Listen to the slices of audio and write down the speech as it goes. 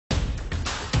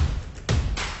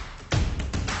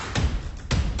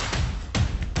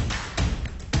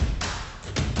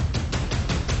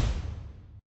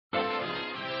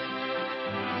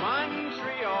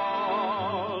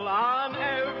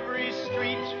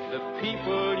The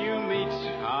people you meet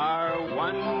are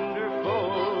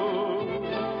wonderful.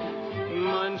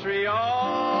 Montreal,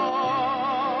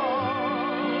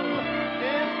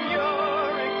 if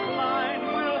you're inclined,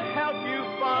 will help you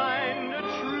find a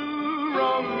true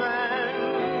romance.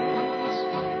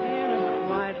 In a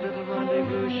quiet little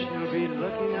rendezvous, she'll be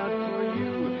looking out for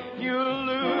you. You'll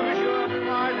lose your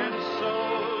heart and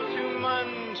soul to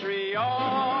Montreal.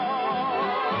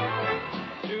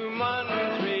 To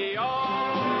Montreal.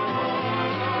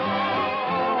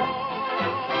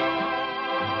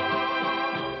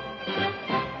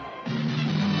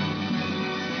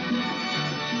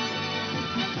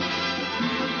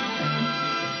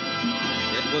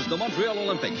 It was the Montreal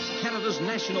Olympics. Canada's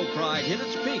national pride hit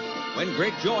its peak when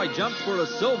Great Joy jumped for a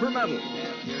silver medal.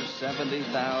 And here's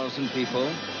 70,000 people.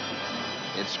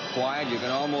 It's quiet. You can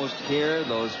almost hear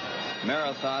those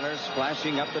marathoners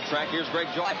flashing up the track. Here's Greg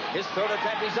Joy. His third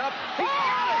attempt. He's up. He's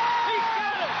got it! He's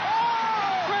got it!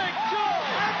 Oh! Greg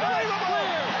Joy!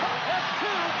 Clear at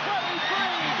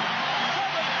 2:23.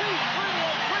 7 feet 3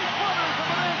 and 3/4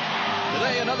 of an inch.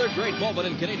 Today, another great moment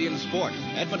in Canadian sport.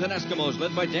 Edmonton Eskimos,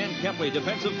 led by Dan Kepley,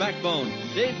 defensive backbone.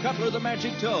 Dave Cutler, the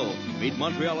magic toe. Meet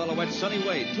Montreal Alouettes' Sonny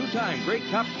Wade, two-time Grey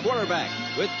Cup quarterback.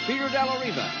 With Peter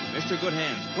Dallariva, Mr. Good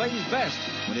Hands plays best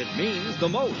when it means the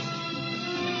most.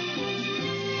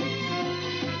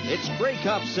 It's Grey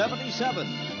Cup 77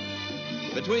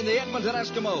 between the Edmonton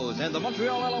Eskimos and the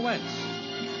Montreal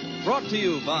Alouettes. Brought to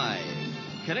you by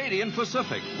Canadian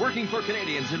Pacific, working for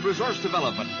Canadians in resource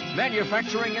development,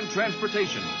 manufacturing, and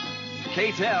transportation.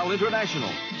 KTEL International,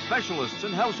 specialists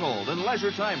in household and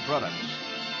leisure time products.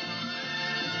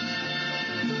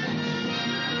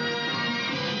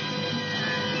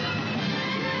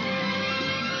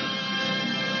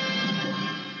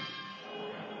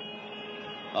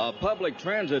 A public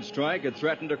transit strike had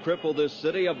threatened to cripple this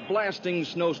city. A blasting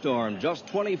snowstorm just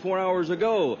 24 hours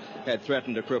ago had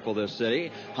threatened to cripple this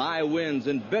city. High winds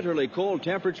and bitterly cold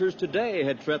temperatures today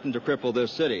had threatened to cripple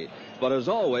this city. But as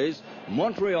always,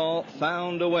 Montreal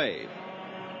found a way.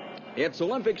 It's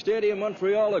Olympic Stadium,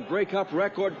 Montreal. A Grey Cup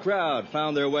record crowd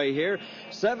found their way here.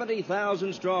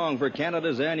 70,000 strong for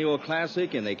Canada's annual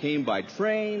classic, and they came by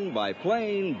train, by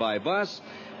plane, by bus,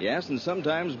 yes, and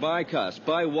sometimes by cuss,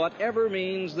 by whatever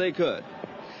means they could.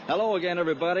 Hello again,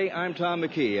 everybody. I'm Tom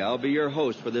McKee. I'll be your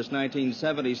host for this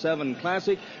 1977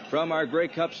 classic from our Grey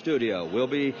Cup studio. We'll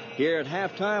be here at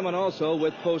halftime and also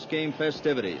with post-game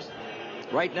festivities.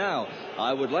 Right now,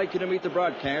 I would like you to meet the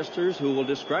broadcasters who will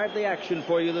describe the action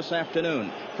for you this afternoon.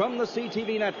 From the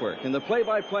CTV network, in the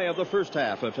play-by-play of the first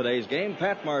half of today's game,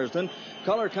 Pat Marsden,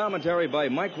 color commentary by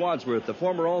Mike Wadsworth, the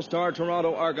former All-Star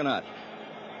Toronto Argonaut.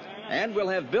 And we'll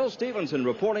have Bill Stevenson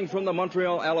reporting from the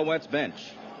Montreal Alouettes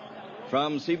bench.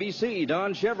 From CBC,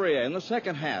 Don Chevrier in the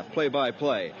second half,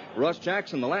 play-by-play. Russ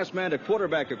Jackson, the last man to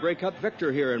quarterback a Grey Cup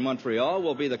victor here in Montreal,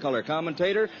 will be the color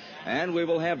commentator. And we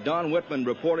will have Don Whitman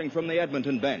reporting from the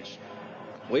Edmonton bench.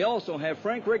 We also have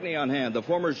Frank Rigney on hand, the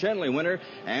former Shenley winner,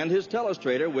 and his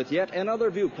telestrator with yet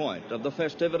another viewpoint of the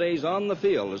festivities on the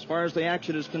field as far as the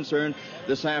action is concerned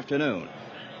this afternoon.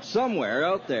 Somewhere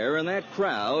out there in that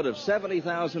crowd of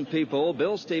 70,000 people,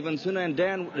 Bill Stevenson and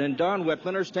Don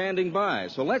Whitman are standing by.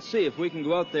 So let's see if we can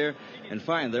go out there and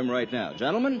find them right now.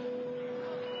 Gentlemen?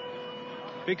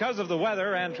 Because of the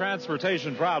weather and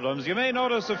transportation problems, you may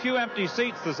notice a few empty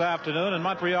seats this afternoon in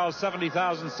Montreal's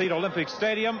 70,000-seat Olympic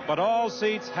Stadium, but all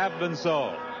seats have been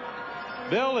sold.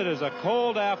 Bill, it is a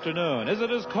cold afternoon. Is it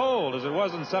as cold as it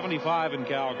was in 75 in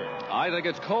Calgary? I think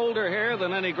it's colder here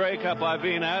than any Grey Cup I've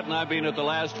been at, and I've been at the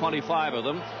last 25 of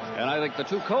them. And I think the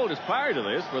two coldest prior to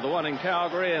this were the one in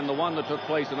Calgary and the one that took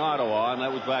place in Ottawa, and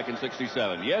that was back in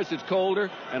 67. Yes, it's colder,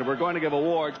 and if we're going to give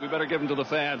awards, we better give them to the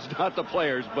fans, not the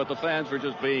players, but the fans for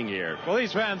just being here. Well,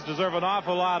 these fans deserve an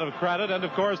awful lot of credit, and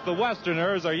of course the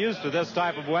Westerners are used to this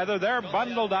type of weather. They're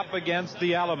bundled up against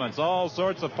the elements. All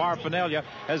sorts of paraphernalia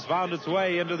has found its way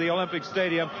into the Olympic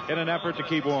Stadium in an effort to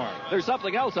keep warm. There's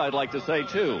something else I'd like to say,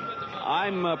 too.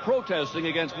 I'm protesting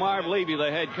against Marv Levy,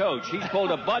 the head coach. He's pulled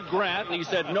a Bud Grant, and he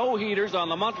said no heaters on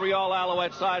the Montreal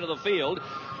Alouette side of the field,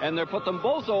 and they put them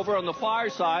both over on the far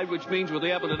side, which means with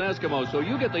the Edmonton Eskimos. So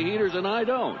you get the heaters, and I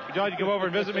don't. Would you like to come over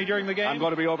and visit me during the game? I'm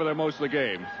going to be over there most of the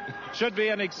game. Should be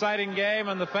an exciting game,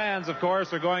 and the fans, of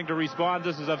course, are going to respond.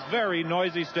 This is a very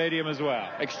noisy stadium as well.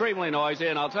 Extremely noisy,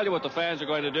 and I'll tell you what the fans are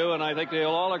going to do, and I think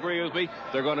they'll all agree with me.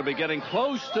 They're going to be getting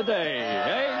close today,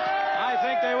 eh? I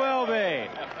think they will be.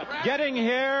 Getting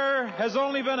here has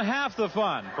only been half the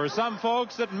fun. For some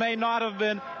folks, it may not have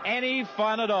been any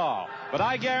fun at all. But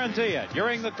I guarantee you,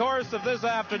 during the course of this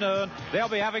afternoon, they'll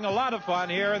be having a lot of fun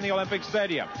here in the Olympic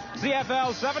Stadium.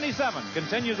 CFL 77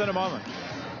 continues in a moment.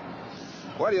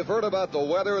 Well, you've heard about the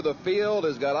weather. The field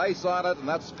has got ice on it, and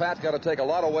that's Pat got to take a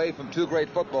lot away from two great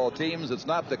football teams. It's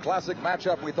not the classic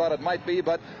matchup we thought it might be,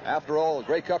 but after all,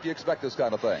 Grey Cup, you expect this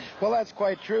kind of thing. Well, that's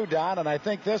quite true, Don, and I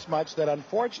think this much, that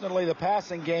unfortunately the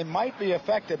passing game might be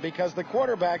affected because the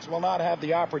quarterbacks will not have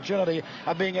the opportunity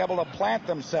of being able to plant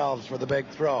themselves for the big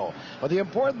throw. But the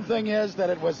important thing is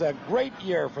that it was a great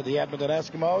year for the Edmonton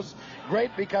Eskimos. Great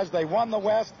because they won the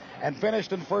West and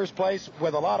finished in first place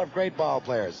with a lot of great ball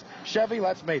players. Chevy,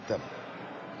 let's meet them.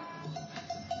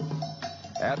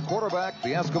 At quarterback, the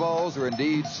Eskimos are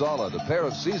indeed solid. A pair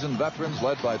of seasoned veterans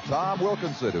led by Tom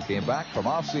Wilkinson, who came back from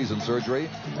off-season surgery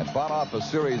and fought off a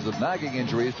series of nagging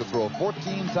injuries to throw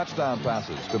 14 touchdown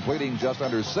passes, completing just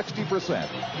under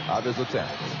 60% of his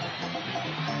attempts.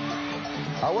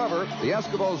 However, the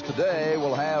Eskimos today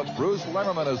will have Bruce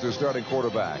Lemmerman as their starting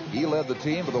quarterback. He led the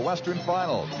team to the Western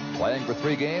Final. Playing for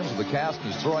 3 games with a cast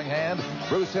in his throwing hand,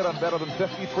 Bruce hit on better than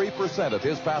 53% of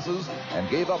his passes and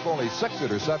gave up only 6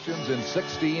 interceptions in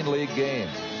 16 league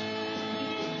games.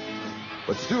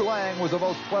 But Stu Lang was a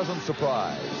most pleasant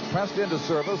surprise. Pressed into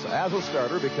service as a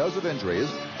starter because of injuries,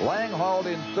 Lang hauled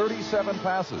in 37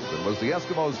 passes and was the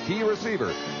Eskimos' key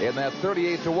receiver in that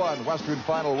 38-1 Western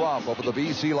Final romp over the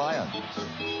BC Lions.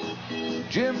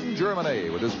 Jim Germany,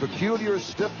 with his peculiar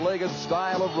stiff-legged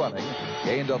style of running,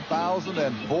 gained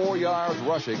 1,004 yards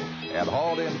rushing and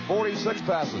hauled in 46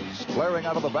 passes, flaring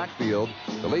out of the backfield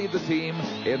to lead the team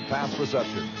in pass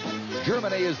reception.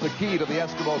 Germany is the key to the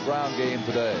Eskimo ground game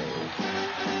today.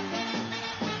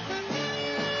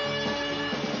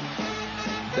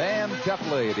 Dan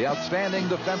Kepley, the outstanding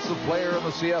defensive player in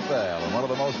the CFL and one of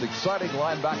the most exciting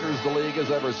linebackers the league has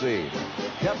ever seen.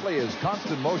 Kepley is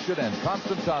constant motion and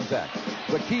constant contact,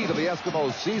 the key to the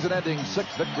Eskimos' season-ending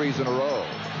 6 victories in a row.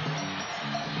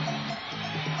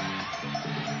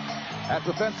 At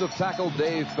defensive tackle,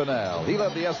 Dave Fennell. He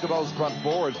led the Eskimos' front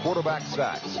 4 in quarterback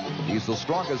sacks. He's the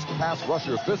strongest pass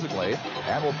rusher physically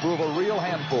and will prove a real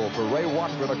handful for Ray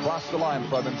Watford across the line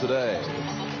from him today.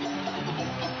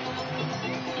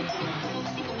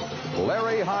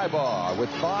 Larry Highbar, with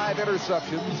 5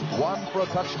 interceptions, 1 for a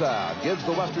touchdown, gives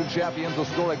the Western champions a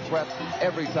scoring threat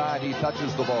every time he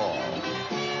touches the ball.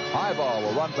 Highbar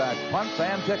will run back punts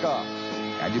and kickoffs,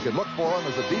 and you can look for him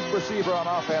as a deep receiver on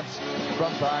offense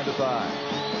from time to time.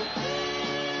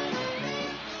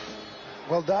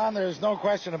 Well, Don, there's no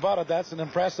question about it. That's an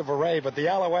impressive array, but the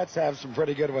Alouettes have some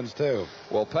pretty good ones, too.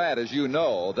 Well, Pat, as you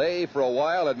know, they, for a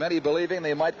while, had many believing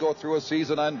they might go through a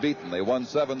season unbeaten. They won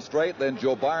 7 straight, then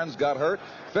Joe Barnes got hurt,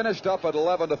 finished up at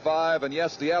 11-5, and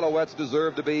yes, the Alouettes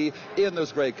deserve to be in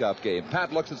this Grey Cup game.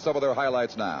 Pat looks at some of their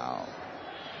highlights now.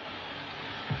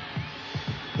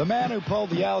 The man who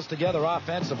pulled the Owls together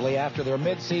offensively after their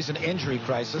mid-season injury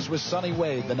crisis was Sonny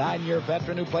Wade, the 9-year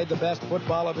veteran who played the best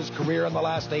football of his career in the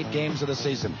last 8 games of the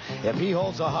season. If he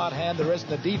holds a hot hand, there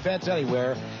isn't a defense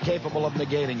anywhere capable of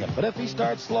negating him. But if he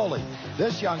starts slowly,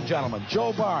 this young gentleman,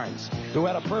 Joe Barnes, who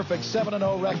had a perfect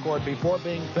 7-0 record before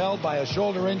being felled by a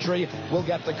shoulder injury, will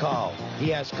get the call. He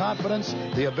has confidence,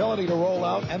 the ability to roll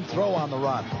out and throw on the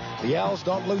run. The Owls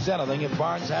don't lose anything if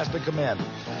Barnes has to come in.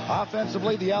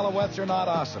 Offensively, the Alouettes are not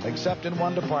awesome, except in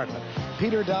one department.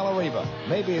 Peter Dallariva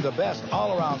may be the best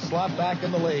all-around slot back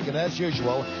in the league, and as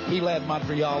usual, he led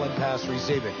Montreal in pass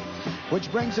receiving.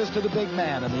 Which brings us to the big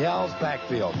man in the Owls'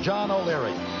 backfield, John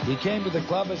O'Leary. He came to the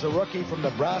club as a rookie from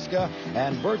Nebraska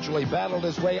and virtually battled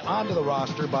his way onto the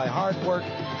roster by hard work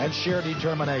and sheer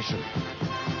determination.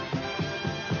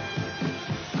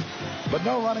 But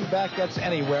no running back gets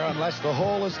anywhere unless the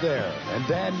hole is there. And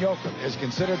Dan Yoakum is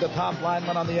considered the top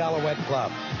lineman on the Alouette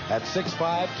club. At 6'5",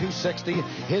 260,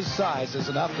 his size is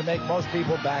enough to make most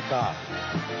people back off.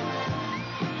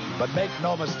 But make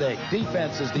no mistake,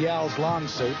 defense is the Owls' long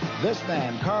suit. This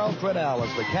man, Carl Crenell,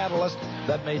 is the catalyst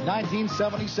that made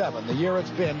 1977 the year it's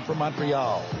been for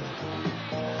Montreal.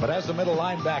 But as a middle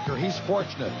linebacker, he's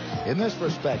fortunate. In this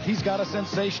respect, he's got a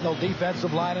sensational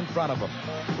defensive line in front of him,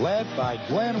 led by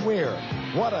Glenn Weir.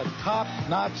 What a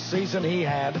top-notch season he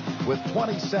had with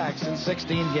 20 sacks in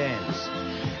 16 games.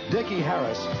 Dickie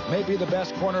Harris may be the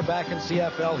best cornerback in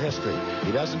CFL history.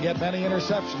 He doesn't get many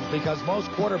interceptions because most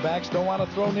quarterbacks don't want to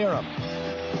throw near him.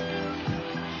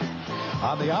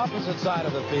 On the opposite side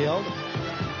of the field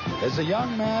is a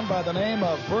young man by the name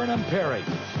of Vernon Perry.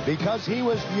 Because he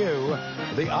was new,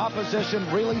 the opposition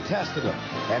really tested him,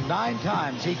 and 9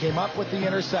 times he came up with the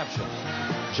interception.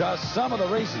 Just some of the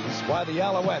reasons why the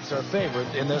Alouettes are favored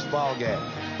in this ball game.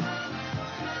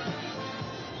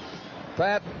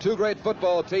 Pat, 2 great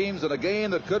football teams in a game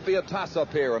that could be a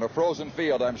toss-up here in a frozen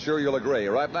field. I'm sure you'll agree.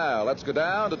 Right now, let's go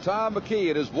down to Tom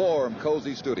McKee in his warm,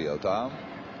 cozy studio. Tom?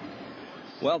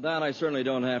 Well, Don, I certainly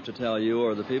don't have to tell you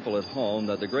or the people at home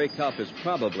that the Grey Cup is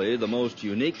probably the most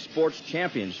unique sports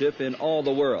championship in all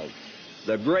the world.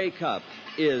 The Grey Cup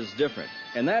is different.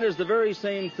 And that is the very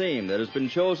same theme that has been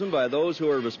chosen by those who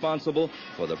are responsible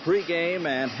for the pregame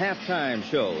and halftime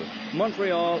shows.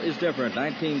 Montreal is different,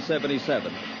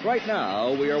 1977. Right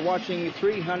now, we are watching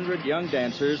 300 young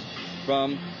dancers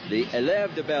from the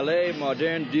Élèves de Ballet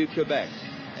Moderne du Québec.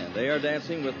 And they are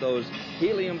dancing with those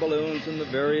helium balloons and the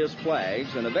various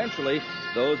flags. And eventually,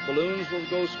 those balloons will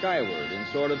go skyward in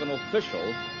sort of an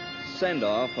official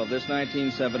send-off of this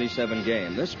 1977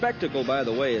 game. This spectacle, by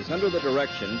the way, is under the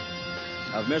direction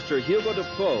of Mr. Hugo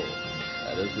Dupont.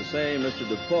 That is to say, Mr.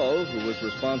 Dupont, who was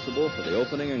responsible for the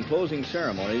opening and closing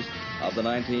ceremonies of the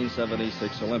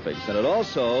 1976 Olympics. And it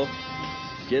also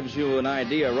gives you an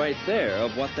idea right there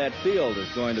of what that field is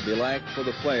going to be like for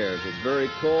the players. It's very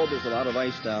cold. There's a lot of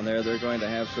ice down there. They're going to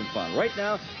have some fun. Right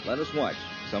now, let us watch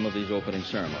some of these opening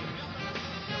ceremonies.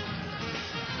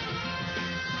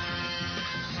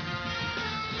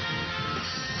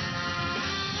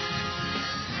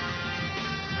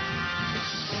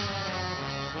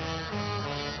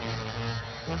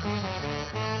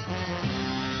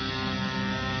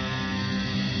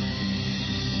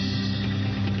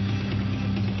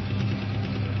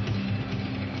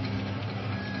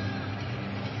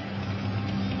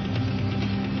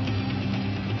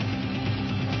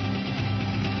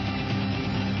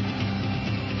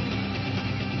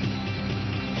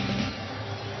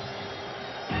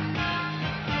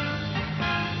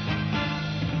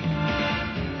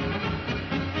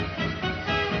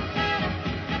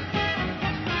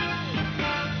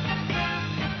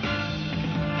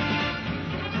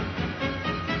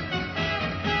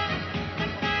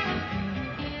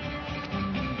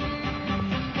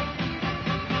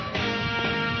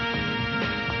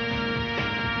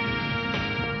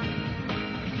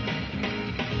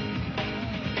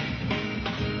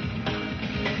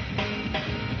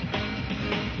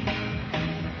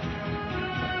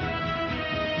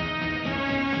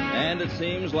 And it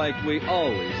seems like we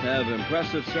always have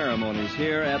impressive ceremonies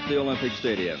here at the Olympic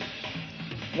Stadium.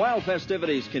 While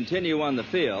festivities continue on the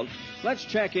field, let's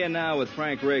check in now with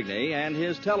Frank Rigney and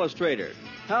his telestrator.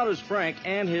 How does Frank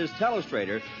and his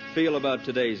telestrator feel about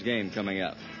today's game coming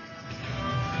up?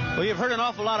 Well, you've heard an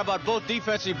awful lot about both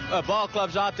defensive ball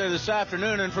clubs out there this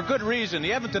afternoon, and for good reason.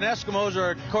 The Edmonton Eskimos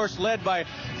are, of course, led by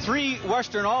 3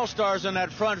 Western All-Stars in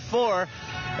that front 4.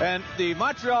 And the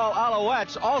Montreal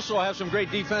Alouettes also have some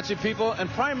great defensive people, and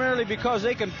primarily because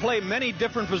they can play many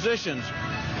different positions.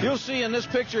 You'll see in this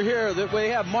picture here that we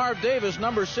have Marv Davis,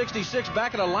 number 66,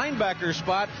 back at a linebacker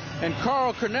spot, and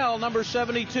Carl Cornell, number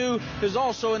 72, is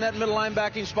also in that middle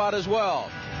linebacking spot as well.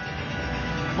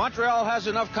 Montreal has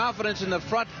enough confidence in the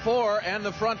front 4 and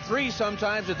the front 3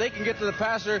 sometimes that they can get to the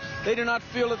passer. They do not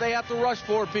feel that they have to rush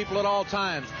 4 people at all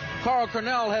times. Carl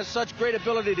Cornell has such great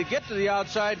ability to get to the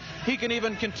outside, he can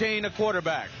even contain a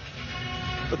quarterback.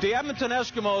 But the Edmonton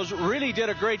Eskimos really did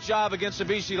a great job against the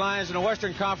BC Lions in the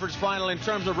Western Conference Final in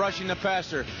terms of rushing the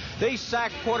passer. They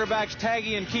sacked quarterbacks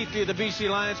Taggy and Keithley of the BC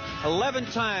Lions 11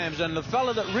 times, and the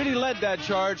fellow that really led that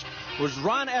charge was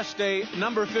Ron Este,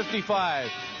 number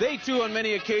 55. They, too, on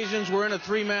many occasions were in a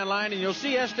 3-man line, and you'll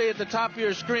see Este at the top of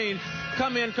your screen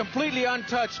come in completely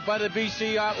untouched by the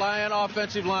BC Lion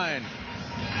offensive line.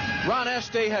 Ron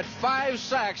Este had 5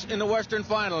 sacks in the Western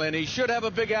Final, and he should have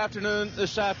a big afternoon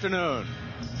this afternoon.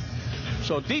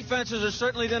 So defenses are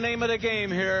certainly the name of the game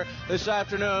here this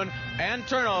afternoon, and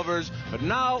turnovers. But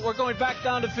now we're going back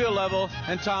down to field level,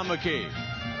 and Tom McKee.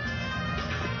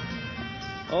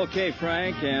 Okay,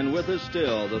 Frank, and with us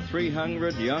still the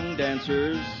 300 young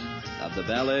dancers of the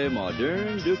Ballet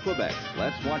Moderne du Québec.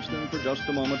 Let's watch them for just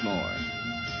a moment more.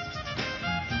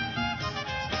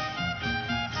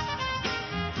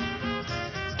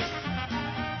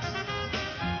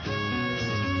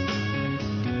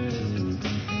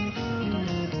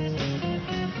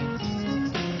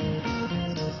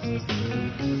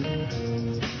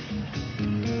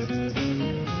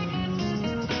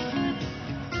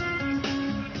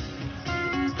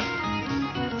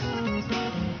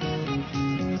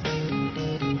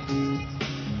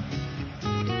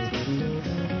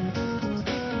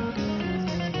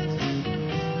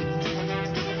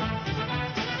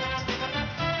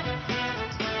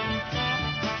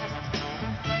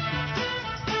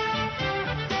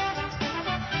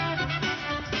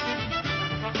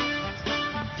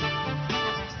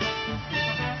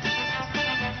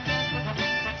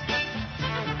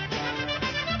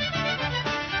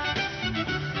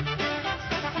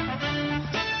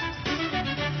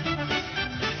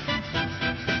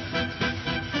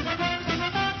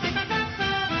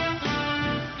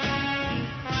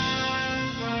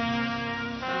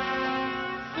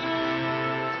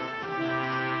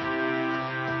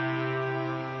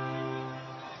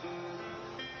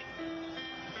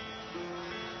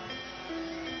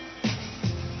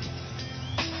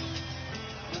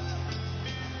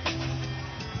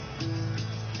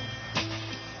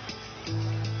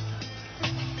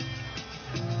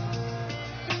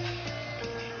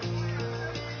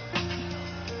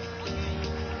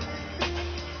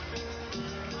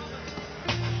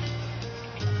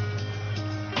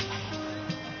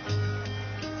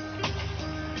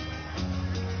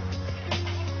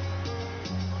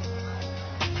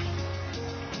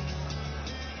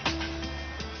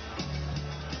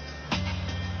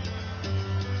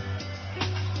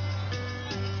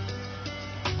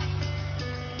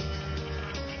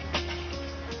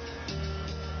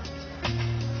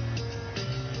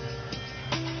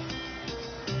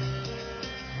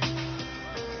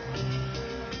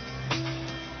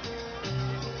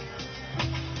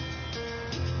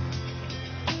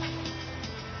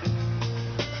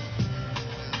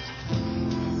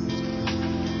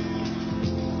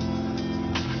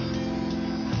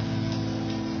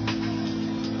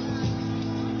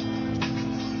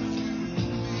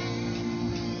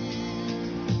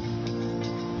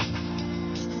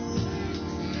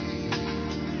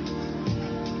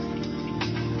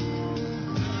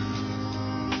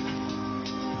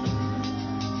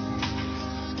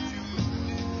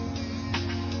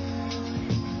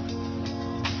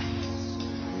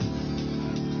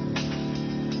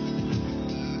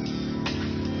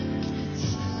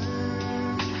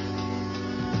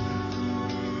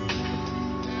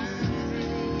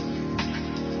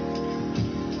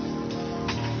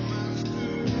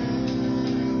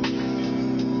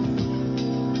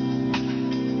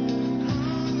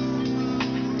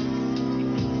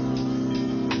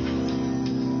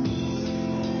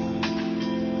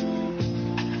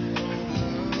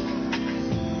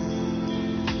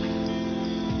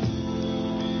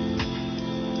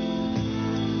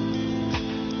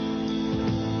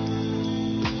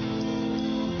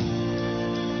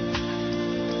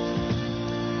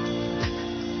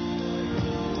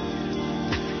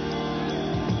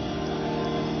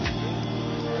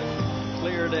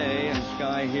 day and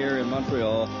sky here in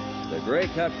Montreal. The Grey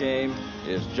Cup game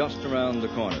is just around the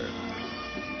corner.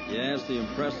 Yes, the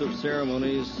impressive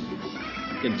ceremonies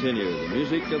continue. The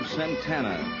music of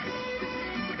Santana.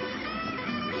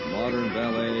 Modern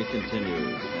ballet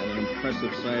continues, and an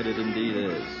impressive sight it indeed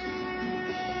is.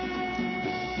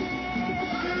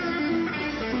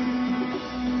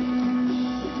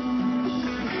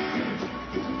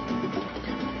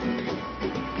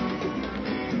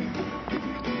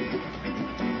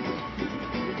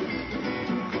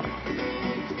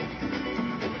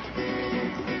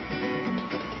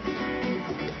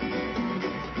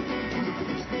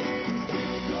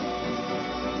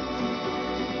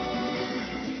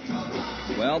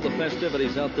 Well, the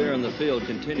festivities out there in the field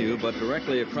continue, but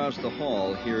directly across the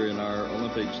hall here in our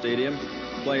Olympic Stadium,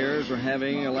 players are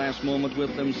having a last moment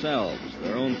with themselves,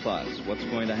 their own thoughts, what's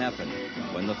going to happen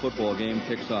when the football game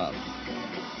kicks off.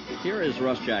 Here is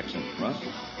Russ Jackson. Russ?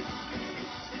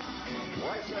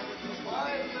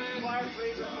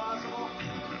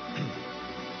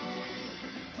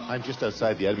 I'm just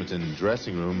outside the Edmonton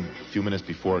dressing room a few minutes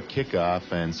before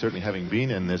kickoff, and certainly having been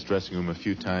in this dressing room a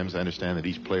few times, I understand that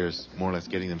each player is more or less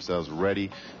getting themselves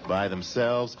ready by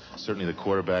themselves. Certainly the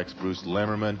quarterbacks, Bruce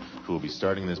Lemmerman, who will be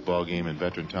starting this ball game, and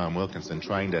veteran Tom Wilkinson,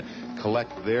 trying to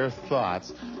collect their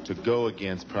thoughts to go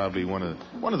against probably one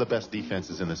of the best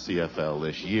defenses in the CFL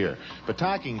this year. But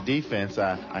talking defense,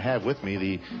 I have with me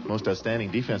the most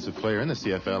outstanding defensive player in the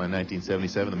CFL in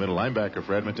 1977, the middle linebacker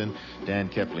for Edmonton, Dan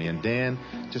Kepley. And Dan,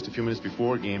 just a few minutes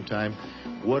before game time,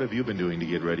 what have you been doing to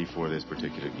get ready for this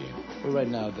particular game? Well, right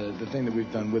now, the thing that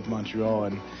we've done with Montreal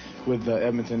and with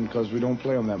Edmonton, because we don't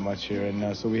play them that much here,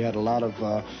 and so we had a lot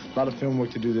of film work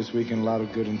to do this week and a lot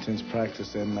of good intense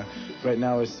practice. And right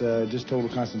now it's just total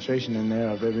concentration in there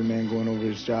of every man going over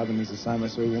his job and his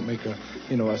assignment, so he won't make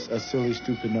a silly,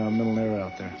 stupid mental error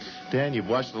out there. Dan, you've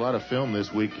watched a lot of film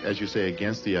this week, as you say,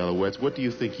 against the Alouettes. What do you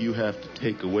think you have to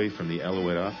take away from the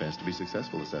Alouette offense to be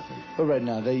successful this afternoon? Well, right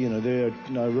now they're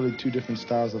really two different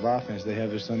styles of offense. They have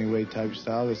their Sonny Wade type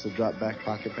style. It's a drop back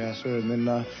pocket passer, and then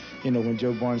when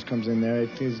Joe Barnes comes in there,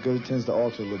 it tends to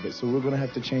alter a little bit. So we're going to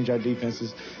have to change our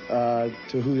defenses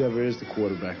to whoever is the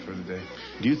quarterback for the day.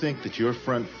 Do you think that your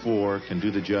front four can do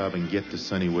the job and get to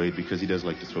Sonny Wade, because he does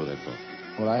like to throw that ball?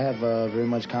 Well, I have very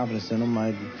much confidence in them.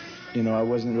 I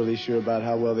wasn't really sure about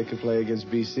how well they could play against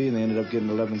BC, and they ended up getting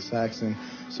 11 sacks. And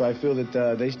so I feel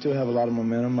that they still have a lot of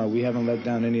momentum. We haven't let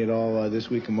down any at all this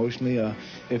week emotionally.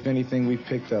 If anything, we've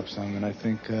picked up some, and I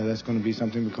think that's going to be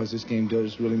something, because this game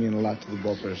does really mean a lot to the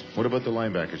ball players. What about the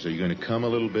linebackers? Are you going to come a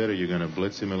little bit, or are you going to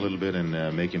blitz him a little bit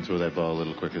and make him throw that ball a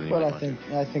little quicker than you want?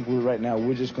 I think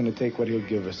we're just going to take what he'll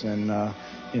give us, and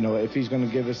if he's going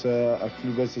to give us a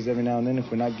few blitzes every now and then,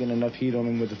 if we're not getting enough heat on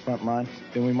him with the front line,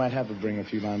 then we might have to bring a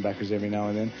few linebackers every now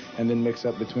and then mix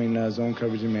up between zone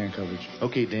coverage and man coverage.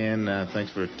 Okay, Dan,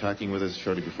 thanks for talking with us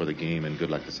shortly before the game, and good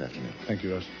luck this afternoon. Thank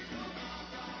you, Russ.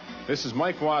 This is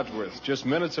Mike Wadsworth, just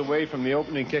minutes away from the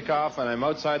opening kickoff, and I'm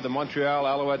outside the Montreal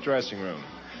Alouette dressing room.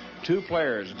 Two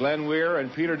players, Glenn Weir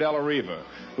and Peter Della Riva,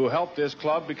 who helped this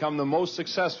club become the most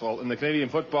successful in the Canadian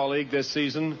Football League this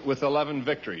season with 11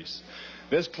 victories.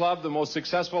 This club, the most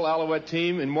successful Alouette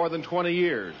team in more than 20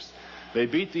 years. They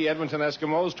beat the Edmonton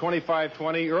Eskimos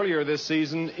 25-20 earlier this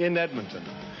season in Edmonton.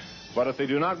 But if they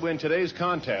do not win today's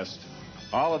contest,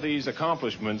 all of these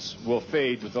accomplishments will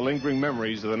fade with the lingering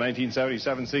memories of the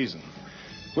 1977 season.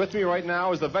 With me right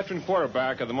now is the veteran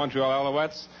quarterback of the Montreal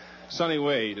Alouettes, Sonny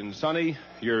Wade. And Sonny,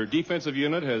 your defensive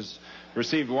unit has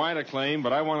received wide acclaim,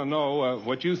 but I want to know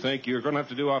what you think you're going to have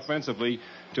to do offensively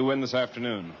to win this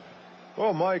afternoon.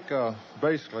 Well, Mike,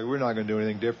 basically we're not going to do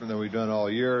anything different than we've done all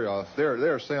year.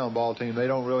 They're a sound ball team. They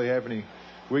don't really have any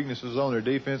weaknesses on their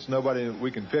defense. Nobody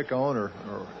we can pick on or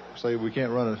say we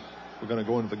can't run we're going to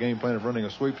go into the game plan of running a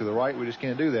sweep to the right. We just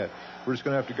can't do that. We're just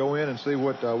going to have to go in and see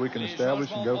what we can establish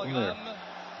and go from there.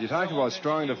 You talked about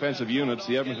strong defensive units.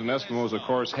 The Edmonton Eskimos, of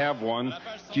course, have one.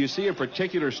 Do you see a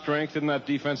particular strength in that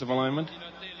defensive alignment?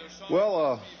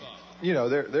 Well,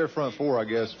 their front four, I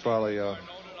guess, probably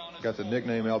got the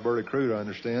nickname Alberta Crude, I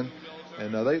understand.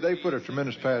 And they put a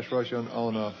tremendous pass rush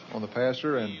on the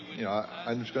passer. And,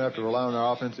 I'm just going to have to rely on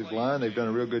our offensive line. They've done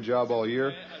a real good job all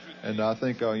year. And I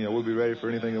think, we'll be ready for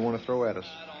anything they want to throw at us.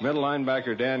 Middle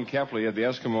linebacker Dan Kepley of the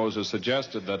Eskimos has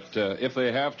suggested that if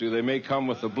they have to, they may come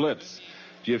with the blitz.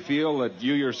 Do you feel that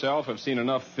you yourself have seen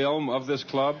enough film of this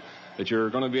club that you're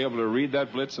going to be able to read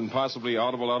that blitz and possibly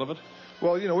audible out of it?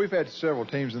 Well, we've had several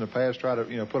teams in the past try to,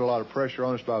 put a lot of pressure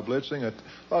on us by blitzing. A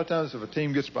lot of times if a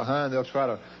team gets behind, they'll try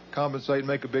to compensate and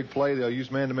make a big play. They'll use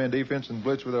man-to-man defense and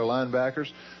blitz with their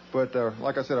linebackers. But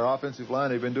like I said, our offensive line,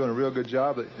 they've been doing a real good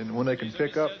job. And when they can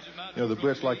pick up, the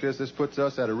blitz like this puts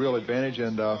us at a real advantage.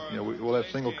 And, we'll have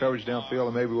single coverage downfield,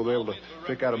 and maybe we'll be able to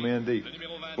pick out a man deep.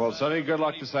 Well, Sonny, good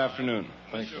luck this afternoon.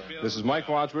 Thanks, sir. This is Mike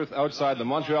Wadsworth outside the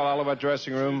Montreal Alouette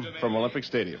dressing room from Olympic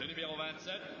Stadium.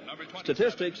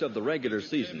 Statistics of the regular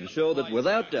season show that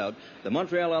without doubt, the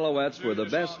Montreal Alouettes were the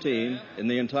best team in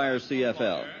the entire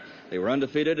CFL. They were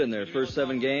undefeated in their first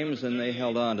 7 games, and they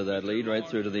held on to that lead right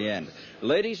through to the end.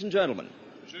 Ladies and gentlemen,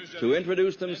 to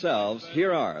introduce themselves,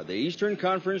 here are the Eastern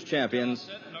Conference champions,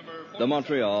 the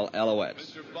Montreal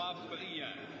Alouettes. Mr. Bob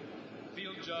Briand,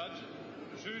 field judge,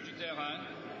 juge du terrain,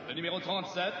 le numéro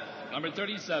 37, number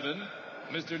 37,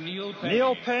 Mr. Neil Payne.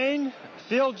 Neil Payne,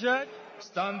 field judge.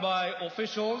 Standby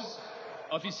officials,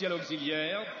 officiels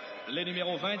auxiliaires, les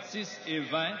numéros 26 et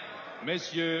 20,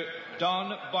 messieurs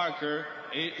Don Barker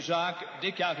et Jacques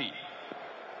Descaries.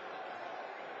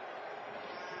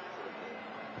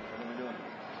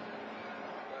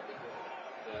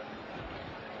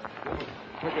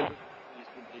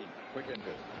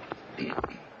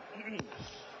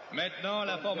 Maintenant,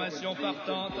 la formation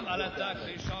partante à l'attaque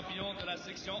des champions de la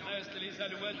section Est, les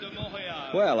Alouettes de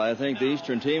Montréal. Well, I think the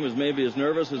Eastern team is maybe as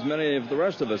nervous as many of the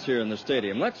rest of us here in the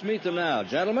stadium. Let's meet them now,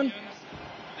 gentlemen.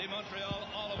 Des Montreal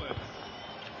Alouettes.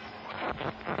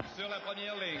 Sur la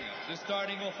première ligne, the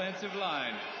starting offensive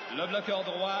line. Le bloqueur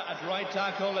droit at right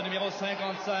tackle, le numéro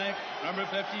 55, number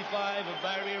 55,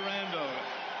 Barry Randall.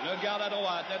 Le garde à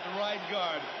droite at right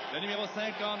guard, le numéro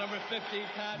 50, number 50,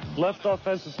 Pat. Left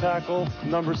offensive tackle,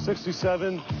 number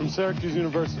 67 from Syracuse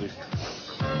University.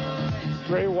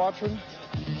 Ray Watson,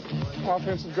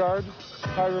 offensive guard,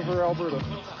 High River, Alberta.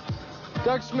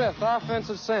 Doug Smith,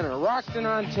 offensive center, Rockton,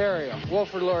 Ontario,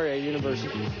 Wilfrid Laurier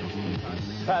University.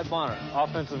 Pat Bonner,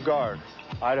 offensive guard,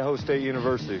 Idaho State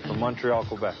University from Montreal,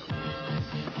 Quebec.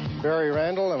 Barry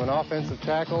Randall, I'm an offensive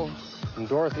tackle from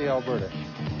Dorothy, Alberta.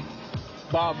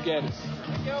 Bob Gaddis,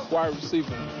 wide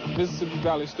receiver, Mississippi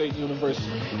Valley State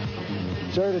University.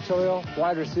 Jerry DiTilio,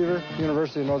 wide receiver,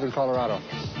 University of Northern Colorado.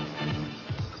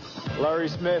 Larry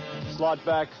Smith, slot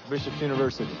back, Bishop's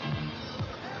University.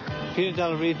 Peter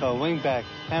Del Rivo, wingback,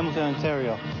 Hamilton,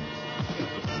 Ontario.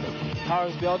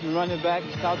 Horace Belton, running back,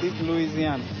 Southeastern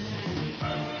Louisiana.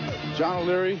 John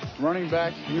O'Leary, running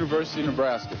back, University of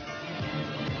Nebraska.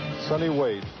 Sonny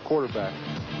Wade, quarterback,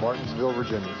 Martinsville,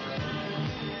 Virginia.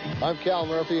 I'm Cal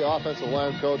Murphy, offensive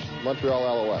line coach, Montreal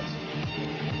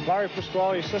Alouettes. Larry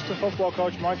Pasquale, assistant football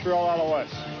coach, Montreal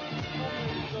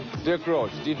Alouettes. Dick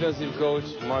Roach, defensive coach,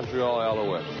 Montreal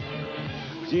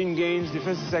Alouettes. Gene Gaines,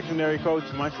 defensive secondary coach,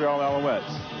 Montreal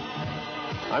Alouettes.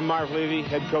 I'm Marv Levy,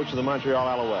 head coach of the Montreal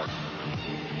Alouettes.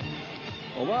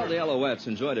 Well, while the Alouettes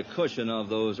enjoyed a cushion of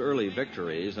those early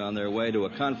victories on their way to a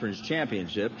conference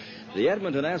championship, the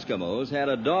Edmonton Eskimos had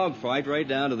a dogfight right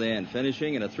down to the end,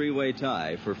 finishing in a 3-way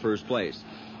tie for first place.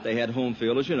 They had home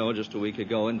field, as you know, just a week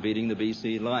ago in beating the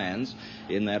BC Lions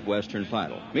in that Western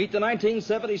final. Meet the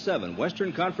 1977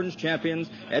 Western Conference champions,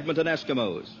 Edmonton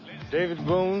Eskimos. David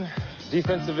Boone,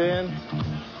 defensive end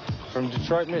from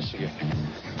Detroit, Michigan.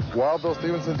 Wild Bill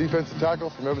Stevenson, defensive tackle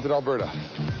from Edmonton, Alberta.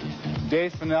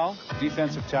 Dave Fennell,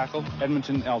 defensive tackle,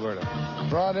 Edmonton, Alberta.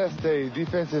 Ron Estee,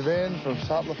 defensive end from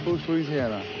Saint Lafourche,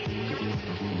 Louisiana.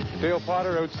 Dale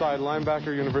Potter, outside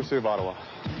linebacker, University of Ottawa.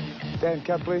 Dan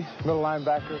Kepley, middle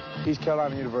linebacker, East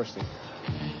Carolina University.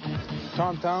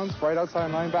 Tom Towns, right outside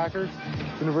linebacker,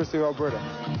 University of Alberta.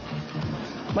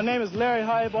 My name is Larry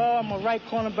Highball. I'm a right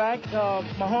cornerback.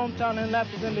 My hometown in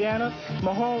Annapolis, Indiana.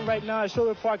 My home right now is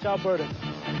Sherwood Park, Alberta.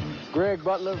 Greg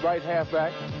Butler, right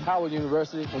halfback, Howard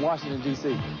University from Washington,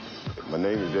 D.C. My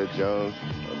name is Ed Jones.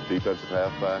 I'm defensive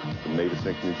halfback from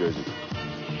Navy-Sink, New Jersey.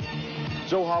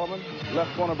 Joe Holloman,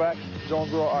 left cornerback,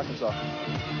 Jonesboro, Arkansas.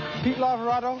 Pete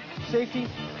Lavarado, safety,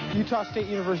 Utah State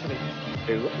University.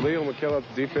 Hey, Leo McKillop,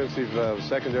 defensive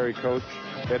secondary coach,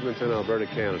 Edmonton, Alberta,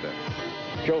 Canada.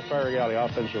 Joe Farigali,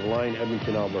 offensive line,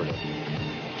 Edmonton, Alberta.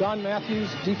 Don Matthews,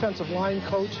 defensive line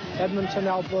coach, Edmonton,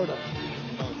 Alberta.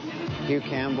 Hugh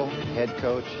Campbell, head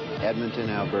coach,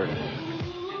 Edmonton, Alberta.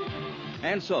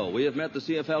 And so we have met the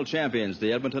CFL champions,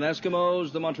 the Edmonton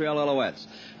Eskimos, the Montreal Alouettes.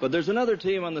 But there's another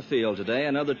team on the field today,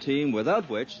 another team without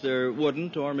which there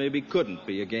wouldn't or maybe couldn't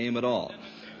be a game at all.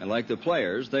 And like the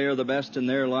players, they are the best in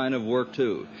their line of work,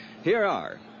 too. Here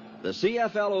are the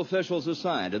CFL officials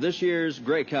assigned to this year's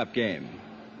Grey Cup game.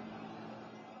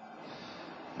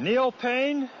 Neil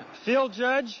Payne, field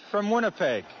judge from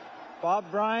Winnipeg.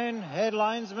 Bob Bryan, head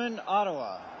linesman,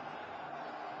 Ottawa.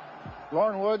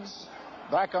 Lauren Woods,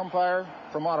 back umpire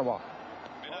from Ottawa.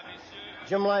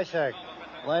 Jim Lysak,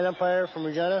 line umpire from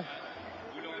Regina.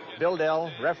 Bill Dell,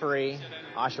 referee,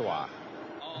 Oshawa.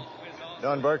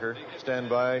 Don Barker,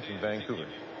 standby from Vancouver.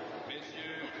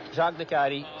 Jacques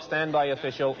Ducati, standby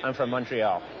official. I'm from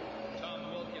Montreal.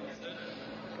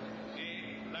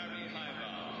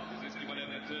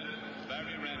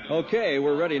 Okay,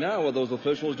 we're ready now with those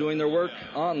officials doing their work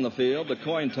on the field. The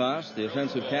coin toss, the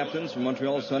offensive captains from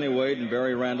Montreal, Sonny Wade and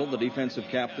Barry Randall. The defensive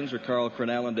captains are Carl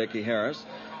Cronell and Dickie Harris.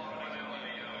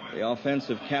 The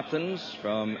offensive captains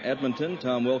from Edmonton,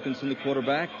 Tom Wilkinson, the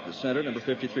quarterback. The center, number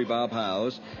 53, Bob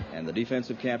Howes. And the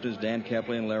defensive captains, Dan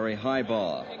Kepley and Larry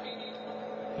Highball.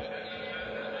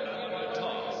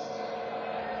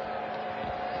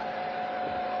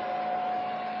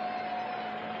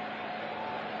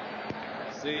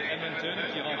 C'est Edmonton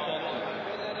qui remporte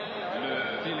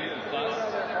le filet de passe.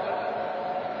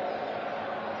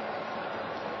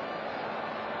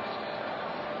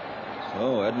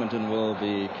 So Edmonton will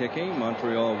be kicking,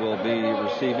 Montreal will be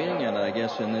receiving, and I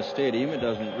guess in this stadium it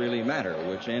doesn't really matter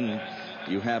which end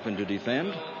you happen to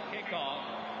defend.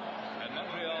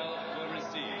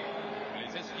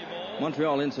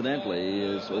 Montreal, incidentally,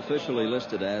 is officially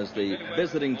listed as the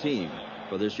visiting team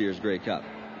for this year's Grey Cup.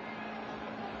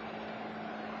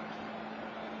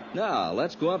 Now,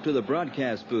 let's go up to the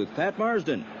broadcast booth. Pat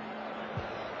Marsden.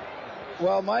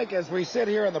 Well, Mike, as we sit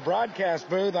here in the broadcast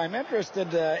booth, I'm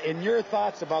interested in your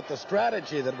thoughts about the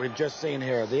strategy that we've just seen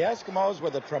here. The Eskimos,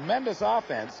 with a tremendous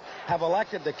offense, have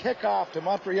elected to kick off to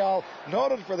Montreal,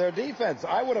 noted for their defense.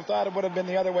 I would have thought it would have been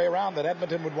the other way around, that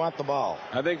Edmonton would want the ball.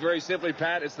 I think very simply,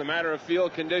 Pat, it's the matter of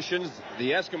field conditions.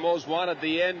 The Eskimos wanted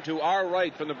the end to our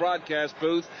right from the broadcast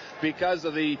booth because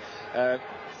of the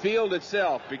field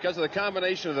itself, because of the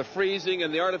combination of the freezing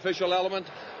and the artificial element.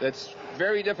 That's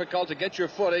very difficult to get your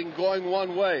footing going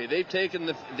one way. They've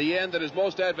taken the end that is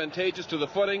most advantageous to the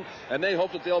footing, and they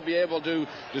hope that they'll be able to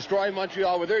destroy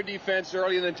Montreal with their defense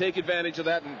early and then take advantage of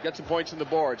that and get some points on the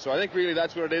board. So I think really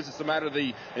that's what it is. It's a matter of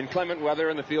the inclement weather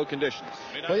and the field conditions.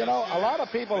 Well, you know, a lot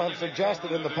of people have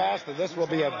suggested in the past that this will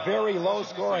be a very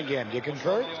low-scoring game. Do you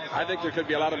concur? I think there could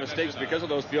be a lot of mistakes because of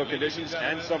those field conditions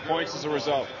and some points as a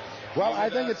result. Well, I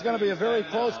think it's going to be a very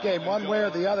close game, one way or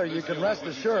the other. You can rest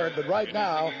assured. But right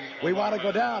now, we want to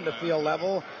go down to field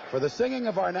level for the singing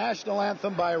of our national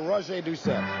anthem by Roger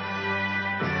Doucet.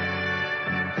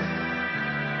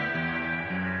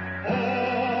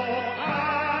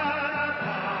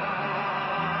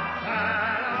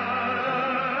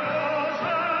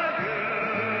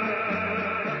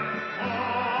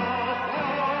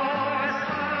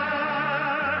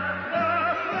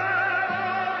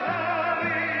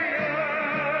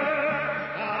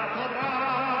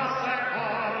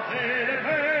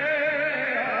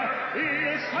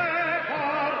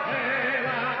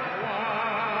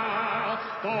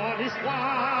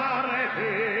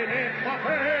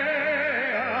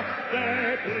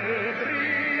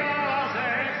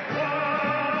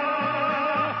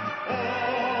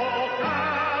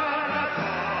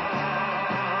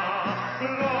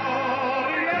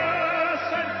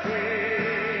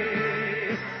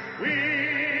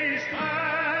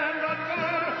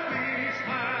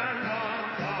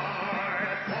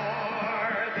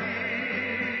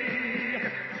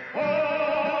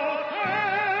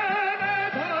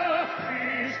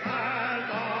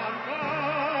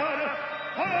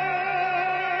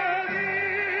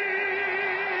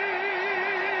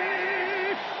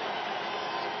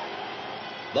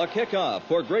 The kickoff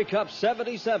for Grey Cup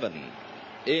 77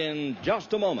 in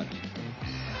just a moment.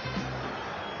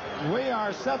 We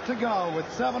are set to go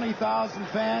with 70,000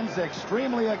 fans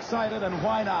extremely excited, and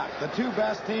why not? The two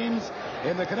best teams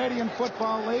in the Canadian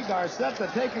Football League are set to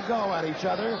take a go at each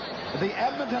other. The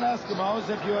Edmonton Eskimos,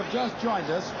 if you have just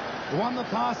joined us, won the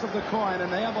toss of the coin,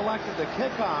 and they have elected to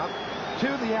kick off to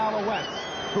the Alouettes,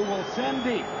 who will send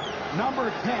deep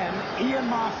number 10, Ian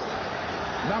Mossel,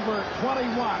 number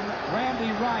 21,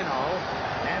 Randy Rhino,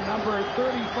 and number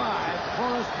 35,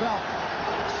 Forrest Belton.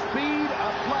 Speed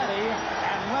aplenty,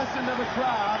 and listen to the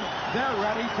crowd. They're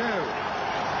ready too.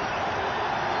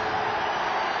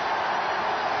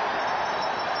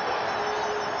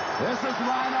 This is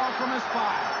Rhino from his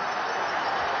spot.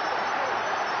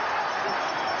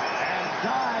 And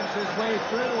dives his way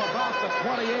through to about the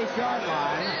 28-yard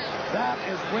line. That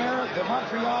is where the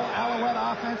Montreal Alouette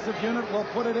offensive unit will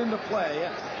put it into play.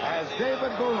 as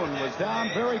David Boone was down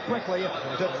very quickly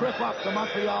to trip up the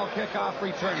Montreal kickoff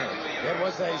returner. It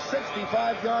was a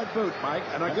 65-yard boot, Mike,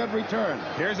 and a good return.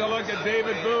 Here's a look at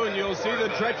David Boone. You'll see the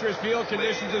treacherous field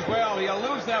conditions as well. He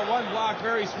eludes that one block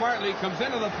very smartly, comes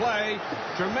into the play.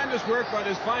 Tremendous work by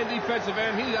this fine defensive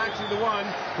end. He's actually the one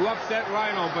who upset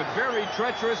Rhino, but very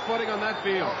treacherous footing on that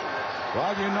field.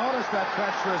 Well, you notice that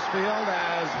treacherous field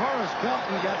as Horace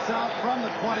Belton gets out from the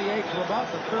 28 to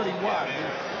about the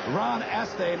 31. Ron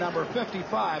Este, number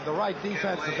 55, the right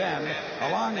defensive end,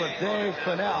 along with Dave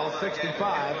Fennell,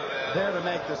 65, there to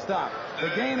make the stop. The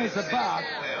gain is about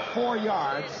 4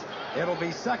 yards. It'll be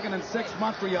 2nd and 6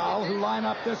 Montreal, who line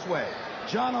up this way.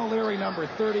 John O'Leary, number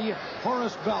 30,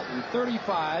 Horace Belton,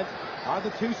 35, are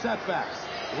the 2 setbacks.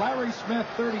 Larry Smith,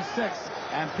 36,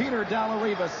 and Peter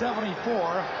Dallariva, 74,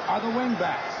 are the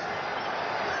wingbacks.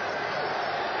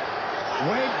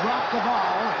 Wade dropped the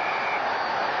ball.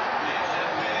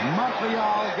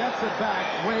 Montreal gets it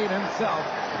back. Wade himself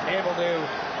able to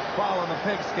fall in the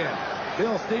pigskin.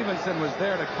 Bill Stevenson was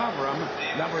there to cover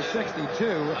him, number 62,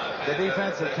 the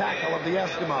defensive tackle of the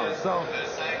Eskimos. So,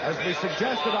 as we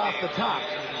suggested off the top,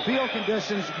 field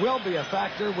conditions will be a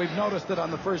factor. We've noticed it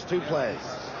on the first 2 plays.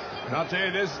 And I'll tell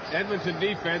you this, Edmonton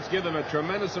defense, give them a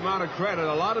tremendous amount of credit.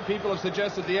 A lot of people have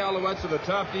suggested the Alouettes are the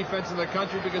top defense in the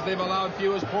country because they've allowed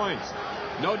fewest points.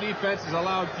 No defense has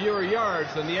allowed fewer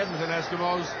yards than the Edmonton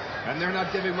Eskimos, and they're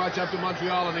not giving much up to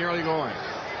Montreal in the early going.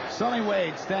 Sonny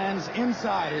Wade stands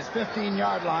inside his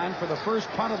 15-yard line for the first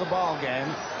punt of the ball game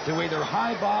to either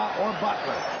Highbaugh or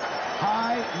Butler.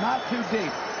 High, not too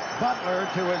deep. Butler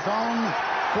to his own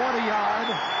 40-yard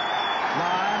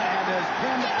line and is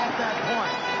pinned at that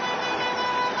point.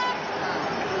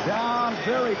 Down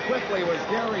very quickly was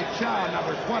Gary Chow,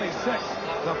 number 26.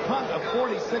 The punt of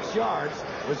 46 yards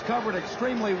was covered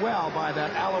extremely well by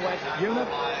that Alouette unit,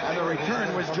 and the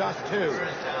return was just 2.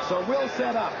 So we'll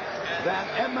set up that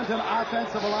Edmonton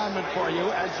offensive alignment for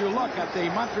you as you look at the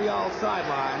Montreal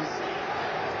sidelines.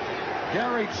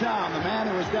 Gary Chow, the man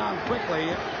who was down quickly,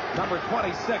 number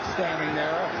 26 standing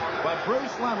there. But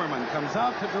Bruce Lemmerman comes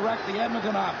out to direct the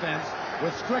Edmonton offense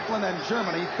with Strickland and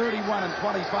Germany, 31 and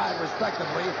 25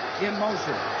 respectively, in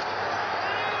motion.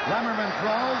 Lemmerman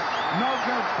throws, no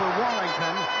good for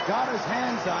Warrington. Got his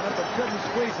hands on it, but couldn't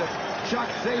squeeze it. Chuck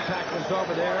Zapak was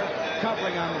over there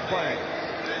covering on the play.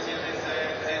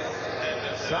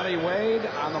 Sonny Wade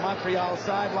on the Montreal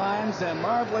sidelines, and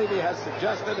Marv Levy has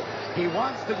suggested he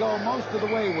wants to go most of the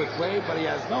way with Wade, but he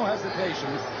has no hesitation.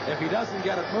 If he doesn't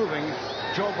get it moving,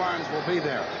 Joe Barnes will be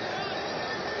there.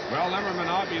 Well, Lemmerman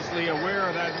obviously aware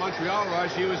of that Montreal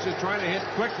rush. He was just trying to hit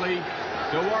quickly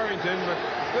to Warrington, but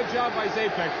good job by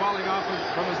Zapak falling off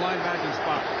from his linebacking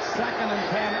spot. 2nd and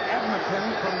 10, Edmonton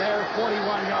from their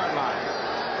 41-yard line.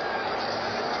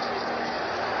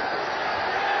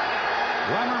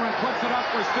 Lemmerman puts it up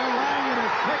for Stu Lang, and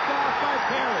it's picked off by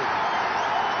Perry.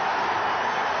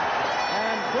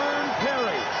 And Vern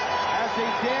Perry, as he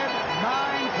did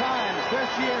 9 times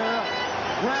this year,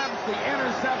 grabs the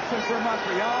interception for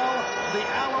Montreal. The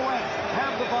Alouettes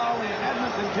have the ball in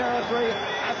Edmonton territory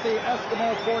at the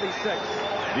Eskimo 46.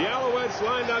 The Alouettes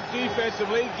lined up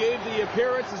defensively, gave the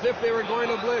appearance as if they were going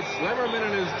to blitz. Lemmerman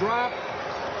in his drop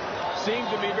seemed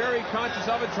to be very conscious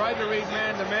of it, tried to read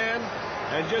man-to-man,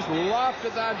 and just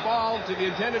lofted that ball to the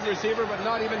intended receiver, but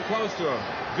not even close to him.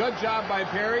 Good job by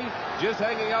Perry, just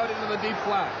hanging out into the deep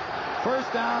flat.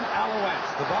 First down,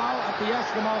 Alouettes. The ball at the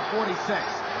Eskimo 46.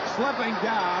 Slipping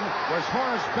down was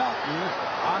Horace Belton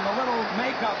on the little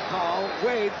makeup call.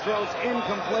 Wade throws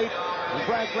incomplete. And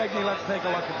Frank Rigney, let's take a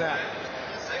look at that.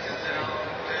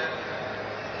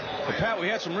 Well, Pat, we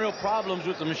had some real problems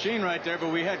with the machine right there,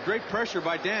 but we had great pressure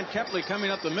by Dan Kepley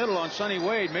coming up the middle on Sonny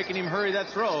Wade, making him hurry that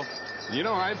throw. You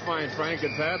know, I find, Frank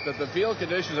and Pat, that the field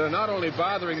conditions are not only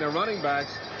bothering the running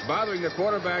backs, bothering the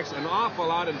quarterbacks an awful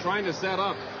lot and trying to set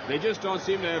up. They just don't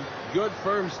seem to have good,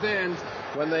 firm stands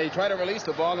when they try to release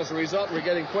the ball. As a result, we're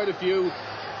getting quite a few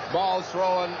balls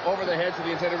thrown over the heads of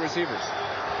the intended receivers.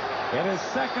 It is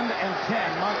 2nd and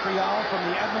 10, Montreal from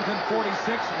the Edmonton 46.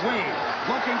 Wade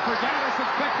looking for Gaddis.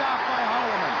 It's picked off by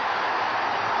Holloman.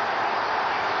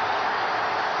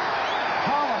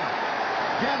 Holloman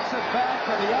gets it back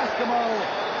to the Eskimo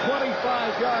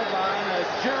 25-yard line as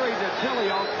Jerry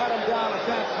DiTilio cut him down at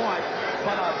that point.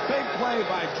 But a big play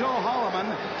by Joe Holloman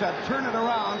to turn it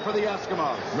around for the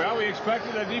Eskimos. Well, we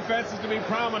expected the defenses to be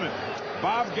prominent.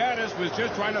 Bob Gaddis was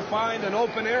just trying to find an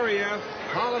open area.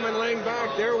 Holloman laying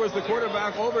back. There was the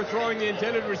quarterback overthrowing the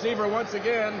intended receiver once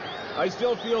again. I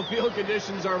still feel field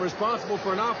conditions are responsible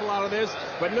for an awful lot of this,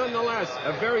 but nonetheless,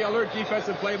 a very alert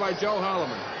defensive play by Joe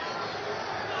Holloman.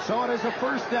 So it is a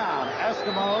first down.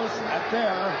 Eskimos at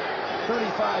their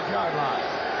 35-yard line.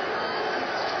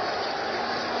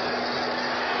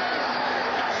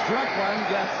 Strickland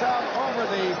gets out over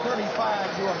the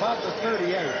 35 to above the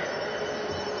 38.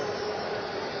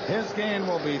 His gain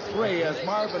will be 3 as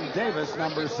Marvin Davis,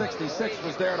 number 66,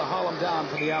 was there to haul him down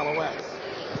for the Alouettes.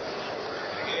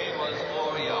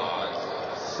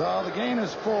 So the gain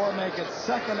is 4, make it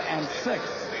 2nd and 6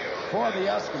 for the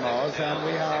Eskimos, and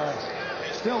we are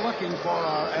still looking for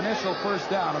our initial first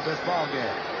down of this ball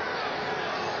game.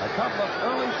 A couple of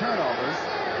early turnovers,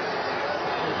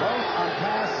 both on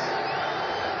pass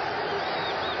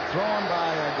thrown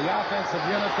by the offensive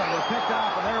units that were picked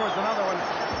off, and there was another one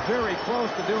very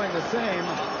close to doing the same,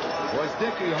 was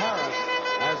Dickie Harris,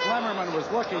 as Lemmerman was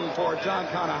looking for John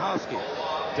Konahowski.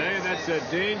 Tell you, that's a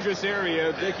dangerous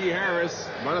area. Dickie Harris,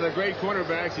 one of the great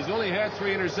quarterbacks. He's only had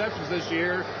 3 interceptions this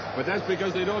year, but that's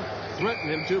because they don't threaten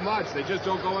him too much. They just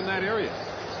don't go in that area.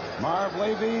 Marv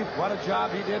Levy, what a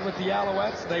job he did with the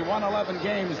Alouettes. They won 11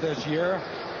 games this year.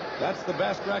 That's the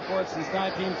best record since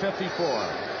 1954.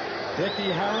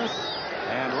 Dickie Harris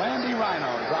and Randy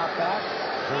Rhino drop back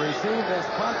to receive this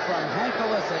punt from Hank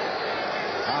Olisic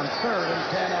on 3rd and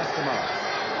 10 Eskimos.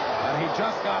 And he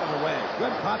just got it away.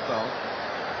 Good punt, though.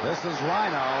 This is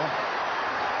Rhino,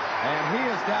 and he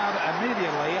is down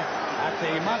immediately at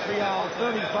the Montreal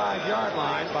 35-yard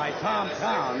line by Tom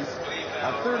Towns.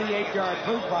 A 38-yard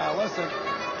boot by Olisic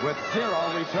with 0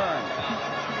 return.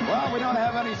 Well, we don't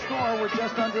have any score. We're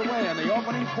just underway in the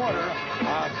opening quarter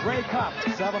of Grey Cup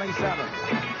 77.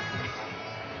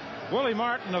 Willie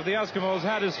Martin of the Eskimos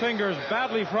had his fingers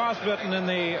badly frostbitten in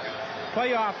the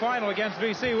playoff final against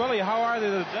BC. Willie, how are they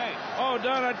today? Oh,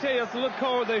 Don, I tell you, it's a little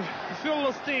cold. They feel a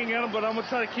little sting in them, but I'm going to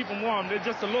try to keep them warm. They're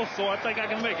just a little sore. I think I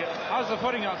can make it. How's the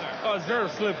footing out there? Oh, it's very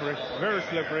slippery. Very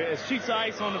slippery. It's sheets of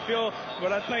ice on the field,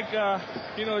 but I think,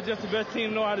 just the best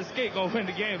team know how to skate going to win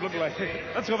the game, look like.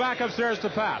 Let's go back upstairs to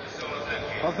Pat.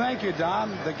 Well, thank you,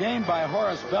 Don. The gain by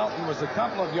Horace Belton was a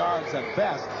couple of yards at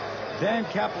best. Dan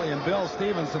Kepley and Bill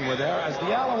Stevenson were there as the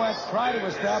Alouettes try to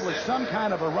establish some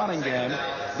kind of a running game.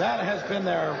 That has been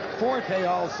their forte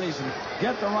all season.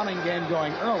 Get the running game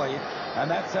going early,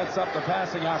 and that sets up the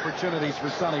passing opportunities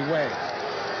for Sonny Wade.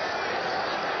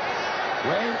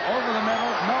 Wade over the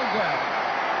middle, no good.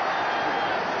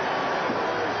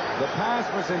 The pass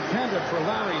was intended for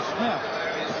Larry Smith.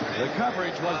 The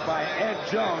coverage was by Ed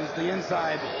Jones, the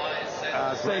inside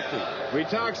safety. We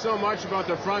talk so much about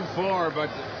the front four, but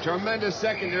tremendous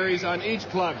secondaries on each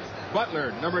club.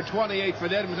 Butler, number 28 for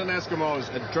the Edmonton Eskimos,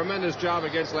 a tremendous job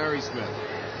against Larry Smith.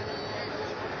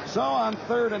 So on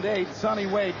 3rd and 8, Sonny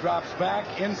Wade drops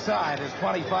back inside his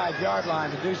 25-yard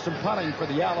line to do some punting for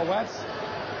the Alouettes.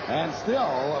 And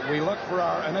still, we look for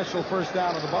our initial first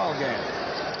down of the ball game.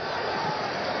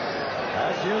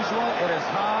 As usual, it is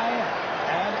high,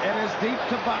 and it is deep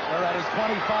to Butler at his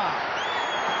 25.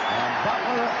 And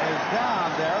Butler is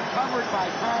down there, covered by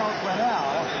Carl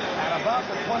Grinnell at about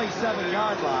the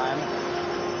 27-yard line.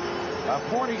 A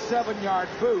 47-yard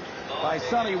boot by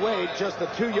Sonny Wade, just a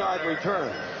 2-yard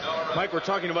return. Mike, we're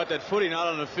talking about that footing out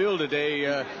on the field today.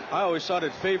 I always thought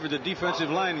it favored the defensive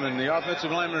linemen. The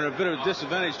offensive linemen are a bit of a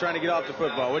disadvantage trying to get off the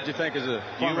football. What do you think as a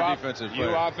former defensive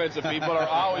player? You offensive people are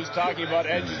always talking about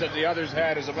edges that the others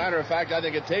had. As a matter of fact, I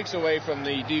think it takes away from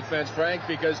the defense, Frank,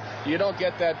 because you don't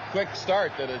get that quick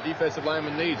start that a defensive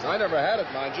lineman needs. I never had it,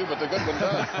 mind you, but the good one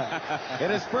does.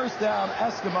 It is first down,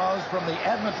 Eskimos from the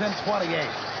Edmonton 28.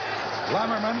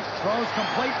 Lemmerman throws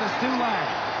complete to Stu Lang.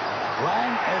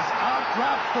 Lang is out,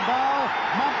 drops the ball.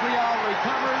 Montreal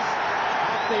recovers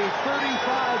at the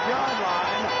 35-yard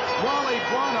line. Wally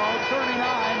Buono, 39,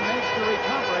 makes the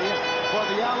recovery for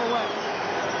the Alouettes.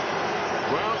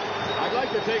 Well, I'd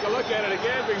like to take a look at it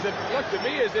again because it looked to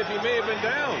me as if he may have been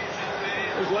down.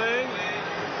 There's Lang.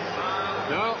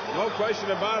 No question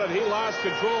about it. He lost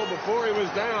control before he was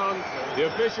down.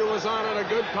 The official was on a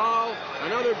good call.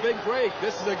 Another big break.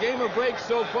 This is a game of breaks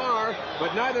so far,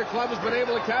 but neither club has been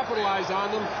able to capitalize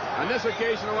on them. On this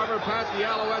occasion, however, Pat, the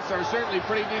Alouettes are certainly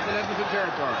pretty deep in Edmonton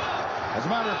territory. As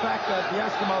a matter of fact, at the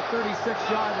Eskimo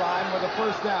 36-yard line with a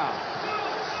first down.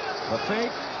 The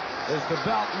fake is to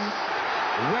Belton.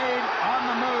 Wade on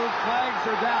the move. Flags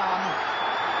are down.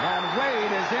 And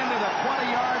Wade is into the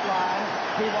 20-yard line.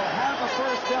 He will have a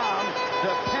first down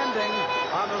depending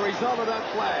on the result of that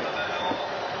flag.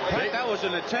 That was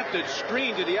an attempted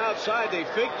screen to the outside. They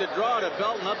faked the draw to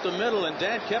Belton up the middle, and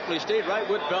Dan Kepley stayed right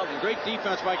with Belton. Great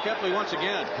defense by Kepley once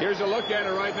again. Here's a look at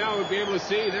it right now. We'll be able to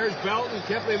see. There's Belton.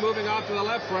 Kepley moving off to the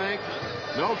left, Frank.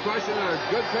 No question, and a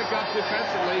good pickup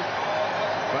defensively.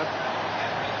 But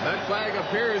That flag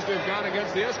appears to have gone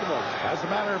against the Eskimos. As a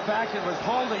matter of fact, it was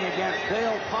holding against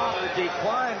Dale Potter,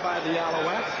 declined by the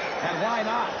Alouettes. And why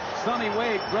not? Sonny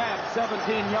Wade grabbed 17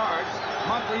 yards.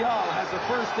 Montreal has a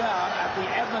first down at the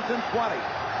Edmonton 20.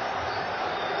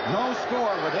 No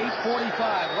score with 8:45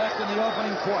 left in the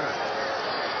opening quarter.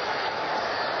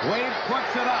 Wade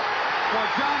puts it up for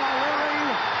John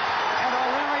O'Leary, and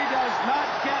O'Leary does not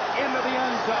get into the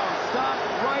end zone. Stopped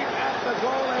right at the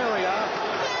goal area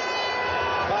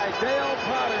by Dale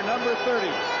Potter, number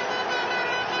 30.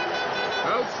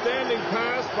 Outstanding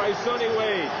pass by Sonny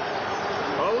Wade.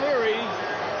 O'Leary,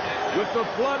 with the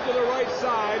flood to the right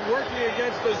side, working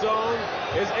against the zone,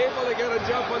 is able to get a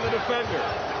jump on the defender.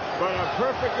 But a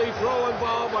perfectly thrown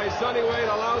ball by Sonny Wade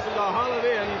allows him to haul it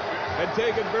in and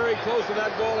take it very close to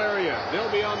that goal area.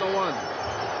 They'll be on the 1.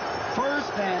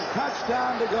 First and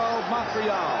touchdown to go,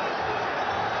 Montreal.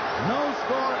 No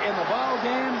score in the ball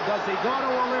game. Does he go to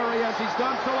O'Leary as he's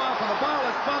done so often? The ball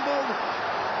is fumbled.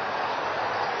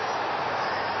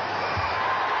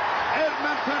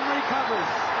 Edmonton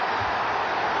recovers.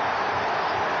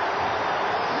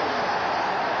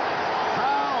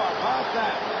 How about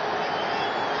that?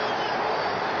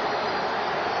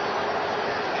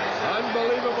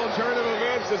 Unbelievable turn of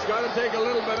events. It's got to take a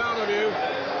little bit out of you.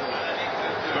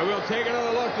 But we'll take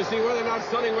another look to see whether or not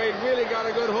Sonny Wade really got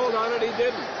a good hold on it. He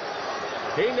didn't.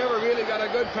 He never really got a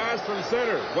good pass from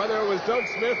center. Whether it was Doug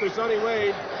Smith or Sonny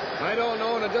Wade, I don't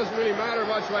know, and it doesn't really matter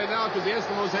much right now because the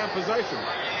Eskimos have possession.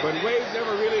 But Wade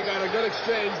never really got a good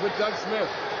exchange with Doug Smith.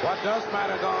 What does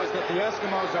matter, though, is that the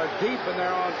Eskimos are deep in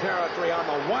their own territory on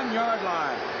the 1-yard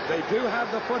line. They do have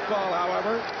the football,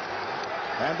 however.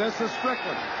 And this is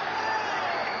Strickland.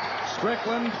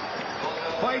 Strickland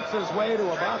fights his way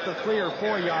to about the 3 or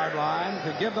 4-yard line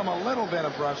to give them a little bit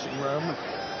of rushing room.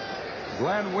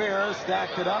 Glenn Weir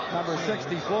stacked it up, number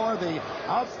 64, the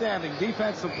outstanding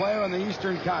defensive player in the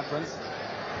Eastern Conference.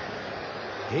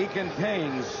 He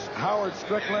contains Howard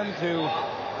Strickland to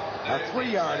a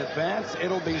 3-yard advance.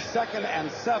 It'll be 2nd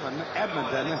and 7,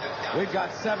 Edmonton. We've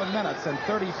got 7 minutes and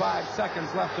 35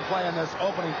 seconds left to play in this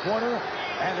opening quarter,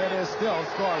 and it is still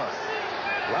scoreless.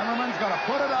 Lemmerman's going to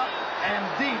put it up and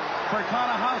deep for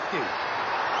Konahowski.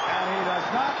 And he does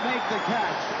not make the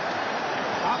catch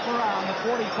up around the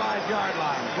 45-yard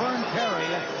line. Vern Perry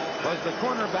was the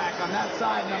quarterback on that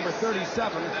side, number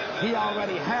 37. He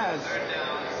already has.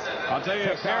 I'll tell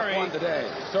you, Perry. One today.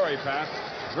 Sorry, Pat.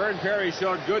 Vern Perry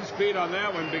showed good speed on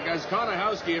that one because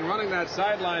Konahowski, in running that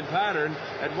sideline pattern,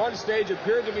 at one stage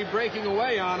appeared to be breaking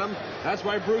away on him. That's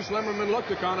why Bruce Lemmerman looked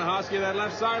to Konahowski that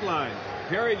left sideline.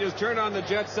 Perry just turned on the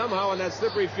jet somehow in that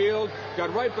slippery field,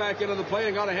 got right back into the play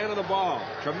and got a hand on the ball.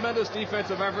 Tremendous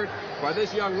defensive effort by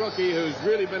this young rookie who's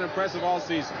really been impressive all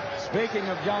season. Speaking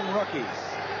of young rookies,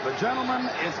 the gentleman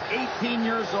is 18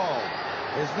 years old.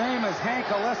 His name is Hank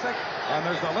Olisic, and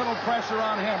there's a little pressure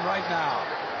on him right now.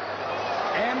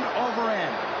 End over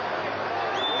end.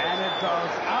 And it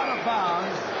goes out of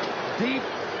bounds deep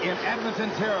in Edmonton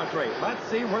territory. Let's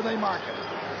see where they mark it.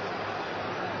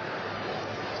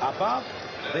 About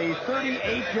the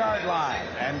 38-yard line.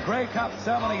 And Grey Cup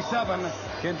 77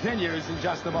 continues in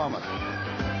just a moment.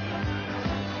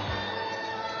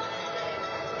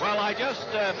 Well, I just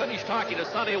finished talking to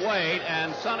Sonny Wade,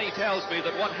 and Sonny tells me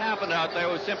that what happened out there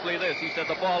was simply this. He said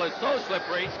the ball is so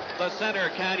slippery, the center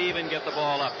can't even get the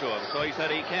ball up to him. So he said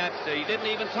he didn't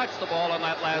even touch the ball on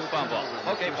that last fumble.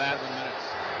 Okay, Pat.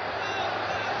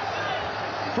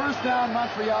 First down,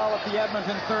 Montreal at the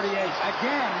Edmonton 38.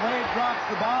 Again, Wade drops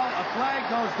the ball. A flag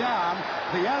goes down.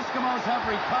 The Eskimos have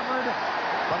recovered,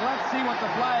 but let's see what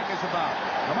the flag is about.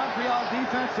 The Montreal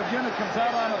defensive unit comes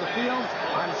out onto the field.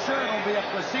 I'm sure it'll be a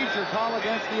procedure call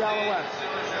against the Alouettes.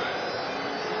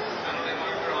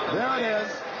 There it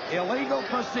is. Illegal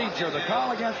procedure. The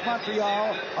call against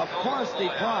Montreal, of course,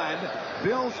 declined.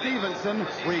 Bill Stevenson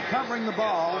recovering the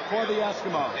ball for the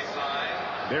Eskimos.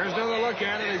 There's another look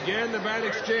at it. Again, the bad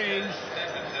exchange.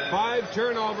 5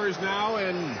 turnovers now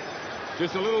in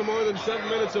just a little more than 7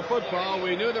 minutes of football.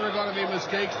 We knew there were going to be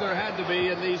mistakes. There had to be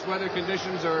in these weather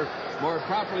conditions, or more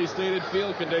properly stated,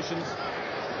 field conditions.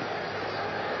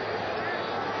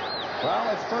 Well,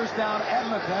 it's first down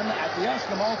Edmonton at the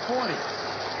Eskimo 40.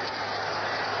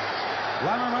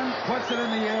 Lemmerman puts it in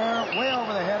the air way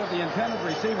over the head of the intended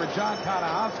receiver, John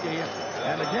Konahowski.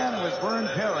 And again, it was Vern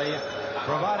Perry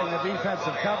providing the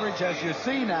defensive coverage. As you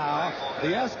see now, the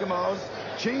Eskimos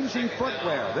changing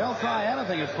footwear. They'll try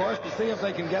anything, of course, to see if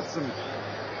they can get some.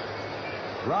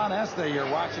 Ron Este, you're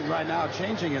watching right now,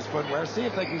 changing his footwear. See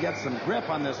if they can get some grip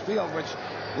on this field, which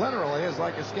literally is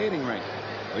like a skating rink.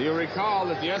 Well, you recall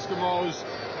that the Eskimos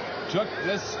took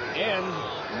this end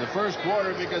in the first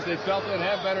quarter because they felt they'd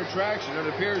have better traction. It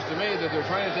appears to me that they're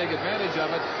trying to take advantage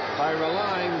of it by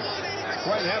relying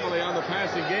quite heavily on the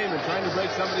passing game and trying to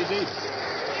break somebody deep.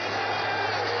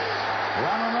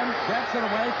 Lemmerman gets it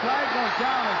away. Flag goes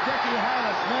down as Dickie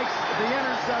Harris makes the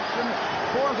interception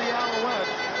for the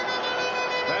Alouettes.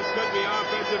 That's going to be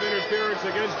offensive interference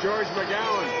against George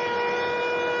McGowan.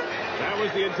 That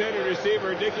was the intended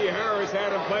receiver. Dickie Harris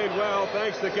had him played well.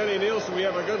 Thanks to Kenny Nielsen, we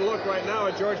have a good look right now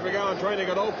at George McGowan trying to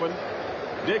get open.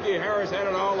 Dickie Harris had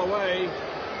it all the way.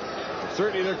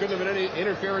 Certainly there couldn't have been any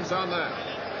interference on that.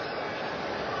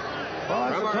 Well,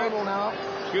 that's a total now.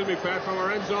 Excuse me, Pat, from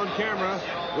our end zone camera.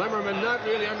 Lemmerman not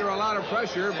really under a lot of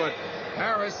pressure, but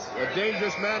Harris, a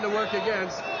dangerous man to work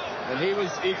against, and he was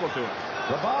equal to it.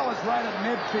 The ball is right at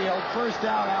midfield. First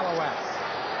down, Alouettes.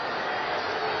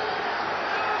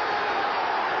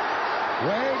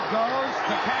 Wade goes.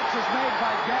 The catch is made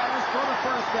by Gaddis for the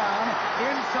first down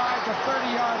inside the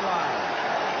 30-yard line.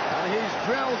 And he's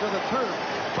drilled to the turf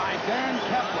by Dan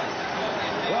Kepley.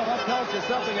 Well, that tells you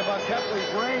something about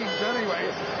Kepley's range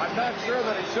anyway. I'm not sure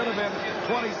that he should have been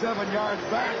 27 yards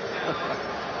back.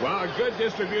 Well, a good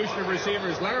distribution of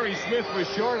receivers. Larry Smith was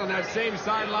short on that same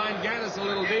sideline. Gaddis a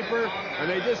little deeper, and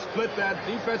they just split that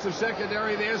defensive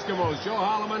secondary of the Eskimos. Joe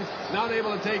Holloman not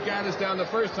able to take Gaddis down the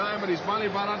first time, but he's finally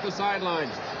brought up the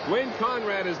sidelines. Wayne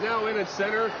Conrad is now in at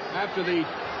center after the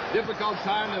difficult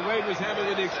time that Wade was having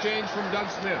in the exchange from Doug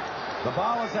Smith. The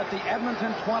ball is at the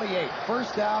Edmonton 28.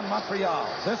 First down, Montreal.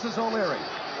 This is O'Leary.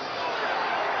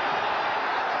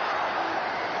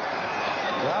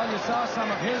 Well, you saw some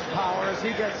of his power as he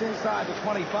gets inside the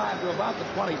 25 to about the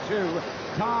 22.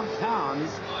 Tom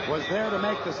Towns was there to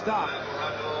make the stop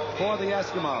for the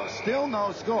Eskimos. Still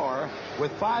no score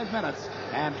with 5 minutes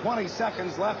and 20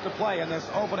 seconds left to play in this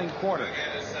opening quarter.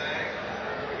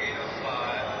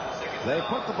 They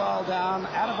put the ball down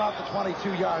at about the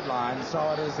 22-yard line,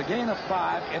 so it is a gain of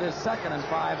 5. It is 2nd and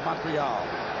 5, Montreal.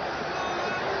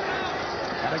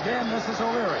 And again, this is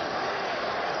O'Leary.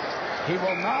 He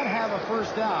will not have a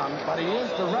first down, but he is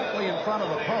directly in front of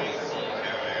the post.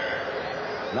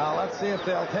 Now, let's see if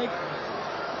they'll take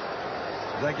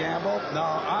the gamble. No,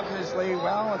 obviously,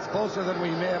 well, it's closer than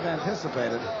we may have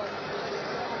anticipated.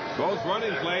 Both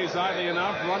running plays, oddly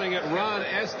enough, running at Ron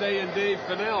Estee and Dave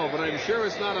Fennell, but I'm sure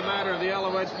it's not a matter of the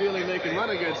Alouettes feeling they can run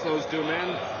against those two men.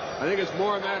 I think it's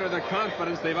more a matter of the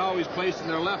confidence they've always placed in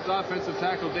their left offensive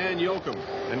tackle, Dan Yoakum.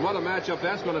 And what a matchup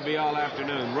that's going to be all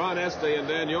afternoon, Ron Estee and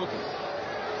Dan Yoakum.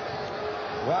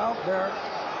 Well, they're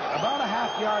about a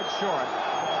half-yard short,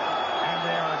 and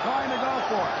they are going to go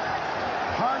for it.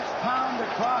 Hearts pound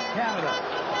across Canada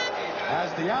as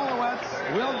the Alouettes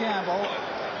will gamble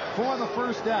for the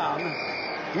first down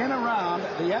in around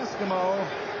the Eskimo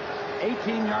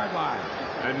 18-yard line.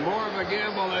 And more of a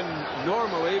gamble than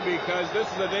normally because this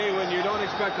is a day when you don't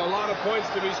expect a lot of points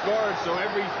to be scored, so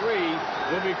every 3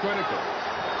 will be critical.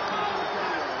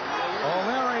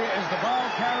 O'Leary is the ball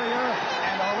carrier,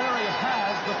 and O'Leary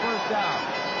has the first down.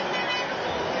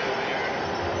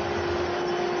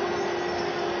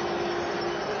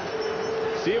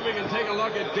 See if we can take a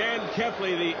look at Dan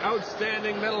Kepley, the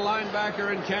outstanding middle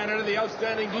linebacker in Canada, the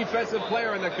outstanding defensive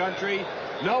player in the country.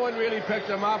 No one really picked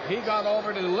him up. He got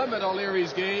over to limit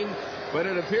O'Leary's gain, but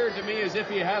it appeared to me as if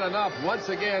he had enough, once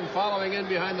again following in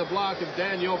behind the block of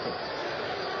Dan Yoakum.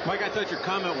 Mike, I thought your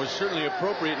comment was certainly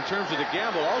appropriate in terms of the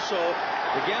gamble. Also,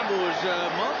 the gamble was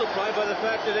multiplied by the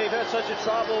fact that they've had such a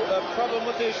problem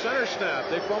with their center snap.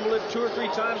 They fumbled it 2 or 3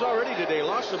 times already today,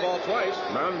 lost the ball twice.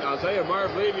 Well, I'll tell you,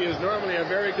 Marv Levy is normally a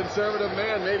very conservative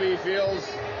man. Maybe he feels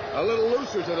a little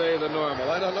looser today than normal.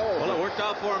 I don't know. Well, it worked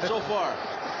out for him so far.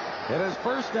 It is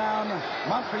first down,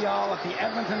 Montreal at the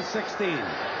Edmonton 16.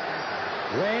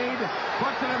 Wade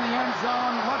puts it in the end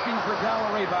zone, looking for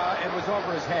Delariva. It was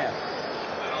over his head.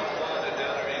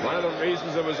 One of the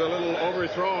reasons it was a little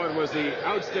overthrown was the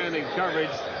outstanding coverage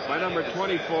by number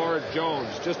 24, Jones.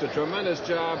 Just a tremendous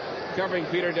job covering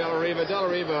Peter Delariva.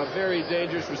 Delariva, a very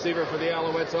dangerous receiver for the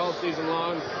Alouettes all season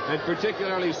long, and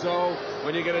particularly so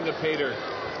when you get into Peter.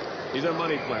 He's a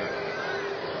money player.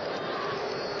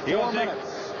 4 minutes.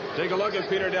 Take a look at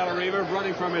Peter Delariva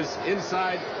running from his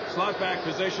inside slot back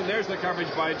position. There's the coverage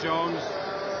by Jones.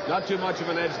 Not too much of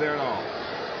an edge there at all.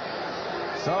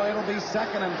 So it'll be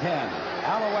 2nd and 10.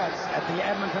 Alouettes at the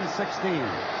Edmonton 16.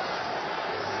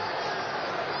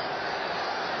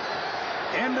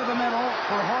 Into the middle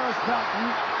for Horace Belton.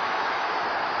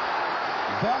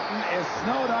 Belton is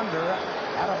snowed under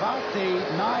at about the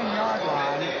 9-yard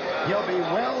line. He'll be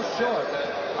well short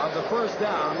of the first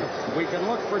down. We can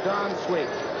look for Don Sweet.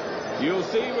 You'll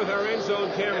see with our end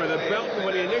zone camera that Belton,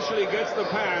 when he initially gets the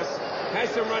pass, has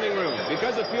some running room.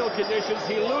 Because of field conditions,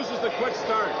 he loses the quick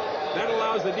start. That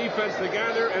allows the defense to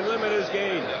gather and limit his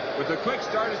gain. But the quick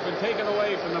start has been taken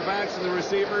away from the backs and the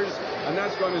receivers, and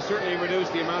that's going to certainly reduce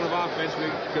the amount of offense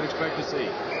we could expect to see.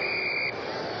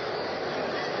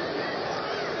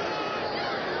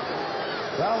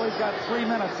 Well, we've got 3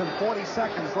 minutes and 40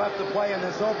 seconds left to play in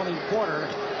this opening quarter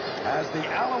as the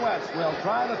Alouettes will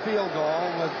try the field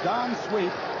goal with Don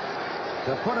Sweet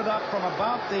to put it up from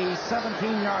about the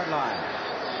 17-yard line.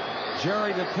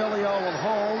 Jerry DiTilio will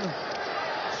hold.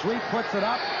 Sweet puts it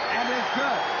up and is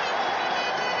good.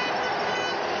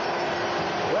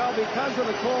 Well, because of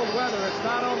the cold weather, it's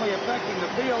not only affecting the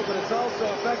field, but it's also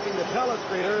affecting the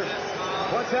telescreater.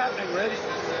 What's happening, Riggs?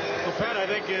 Well, Pat, I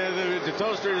think the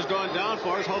telescreater's gone down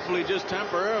for us, hopefully just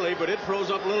temporarily, but it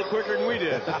froze up a little quicker than we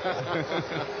did.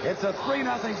 It's a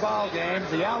 3-0 ball game.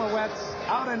 The Alouettes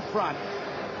out in front.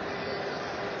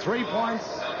 3 points,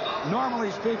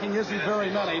 normally speaking, isn't very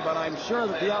many, but I'm sure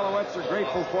that the Alouettes are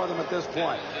grateful for them at this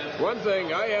point. One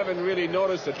thing, I haven't really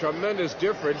noticed a tremendous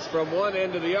difference from one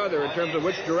end to the other in terms of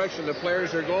which direction the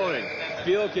players are going.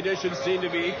 Field conditions seem to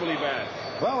be equally bad.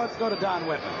 Well, let's go to Don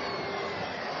Whitman.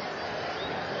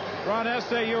 Ron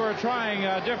Este, you were trying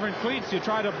different cleats. You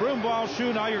tried a broom ball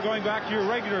shoe. Now you're going back to your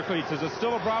regular cleats. Is it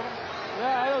still a problem?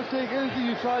 Yeah, I don't think anything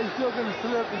you try is still going to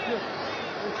slip.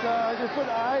 They put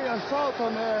salt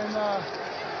on there, and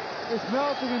it's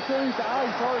melting and turning to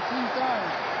ice all at 3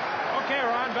 times. Okay,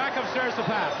 Ron, back upstairs to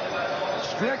Pat.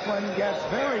 Strickland gets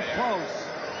very close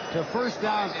to first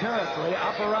down territory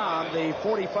up around the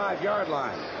 45-yard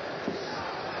line.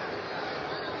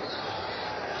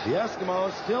 The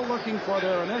Eskimos still looking for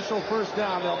their initial first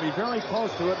down. They'll be very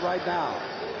close to it right now.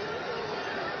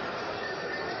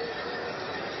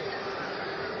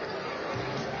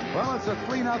 Well, it's a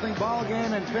 3-0 ball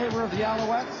game in favor of the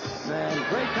Alouettes, and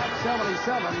Grey Cup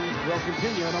 77 will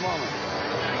continue in a moment.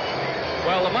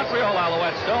 Well, the Montreal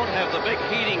Alouettes don't have the big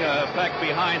heating effect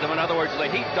behind them. In other words, the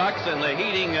heat ducts and the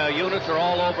heating units are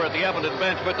all over at the Edmonton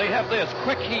bench, but they have this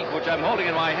quick heat, which I'm holding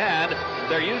in my hand.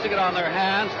 They're using it on their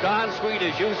hands. Don Sweet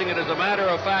is using it, as a matter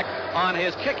of fact, on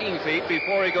his kicking feet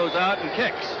before he goes out and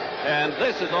kicks. And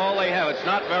this is all they have. It's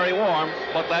not very warm,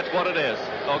 but that's what it is.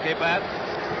 Okay, Pat?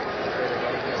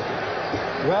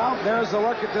 Well, there's a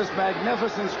look at this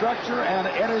magnificent structure, and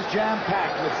it is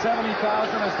jam-packed with 70,000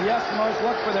 as the Eskimos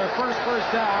look for their first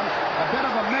down. A bit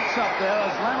of a mix-up there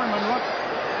as Lemmerman looked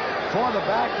for the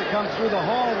back to come through the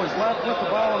hole, was left with the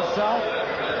ball himself,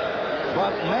 but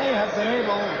may have been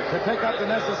able to pick up the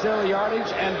necessary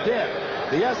yardage and did.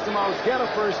 The Eskimos get a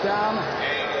first down.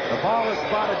 The ball is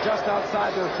spotted just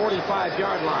outside their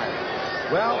 45-yard line.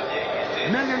 Well,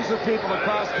 millions of people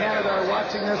across Canada are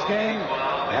watching this game,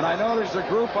 and I know there's a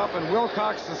group up in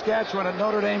Wilcox, Saskatchewan at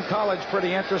Notre Dame College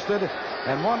pretty interested,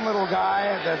 and one little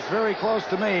guy that's very close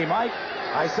to me. Mike,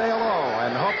 I say hello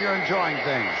and hope you're enjoying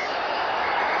things.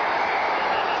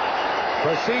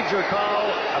 Procedure call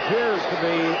appears to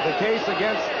be the case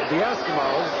against the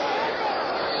Eskimos.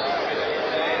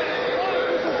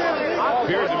 It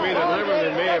appears to me that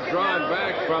Lemmerman may have drawn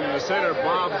back from the center,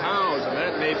 Bob Howes, and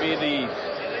that may be the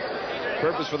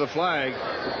purpose for the flag.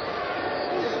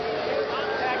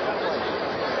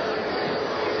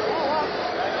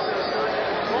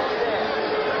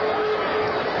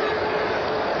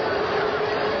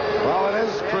 Well, it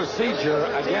is procedure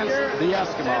against the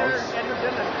Eskimos.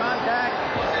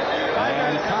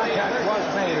 And contact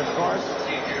was made, of course.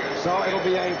 So it'll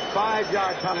be a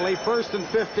 5-yard penalty, 1st and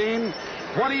 15.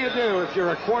 What do you do if you're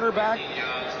a quarterback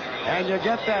and you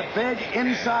get that big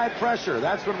inside pressure?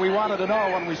 That's what we wanted to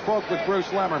know when we spoke with Bruce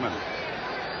Lemmerman.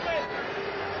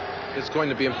 It's going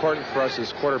to be important for us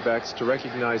as quarterbacks to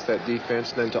recognize that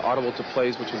defense, then to audible to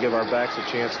plays which will give our backs a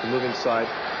chance to move inside,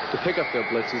 to pick up their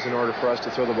blitzes in order for us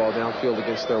to throw the ball downfield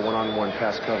against their one-on-one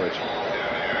pass coverage.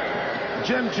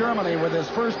 Jim Germany, with his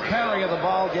first carry of the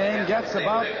ball game, gets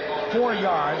about 4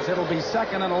 yards. It'll be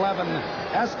 2nd and 11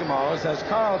 Eskimos as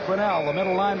Carl Quinnell, the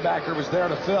middle linebacker, was there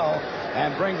to fill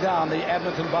and bring down the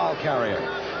Edmonton ball carrier.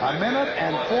 1 minute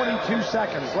and 42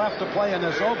 seconds left to play in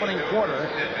this opening quarter,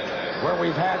 where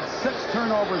we've had 6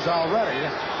 turnovers already,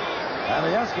 and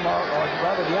the Eskimos, or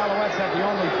rather the Alouettes, have the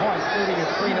only points, leading at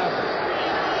 3-0.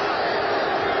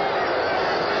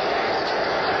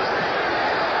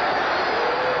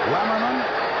 Lemmerman,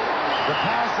 the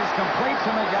pass is complete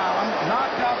to McGowan,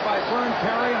 knocked out by Vern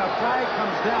Perry, and a flag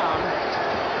comes down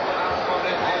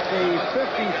at the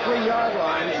 53-yard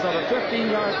line, so the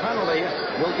 15-yard penalty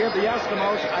will give the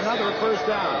Eskimos another first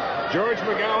down. George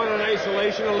McGowan in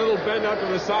isolation, a little bend out to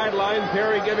the sideline,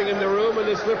 Perry giving him the room in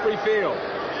the slippery field.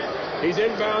 He's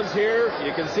inbounds here.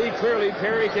 You can see clearly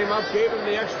Perry came up, gave him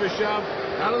the extra shove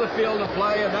out of the field to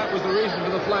play, and that was the reason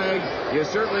for the flag. You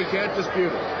certainly can't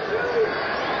dispute it.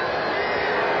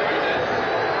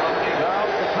 Well,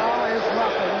 the call is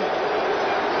roughing.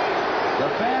 The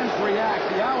fans react.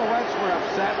 The Alouettes were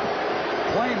upset,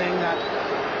 claiming that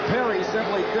Perry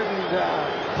simply couldn't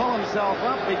pull himself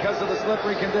up because of the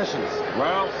slippery conditions.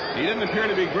 Well, he didn't appear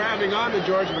to be grabbing onto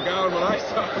George McGowan when I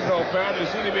saw him go, Pat. There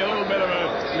seemed to be a little bit of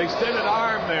an extended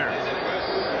arm there.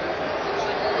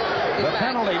 The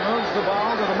penalty moves the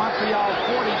ball to the Montreal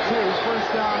 42,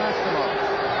 first down Eskimos.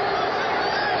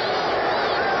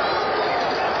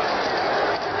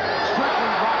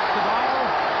 Strickland drops the ball.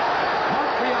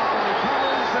 Montreal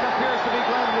recovers. It appears to be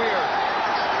Glenn Weir.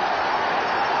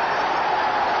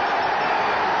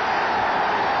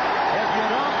 If you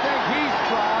don't think he's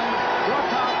strong, look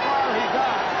how far he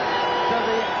got to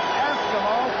the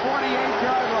Eskimo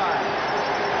 48-yard line.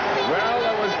 Well,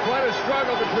 there was quite a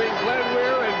struggle between Glenn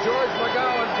Weir and George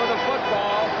McGowan for the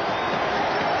football.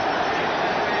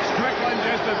 Strickland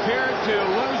just appeared to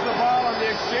lose the ball on the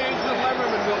exchange with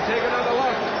Lemmerman. We'll take another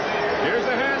look. Here's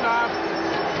the handoff.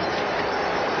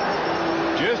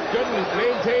 Just couldn't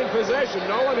maintain possession.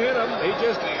 No one hit him. He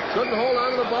just couldn't hold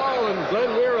on to the ball, and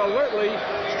Glenn Weir alertly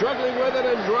struggling with it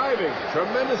and driving.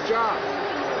 Tremendous job.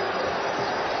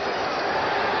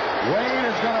 Wayne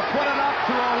is going to put it up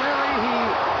to O'Leary. He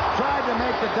tried to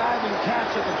make the diving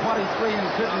catch at the 23 and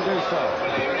couldn't do so.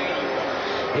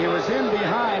 He was in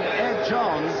behind Ed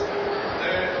Jones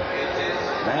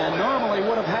and normally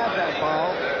would have had that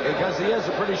ball because he is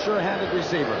a pretty sure-handed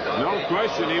receiver. No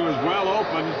question, he was well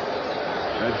open.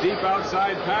 A deep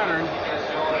outside pattern.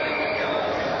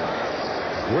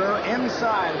 We're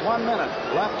inside 1 minute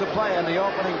left to play in the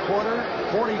opening quarter.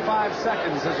 45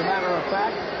 seconds, as a matter of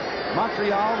fact.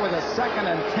 Montreal with a 2nd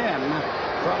and 10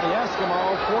 from the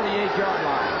Eskimo 48-yard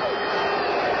line.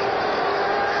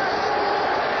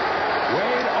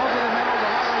 Wade over the middle to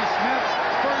Larry Smith.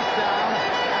 First down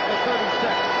at the 36.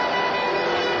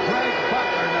 Greg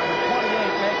Butler, number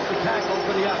 28, makes the tackle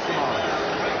for the Eskimos.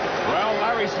 Well,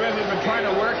 Larry Smith has been trying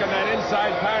to work on that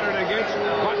inside pattern against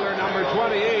Butler, number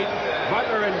 28.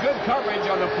 Butler in good coverage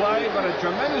on the play, but a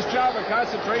tremendous job of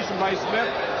concentration by Smith,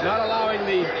 not allowing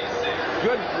the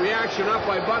good reaction up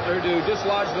by Butler to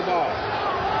dislodge the ball.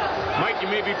 Mike, you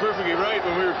may be perfectly right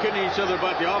when we were kidding each other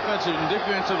about the offensive and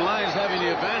defensive lines having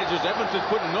the advantages. Edmonton's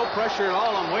putting no pressure at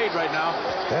all on Wade right now.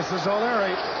 This is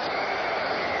O'Leary.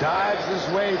 Dives his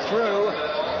way through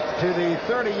to the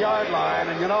 30-yard line.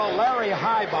 And, you know, Larry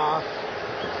Heibaugh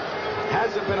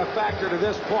hasn't been a factor to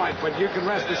this point, but you can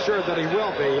rest assured that he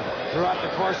will be throughout the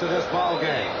course of this ball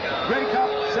game. Grey Cup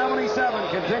 77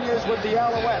 continues with the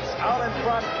Alouettes out in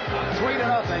front, 3-0.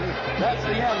 That's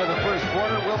the end of the first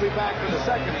quarter. We'll be back for the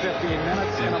second 15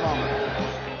 minutes in a moment.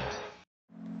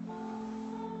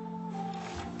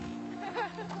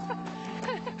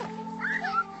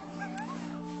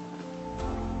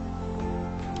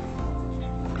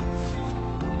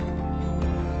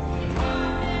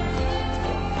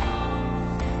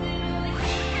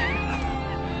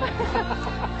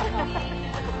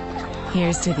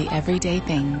 Here's to the everyday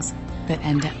things that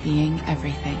end up being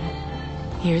everything.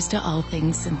 Here's to all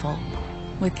things simple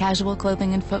with casual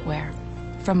clothing and footwear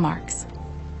from Marks.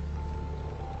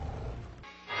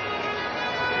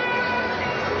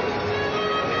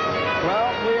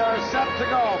 Well, we are set to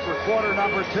go for quarter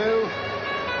number 2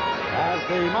 as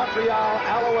the Montreal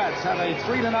Alouettes have a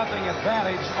 3-0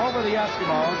 advantage over the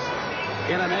Eskimos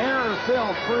in an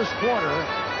error-filled first quarter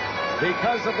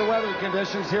because of the weather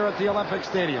conditions here at the Olympic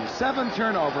Stadium. 7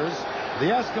 turnovers.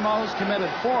 The Eskimos committed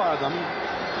 4 of them.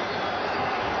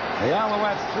 The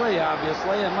Alouettes 3,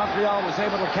 obviously, and Montreal was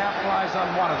able to capitalize on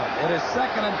 1 of them. It is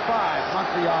 2nd and 5,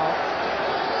 Montreal,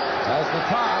 as the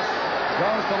toss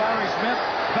goes to Larry Smith.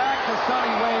 Back to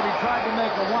Sonny Wade. He tried to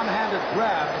make a one-handed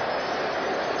grab,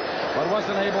 but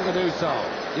wasn't able to do so.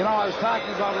 You know, I was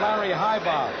talking about Larry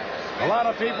Heibaugh. A lot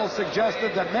of people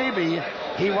suggested that maybe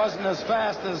he wasn't as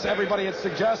fast as everybody had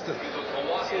suggested.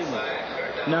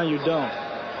 No, you don't.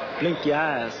 Blink your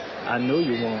eyes. I know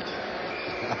you won't.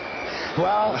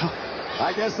 Well,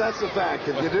 I guess that's the fact.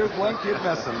 If you do blink, you'd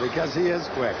miss him because he is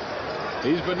quick.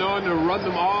 He's been known to run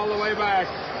them all the way back.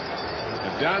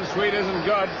 If Don Sweet isn't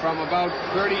good from about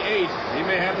 38, he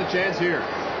may have the chance here.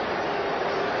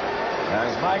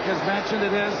 As Mike has mentioned,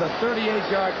 it is a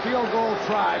 38-yard field goal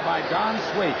try by Don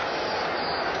Sweet.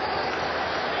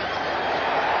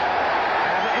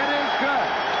 And it is good.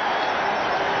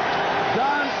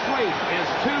 Don Sweet is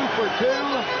 2 for 2.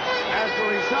 As a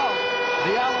result,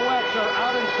 the Alouettes are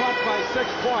out in front by 6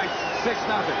 points,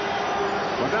 6-0.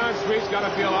 Well, Don Sweet's got to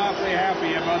feel awfully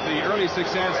happy about the early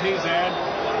success he's had.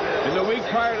 In the week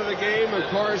prior to the game, of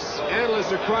course,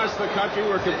 analysts across the country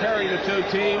were comparing the two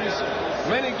teams.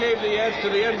 Many gave the edge to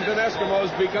the Edmonton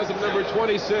Eskimos because of number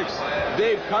 26,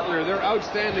 Dave Cutler, their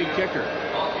outstanding kicker.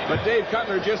 But Dave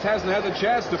Cutler just hasn't had the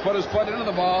chance to put his foot into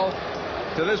the ball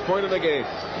to this point of the game.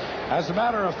 As a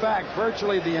matter of fact,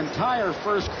 virtually the entire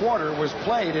first quarter was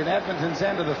played in Edmonton's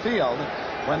end of the field.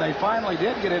 When they finally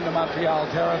did get into Montreal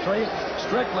territory,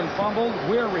 Strickland fumbled,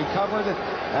 Weir recovered,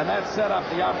 and that set up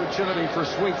the opportunity for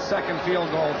Sweet's second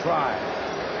field goal try.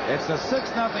 It's a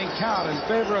 6-0 count in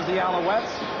favor of the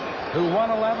Alouettes, who won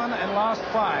 11 and lost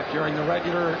 5 during the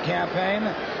regular campaign.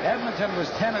 Edmonton was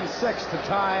 10-6 to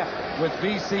tie with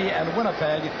BC and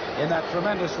Winnipeg in that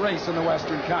tremendous race in the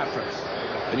Western Conference.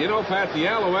 And you know, Pat, the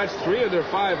Alouettes, 3 of their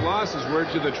 5 losses were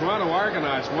to the Toronto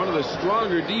Argonauts, one of the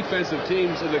stronger defensive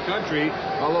teams in the country,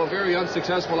 although very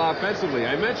unsuccessful offensively.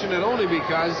 I mention it only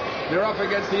because they're up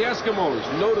against the Eskimos,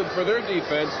 noted for their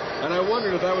defense, and I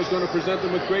wondered if that was going to present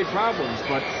them with great problems.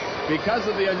 But because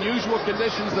of the unusual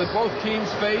conditions that both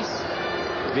teams face,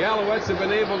 the Alouettes have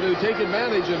been able to take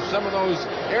advantage of some of those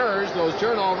errors, those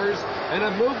turnovers, and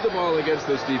have moved the ball against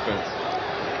this defense.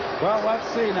 Well, let's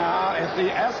see now. If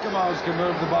the Eskimos can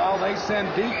move the ball, they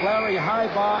send deep Larry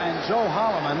Highbaugh and Joe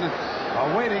Holloman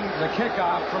awaiting the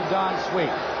kickoff from Don Sweet.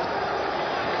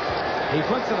 He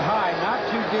puts it high, not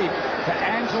too deep, to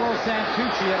Angelo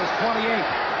Santucci at his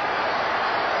 28.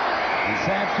 And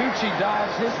Santucci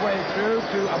dives his way through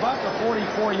to about the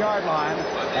 44-yard line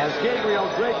as Gabriel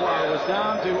Gregoire was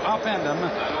down to upend him.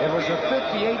 It was a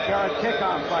 58-yard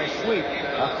kickoff by Sweet,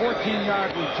 a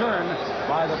 14-yard return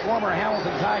by the former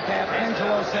Hamilton Titan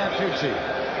Angelo Santucci.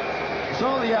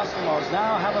 So the Eskimos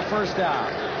now have a first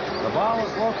down. The ball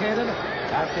is located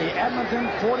at the Edmonton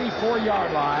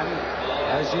 44-yard line.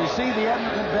 As you see the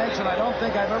Edmonton bench, and I don't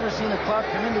think I've ever seen a club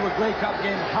come into a Grey Cup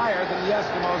game higher than the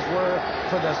Eskimos were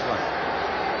for this one.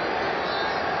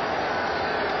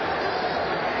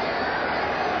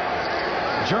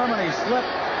 Germany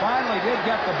slipped, finally did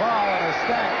get the ball and is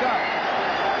stacked up.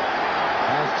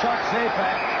 As Chuck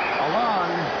Zapak,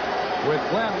 along with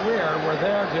Glenn Weir, were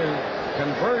there to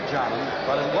converge on him,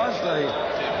 but it was the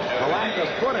lack of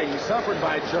footing suffered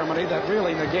by Germany that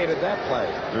really negated that play.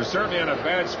 They're certainly in a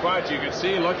bad spot. You can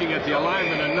see, looking at the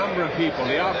alignment, a number of people,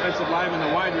 the offensive linemen,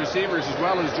 the wide receivers, as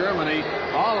well as Germany,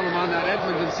 all of them on that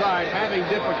Edmonton side having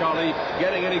difficulty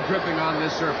getting any gripping on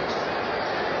this surface.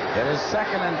 It is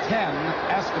 2nd and 10,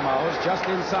 Eskimos just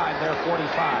inside their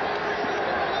 45.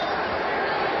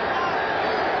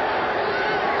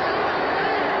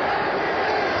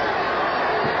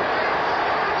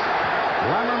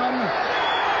 Lemmerman,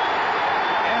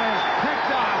 and is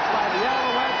picked off by the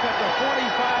Alouettes at the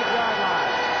 45-yard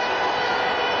line.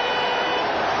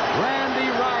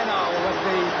 Randy Rhino with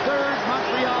the 3rd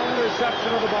Montreal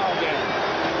interception of the ball game.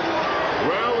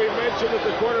 Well, we mentioned that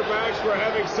the quarterbacks were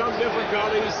having some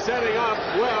difficulty setting up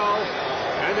well,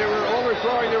 and they were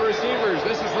overthrowing the receivers.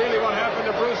 This is really what happened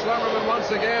to Bruce Lemmerman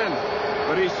once again.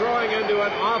 But he's throwing into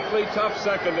an awfully tough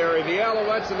secondary. The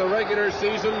Alouettes in the regular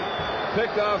season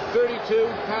picked off 32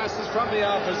 passes from the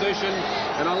opposition,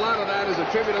 and a lot of that is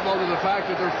attributable to the fact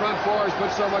that their front four has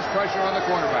put so much pressure on the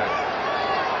quarterback.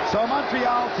 So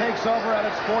Montreal takes over at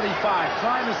its 45.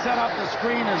 Trying to set up the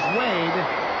screen is Wade.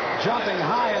 Jumping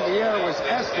high in the air was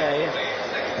Este,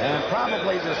 and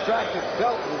probably distracted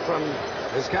Belton from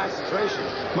his concentration.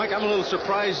 Mike, I'm a little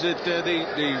surprised that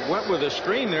they went with a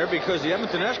screen there, because the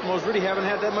Edmonton Eskimos really haven't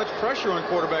had that much pressure on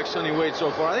quarterback Sonny Wade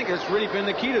so far. I think that's really been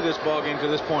the key to this ball game to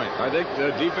this point. I think the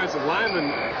defensive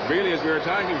linemen, really, as we were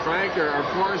talking, Frank, are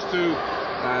forced to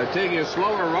taking a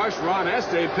slower rush. Ron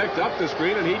Este picked up the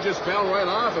screen, and he just fell right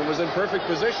off and was in perfect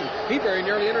position. He very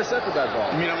nearly intercepted that ball.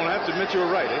 I mean, I'm going to have to admit you were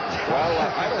right, eh? Well,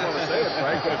 I don't want to say it,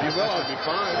 Frank, but if you will, I'll be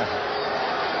fine.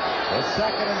 It's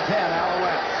 2nd and 10,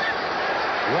 Alouettes.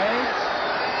 Wade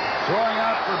throwing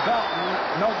out for Belton,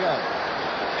 no good.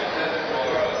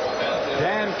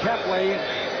 Dan Kepley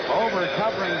over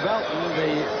covering Belton,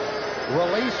 the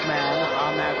release man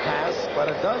on that pass, but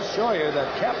it does show you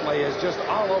that Kepley is just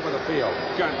all over the field.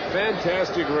 Got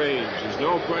fantastic range. There's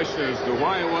no question as to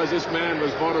why it was this man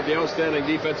was voted the outstanding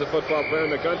defensive football player in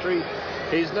the country.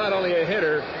 He's not only a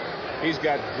hitter, he's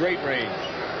got great range.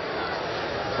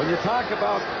 When you talk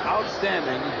about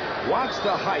outstanding, watch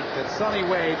the height that Sonny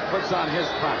Wade puts on his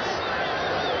press.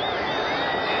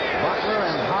 Butler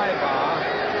and Highbaugh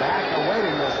back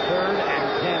awaiting this 3rd and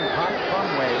 10 punt from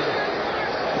Wade.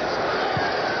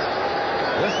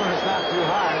 This one is not too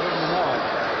high, I didn't know it.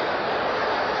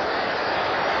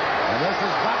 And this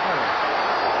is Butler.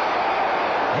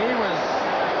 He was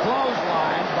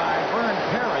clotheslined by Vern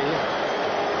Perry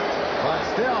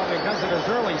still, because of his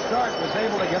early start, was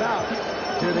able to get out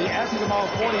to the Eskimo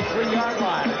 43-yard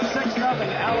line. 6-0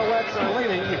 Alouettes are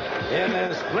leading in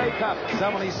this Grey Cup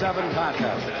 77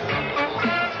 contest.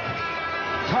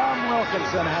 Tom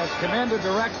Wilkinson has come in to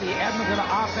direct the Edmonton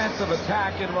offensive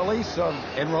attack in relief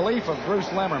of Bruce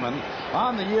Lemmerman.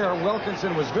 On the year,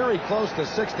 Wilkinson was very close to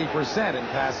 60% in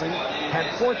passing,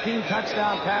 had 14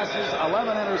 touchdown passes,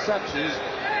 11 interceptions.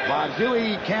 While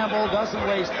Huey Campbell doesn't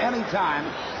waste any time,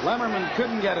 Lemmerman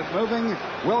couldn't get it moving.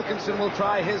 Wilkinson will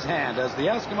try his hand as the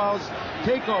Eskimos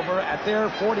take over at their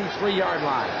 43-yard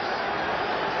line.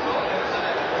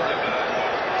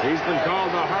 He's been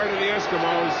called the heart of the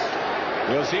Eskimos.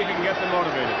 We'll see if he can get them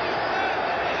motivated.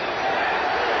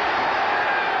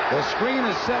 The screen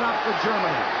is set up for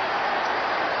Germany.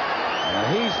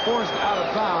 And he's forced out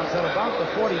of bounds at about the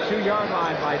 42-yard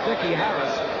line by Dickie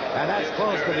Harris, and that's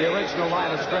close to the original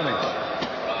line of scrimmage.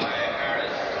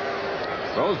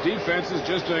 Both defenses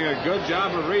just doing a good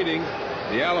job of reading.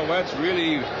 The Alouettes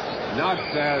really not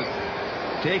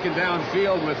taken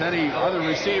downfield with any other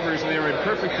receivers, and they were in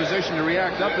perfect position to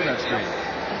react up to that screen.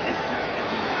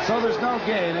 So there's no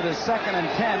gain. It is 2nd and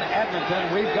 10,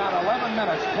 Edmonton. We've got 11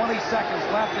 minutes, 20 seconds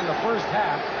left in the first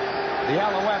half. The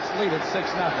Alouettes lead at 6-0.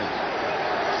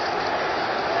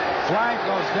 Flag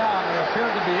goes down. There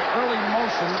appeared to be early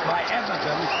motion by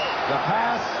Edmonton. The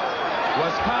pass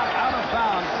was caught out of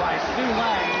bounds by Stu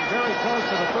Lang, very close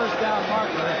to the first down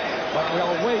marker. But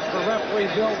we'll wait for referee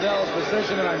Bill Dell's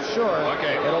decision, and I'm sure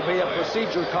it'll be a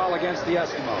procedure call against the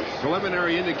Eskimos.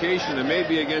 Preliminary indication it may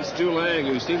be against Stu Lang,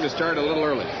 who seemed to start a little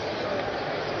early.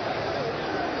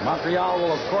 Montreal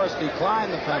will, of course,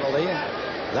 decline the penalty.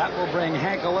 That will bring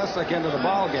Hank Olisic into the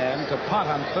ball game to punt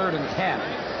on 3rd and 10.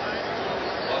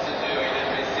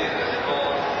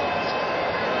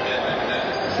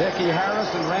 Dickie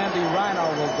Harris and Randy Rhino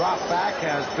will drop back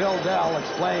as Bill Dell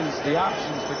explains the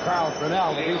options to Carl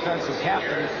Fresnel, the defensive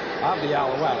captain of the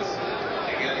Alouettes.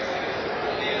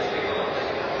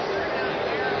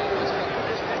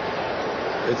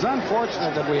 It's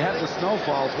unfortunate that we had the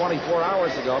snowfall 24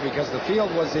 hours ago because the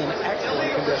field was in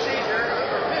excellent condition.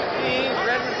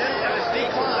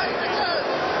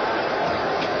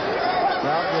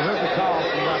 Well, you heard the call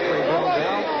from referee Bill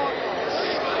Dell.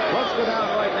 Let's go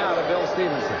down right now to Bill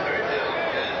Stevenson.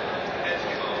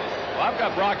 Well, I've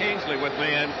got Brock Ainsley with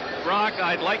me, and Brock,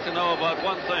 I'd like to know about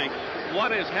one thing.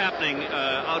 What is happening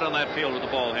out on that field with the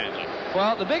ball handling?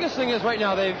 Well, the biggest thing is right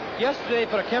now, they've yesterday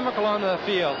put a chemical on the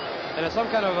field, and it's some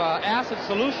kind of acid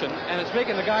solution, and it's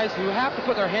making the guys who have to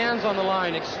put their hands on the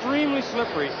line extremely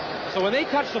slippery. So when they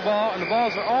touch the ball, and the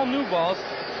balls are all new balls,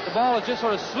 the ball is just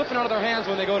sort of slipping out of their hands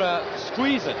when they go to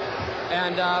squeeze it.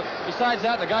 And besides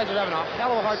that, the guys are having a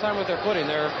hell of a hard time with their footing.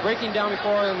 They're breaking down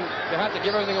before, and they have to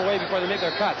give everything away before they make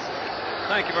their cuts.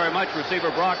 Thank you very much, receiver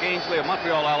Brock Ainsley of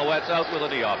Montreal Alouettes, out with a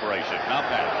knee operation. Now,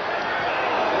 Pat.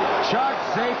 Chuck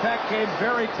Zapek came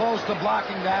very close to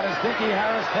blocking that as Dickie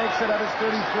Harris takes it at his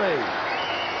 33.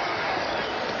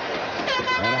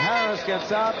 And Harris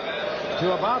gets out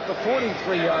to about the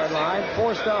 43-yard line,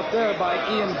 forced out there by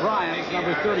Ian Bryans,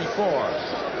 number 34.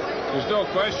 There's no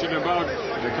question about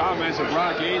the comments of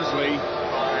Brock Ainsley.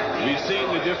 We've seen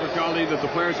the difficulty that the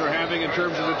players are having in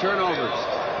terms of the turnovers.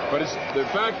 But the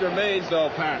fact remains, though,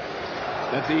 Pat,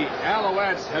 that the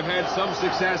Alouettes have had some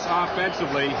success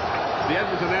offensively. The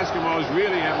Edmonton Eskimos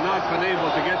really have not been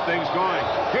able to get things going.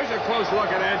 Here's a close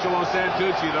look at Angelo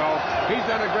Santucci, though. He's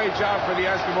done a great job for the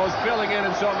Eskimos, filling in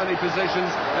so many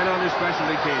positions and on their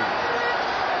specialty teams.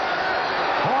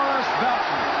 Horace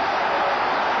Belton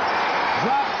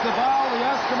drops the ball. The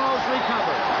Eskimos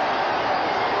recover.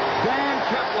 Dan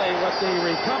Kepley with the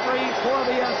recovery for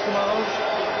the Eskimos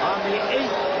on the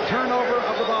 8th turnover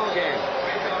of the ball game.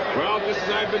 Well, just as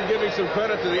I've been giving some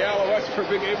credit to the Alouettes for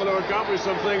being able to accomplish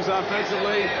some things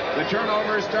offensively, the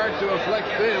turnovers start to afflict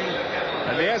them,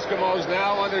 and the Eskimos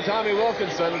now, under Tommy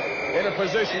Wilkinson, in a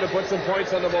position to put some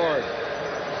points on the board.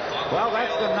 Well,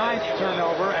 that's the 9th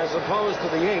turnover as opposed to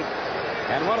the 8th.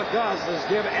 And what it does is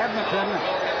give Edmonton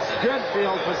good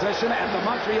field position at the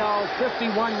Montreal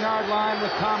 51-yard line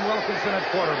with Tom Wilkinson at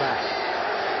quarterback.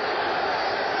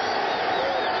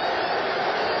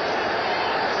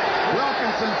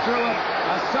 Wilkinson threw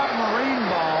a submarine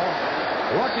ball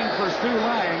looking for Stu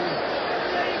Lang.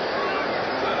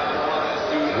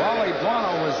 Wally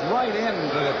Buono was right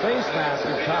into the face mask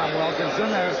of Tom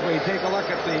Wilkinson as we take a look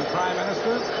at the Prime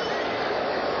Minister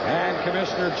and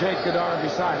Commissioner Jake Goddard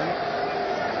beside him.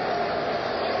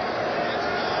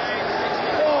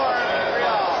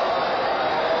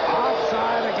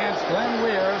 Offside against Glenn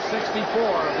Weir, 64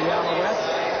 of the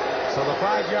Alouettes. So the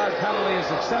 5-yard penalty is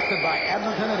accepted by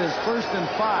Edmonton. It is 1st and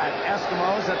 5.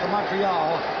 Eskimos at the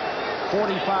Montreal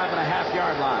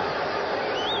 45.5-yard line.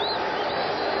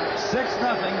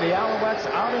 6-0. The Alouettes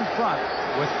out in front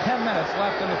with 10 minutes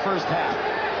left in the first half.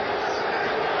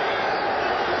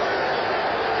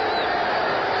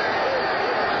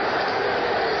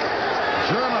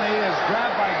 Germany is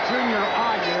grabbed by Junior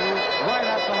Ayew right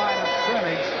at the line of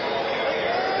scrimmage.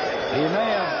 He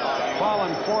may have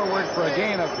fallen forward for a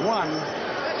gain of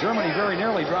 1. Germany very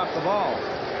nearly dropped the ball.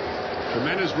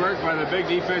 Tremendous work by the big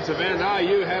defensive end.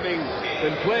 Ayew, having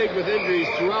been plagued with injuries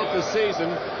throughout the season,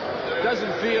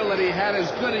 doesn't feel that he had as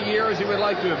good a year as he would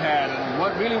like to have had,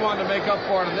 and really wanted to make up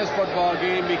for it in this football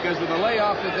game, because with the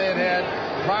layoff that they had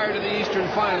prior to the Eastern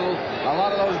final, a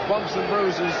lot of those bumps and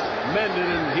bruises mended,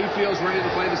 and he feels ready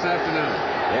to play this afternoon.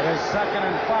 It is 2nd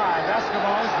and 5.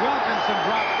 Eskimos. Wilkinson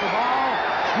drops the ball.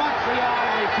 Montreal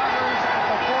recovers at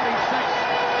the 46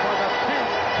 for the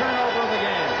 10th turnover of the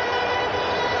game.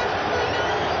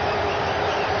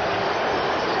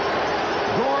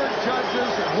 Gord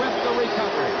judges with the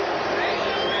recovery.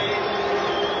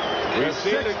 We've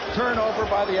seen the turnover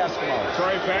by the Eskimos.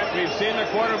 Sorry, Pat. We've seen the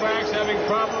quarterbacks having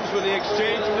problems with the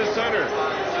exchange in the center.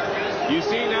 You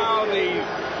see now the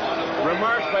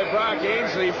remarks by Brock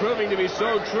Ainsley proving to be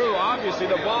so true. Obviously,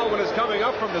 the ball, when it's coming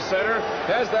up from the center,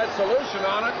 has that solution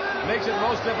on it. Makes it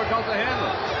most difficult to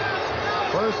handle.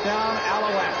 First down,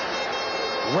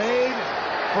 Alouettes. Wade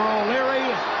for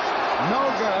O'Leary. No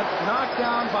good. Knocked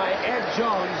down by Ed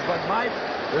Jones, but Mike,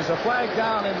 there's a flag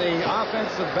down in the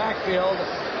offensive backfield.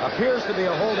 Appears to be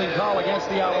a holding call against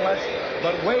the Alouettes,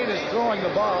 but Wade is throwing the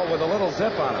ball with a little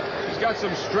zip on it. He's got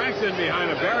some strength in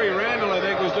behind him. Barry Randall, I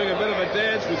think, was doing a bit of a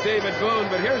dance with David Boone,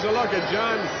 but here's a look at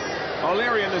John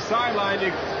O'Leary on the sideline.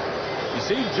 You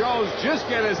see Jones just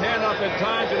get his hand up in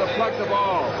time to pluck the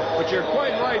ball. But you're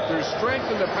quite right. There's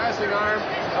strength in the passing arm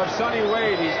of Sonny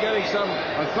Wade. He's getting some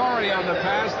authority on the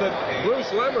pass that Bruce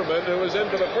Limmerman, who was in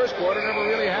for the first quarter, never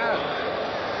really had.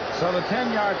 So the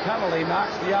 10-yard penalty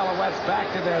knocks the Alouettes back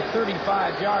to their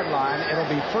 35-yard line. It'll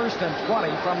be 1st and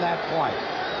 20 from that point.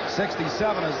 67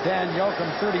 is Dan Yoakum,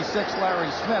 36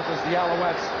 Larry Smith as the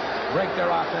Alouettes break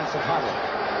their offensive huddle.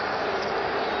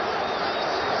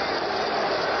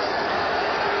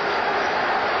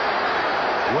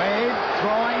 Wade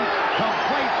throwing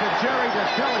complete to Jerry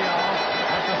DiTilio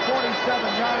at the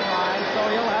 47-yard line, so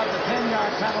he'll have the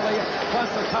 10-yard penalty plus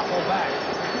a couple back.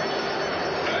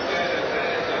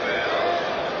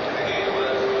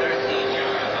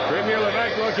 Premier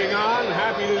Levesque looking on,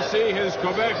 happy to see his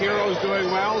Quebec heroes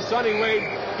doing well. Sonny Wade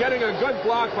getting a good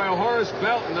block by Horace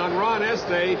Belton on Ron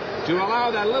Este to allow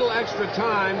that little extra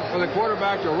time for the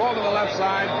quarterback to roll to the left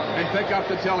side and pick up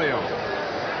DiTilio.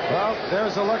 Well,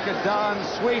 there's a look at Don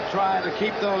Sweet trying to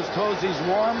keep those toesies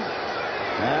warm.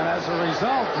 And as a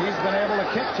result, he's been able to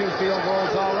kick 2 field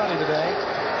goals already today.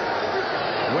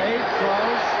 Wade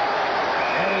throws.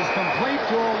 And is complete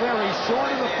to O'Leary, short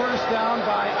of the first down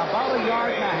by about 1.5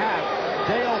 yards.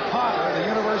 Dale Potter, the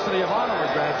University of Ottawa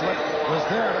graduate, was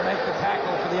there to make the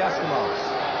tackle for the Eskimos.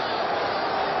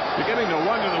 Beginning to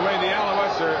wonder the way the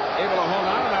Alouettes are able to hold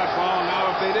on to that ball now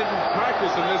if they didn't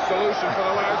practice in this solution for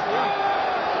the last week.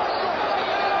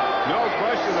 No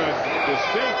question, a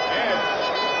distinct edge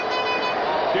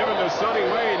given to Sonny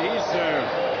Wade. He's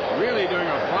really doing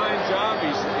a fine job.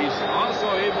 He's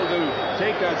also able to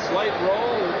take that slight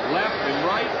roll left and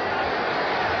right.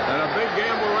 And a big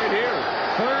gamble right here.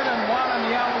 3rd and 1, and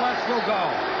the Alouettes will go.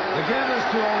 The give is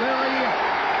to O'Leary,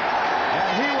 and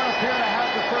he will appear to have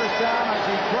the first down as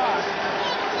he crossed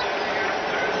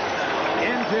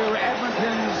into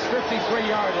Edmonton's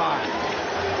 53-yard line.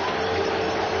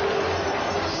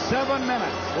 7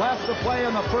 minutes left to play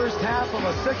in the first half of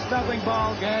a 6-0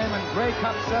 ball game, and Grey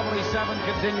Cup 77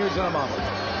 continues in a moment.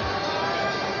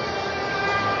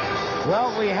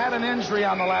 Well, we had an injury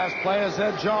on the last play as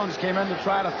Ed Jones came in to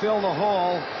try to fill the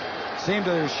hole. Seemed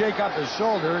to shake up his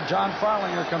shoulder. John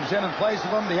Farlinger comes in and plays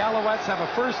with him. The Alouettes have a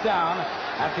first down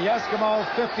at the Eskimo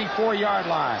 54-yard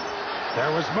line.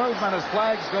 There was movement as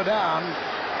flags go down.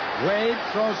 Wade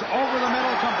throws over the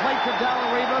middle, complete to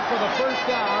Della for the first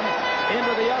down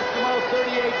into the Eskimo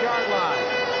 38-yard line.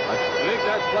 I think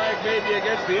that flag may be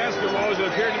against the Eskimos. It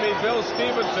appeared to me Bill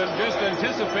Stevenson just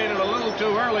anticipated a little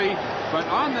too early. But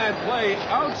on that play,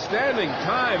 outstanding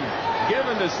time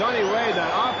given to Sonny Wade. That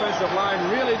offensive line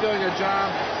really doing a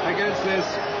job against this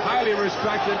highly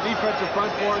respected defensive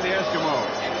front four of the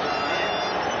Eskimos.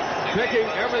 Picking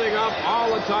everything up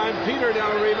all the time. Peter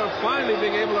Della finally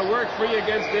being able to work free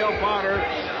against Dale Potter.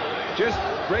 Just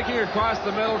breaking across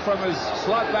the middle from his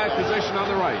slot back position on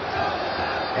the right.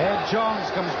 Ed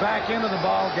Jones comes back into the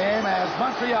ball game as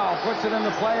Montreal puts it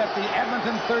into play at the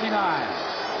Edmonton 39.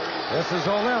 This is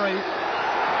O'Leary.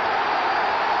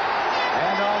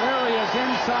 And O'Leary is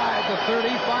inside the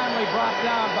 30, finally brought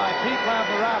down by Pete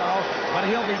Lamparado, but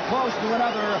he'll be close to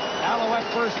another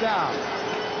Alouette first down.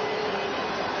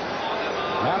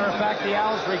 Matter of fact, the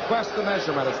Owls request the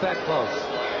measurement. It's that close.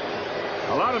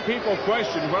 A lot of people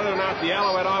questioned whether or not the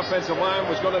Alouette offensive line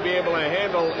was going to be able to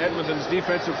handle Edmonton's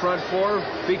defensive front four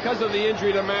because of the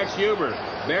injury to Max Huber.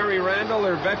 Barry Randall,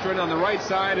 their veteran on the right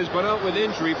side, has been out with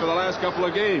injury for the last couple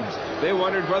of games. They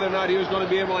wondered whether or not he was going to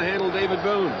be able to handle David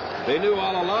Boone. They knew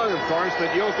all along, of course,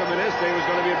 that Joachim Ineste was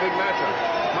going to be a big matchup.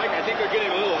 Mike, I think they're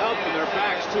getting a little help from their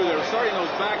backs, too. They're starting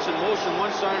those backs in motion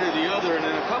one side or the other, and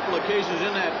in a couple occasions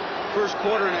in that first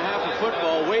quarter and a half of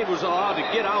football, Wade was allowed to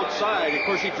get outside. Of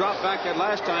course, he dropped back that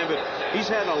last time, but he's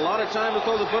had a lot of time to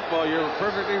throw the football. You're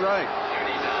perfectly right.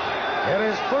 It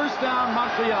is first down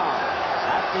Montreal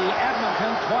at the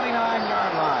Edmonton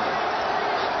 29-yard line.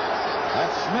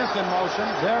 That's Smith in motion.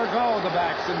 There go the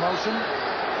backs in motion.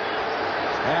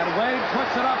 And Wade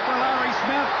puts it up for Larry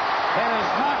Smith. It is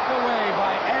knocked away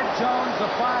by Ed Jones,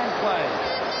 a fine play.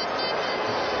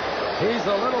 He's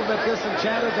a little bit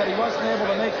disenchanted that he wasn't able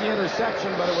to make the interception,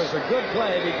 but it was a good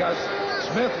play because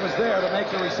Smith was there to make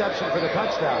the reception for the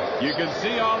touchdown. You can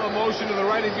see all the motion to the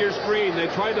right of your screen. They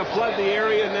tried to flood the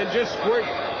area and then just squirt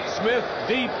Smith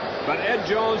deep, but Ed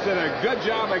Jones did a good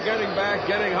job of getting back,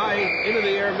 getting high into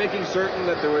the air, making certain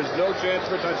that there was no chance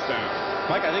for touchdown.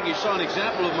 Mike, I think you saw an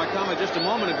example of my comment just a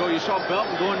moment ago. You saw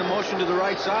Belton go into motion to the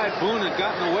right side. Boone had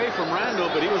gotten away from Randall,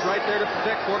 but he was right there to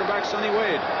protect quarterback Sonny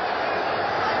Wade.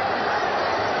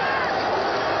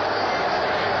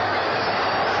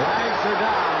 Flags are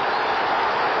down.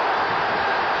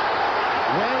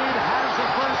 Wade has the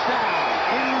first down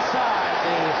inside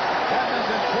the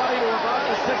Edmonton 20 to about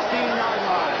the 16-yard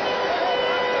line.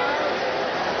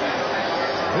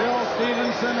 Bill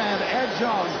Stevenson and Ed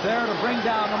Jones there to bring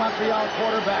down the Montreal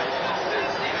quarterback.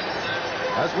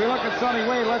 As we look at Sonny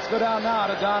Wade, let's go down now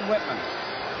to Don Whitman.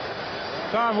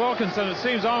 Tom Wilkinson, it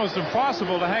seems almost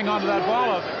impossible to hang on to that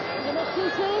ball up.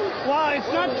 Well,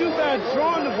 it's not too bad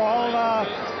throwing the ball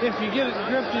if you get it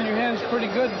gripped in your hands pretty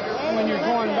good when you're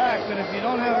going back. But if you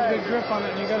don't have a good grip on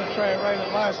it and you got to try it right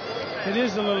at last, it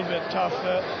is a little bit tough.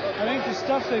 I think the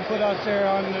stuff they put out there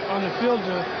on the field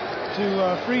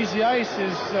to freeze the ice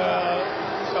is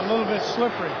a little bit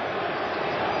slippery.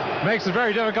 Makes it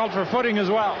very difficult for footing as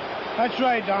well. That's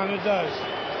right, Don, it does.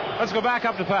 Let's go back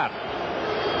up to Pat.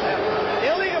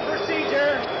 Illegal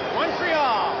procedure,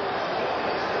 Montreal.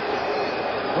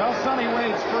 Well, Sonny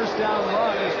Wade's first down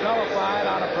run is nullified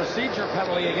on a procedure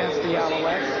penalty against the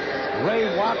Alouettes. Ray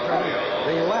Watson,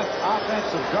 the left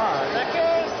offensive guard,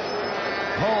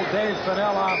 pulled Dave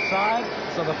Fennell offside,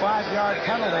 so the 5-yard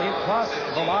penalty plus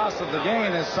the loss of the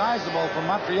gain is sizable from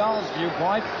Montreal's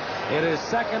viewpoint. It is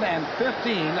 2nd and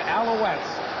 15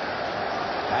 Alouettes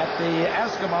at the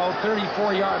Eskimo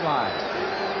 34-yard line.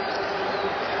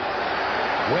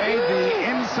 Wade, the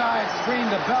inside screen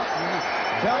to Belton.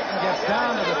 Belton gets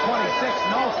down to the 26,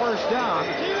 no first down,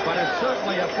 but it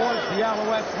certainly affords the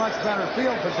Alouettes much better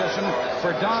field position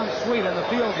for Don Sweet in the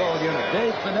field goal unit.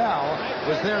 Dave Fennell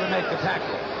was there to make the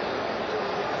tackle.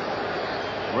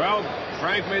 Well,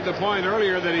 Frank made the point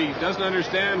earlier that he doesn't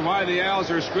understand why the Owls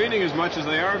are screening as much as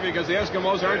they are because the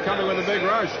Eskimos aren't coming with a big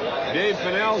rush. Dave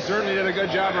Fennell certainly did a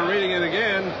good job of reading it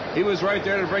again. He was right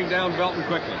there to bring down Belton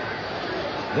quickly.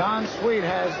 Don Sweet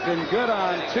has been good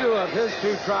on 2 of his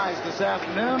 2 tries this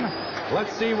afternoon.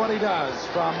 Let's see what he does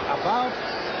from about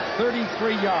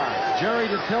 33 yards. Jerry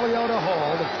DiTilio to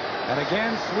hold. And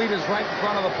again, Sweet is right in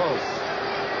front of the post.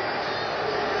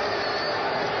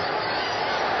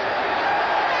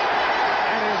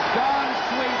 And is Don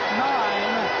Sweet 9,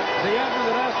 the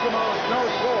Edmonton Eskimos no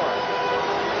score.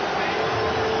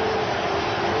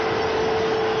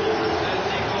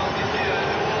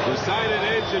 Decided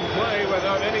edge in play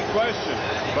without any question.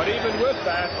 But even with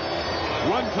that,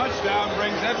 1 touchdown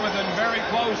brings Edmonton very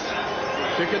close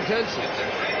to contention.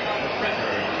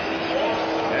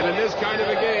 And in this kind of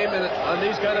a game, and on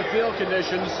these kind of field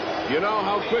conditions, you know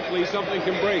how quickly something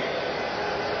can break.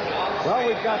 Well,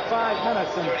 we've got 5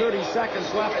 minutes and 30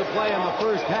 seconds left to play in the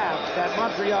first half. That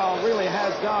Montreal really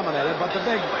has dominated, but the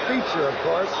big feature, of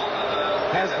course,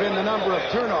 has been the number of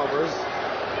turnovers.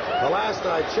 The last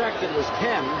I checked, it was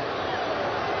 10.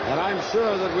 And I'm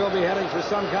sure that we'll be heading for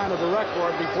some kind of a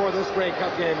record before this Grey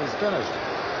Cup game is finished.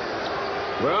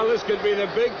 Well, this could be the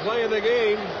big play of the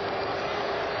game.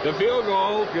 The field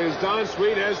goal, because Don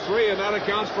Sweet has 3, and that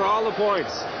accounts for all the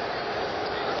points.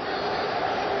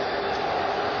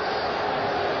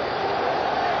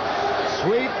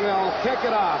 Sweet will kick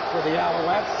it off for the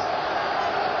Alouettes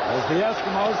as the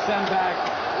Eskimos send back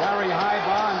Larry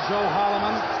Highbaugh and Joe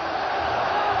Holloman.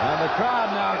 And the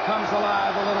crowd now comes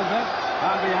alive a little bit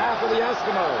on behalf of the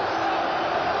Eskimos.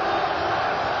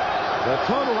 The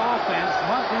total offense,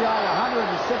 Montreal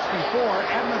 164,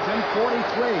 Edmonton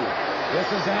 43. This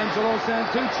is Angelo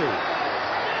Santucci.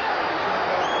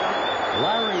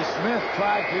 Larry Smith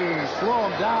tried to slow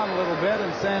him down a little bit,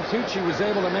 and Santucci was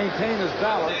able to maintain his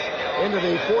balance into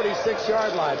the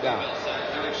 46-yard line down.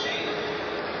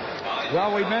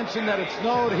 Well, we mentioned that it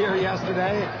snowed here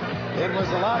yesterday. It was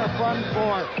a lot of fun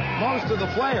for most of the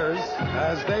players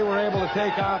as they were able to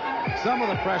take off some of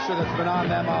the pressure that's been on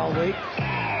them all week.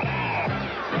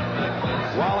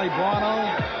 Wally Buono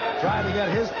trying to get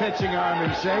his pitching arm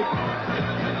in shape.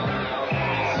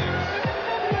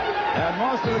 And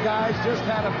most of the guys just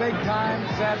had a big time,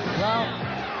 said, well,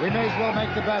 we may as well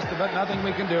make the best of it. Nothing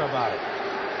we can do about it.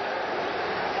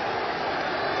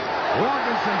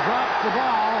 Wilkinson drops the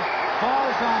ball,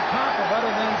 falls on top of it,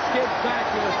 and then skids back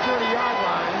to the 30-yard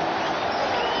line.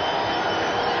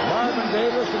 Marvin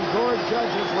Davis and George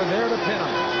Judges were there to pin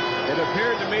him. It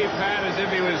appeared to me, Pat, as if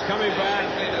he was coming back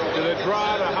to the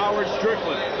draw to Howard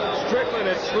Strickland. Strickland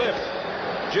had slipped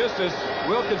just as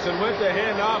Wilkinson went to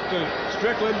hand off to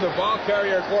Strickland. The ball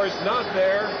carrier, of course, not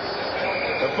there.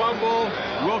 The fumble,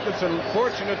 Wilkinson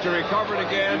fortunate to recover it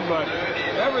again, but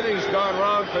everything's gone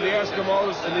wrong for the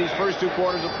Eskimos in these first 2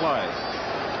 quarters of play.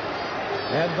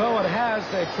 And though it has,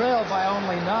 they trailed by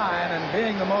only 9, and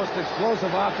being the most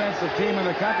explosive offensive team in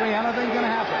the country, anything can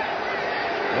happen.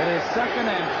 It is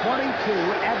 2nd and 22,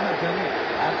 Edmonton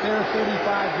at their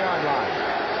 35-yard line.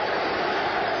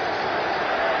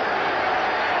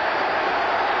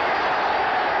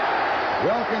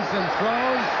 Wilkinson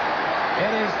throws.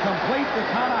 It is complete to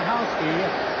Konahowski.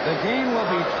 The gain will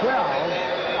be 12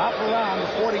 up around the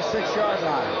 46-yard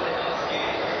line.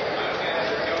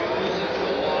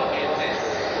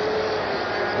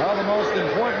 Well, the most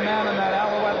important man in that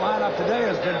Alouette lineup today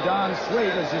has been Don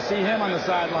Sweet, as you see him on the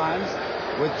sidelines.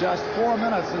 With just 4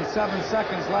 minutes and 7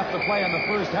 seconds left to play in the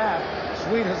first half,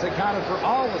 Sweet has accounted for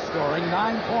all the scoring,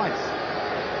 9 points.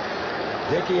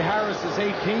 Dickie Harris is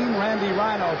 18, Randy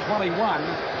Rhino 21.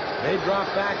 They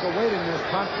drop back awaiting this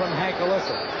punt from Hank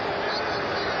Alyssa.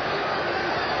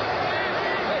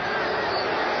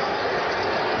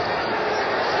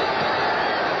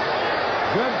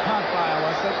 Good punt by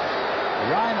Alyssa.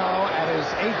 Rhino at his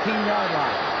 18-yard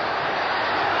line.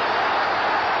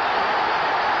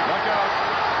 Look out.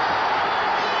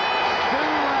 Stu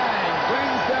Lang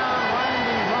brings down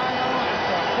Randy Rhino at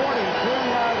the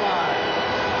 42-yard line.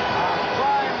 A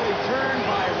fine return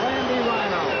by Randy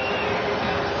Rhino.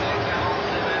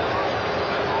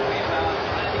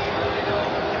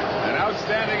 An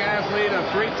outstanding athlete, a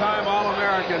 3-time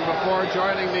All-American before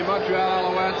joining the Montreal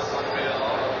Alouettes.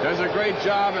 Does a great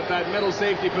job at that middle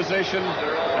safety position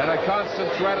and a constant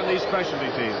threat in these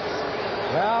specialty teams.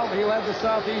 Well, he led the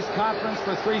Southeast Conference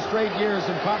for 3 straight years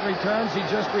in punt returns. He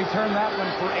just returned that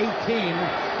one for 18.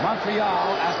 Montreal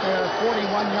at their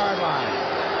 41-yard line.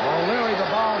 O'Leary, the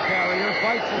ball carrier,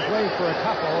 fights his way for a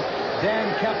couple.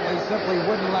 Dan Kepley simply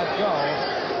wouldn't let go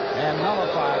and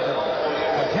nullified the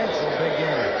potential big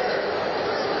game.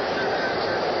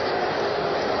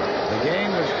 The game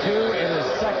was 2. It is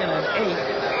 2nd and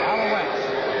 8. Alouettes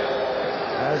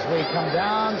as we come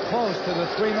down close to the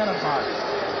 3-minute mark.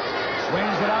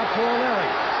 Swings it out to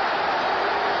O'Leary.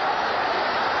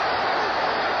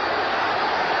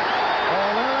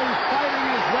 O'Leary fighting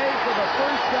his way for the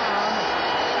first down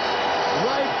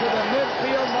right to the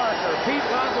midfield marker. Pete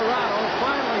Lazzarato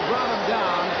finally brought him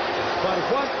down, but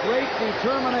what great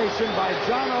determination by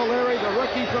John O'Leary, the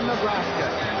rookie from Nebraska.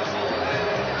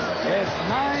 It's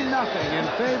 9-0 in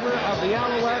favor of the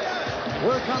Alouettes.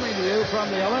 We're coming to you from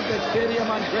the Olympic Stadium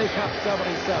on Grey Cup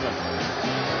 77.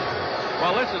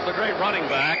 Well, this is the great running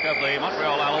back of the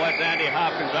Montreal Alouettes, Andy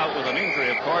Hopkins, out with an injury,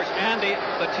 of course. Andy,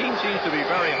 the team seems to be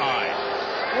very high.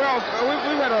 Well,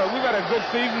 we've had a good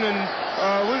season, and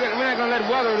we're not going to let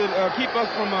weather keep us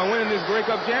from winning this Grey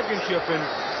Cup championship. And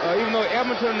even though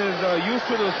Edmonton is used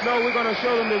to the snow, we're going to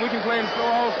show them that we can play in snow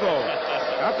also.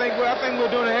 I think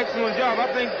we're doing an excellent job. I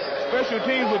think special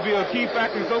teams would be a key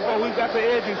factor. So far, we've got the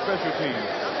edge in special teams.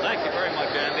 Thank you very much,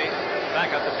 Andy.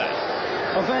 Back up the task.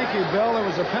 Well, thank you, Bill. There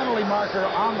was a penalty marker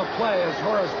on the play as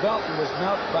Horace Belton was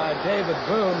knelt by David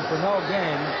Boone for no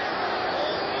gain.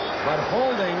 But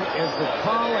holding is the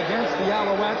call against the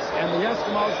Alouettes, and the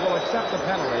Eskimos will accept the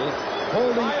penalty.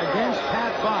 Holding against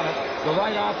Pat Bonnet, the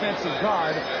right offensive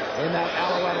guard in that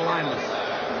Alouette alignment.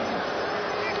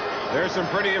 There's some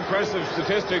pretty impressive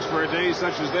statistics for a day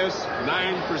such as this.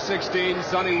 9 for 16,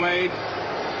 Sonny Wade.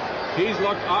 He's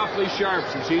looked awfully sharp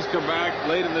since he's come back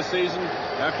late in the season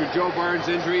after Joe Barnes'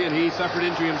 injury, and he suffered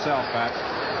injury himself, Pat.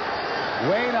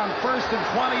 Wade on 1st and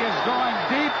 20 is going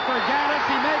deep for Gaddis.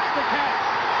 He makes the catch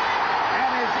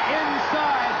and is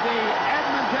inside the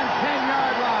Edmonton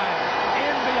 10-yard line,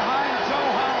 in behind Joe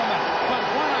Holloman. But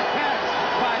what a catch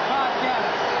by Bob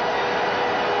Gaddis.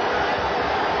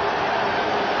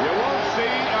 You won't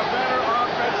see a better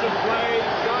offensive play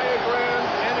diagram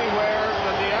anywhere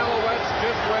than the Alouettes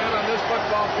just ran on this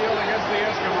football field against the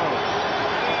Eskimos.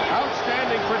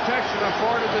 Outstanding protection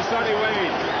afforded to Sonny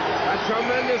Wade. A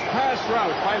tremendous pass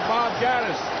route by Bob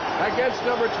Gaddis against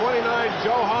number 29,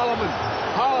 Joe Holloman.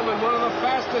 Holloman, one of the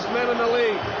fastest men in the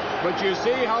league. But you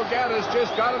see how Gaddis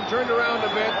just got him turned around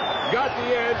a bit, got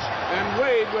the edge, and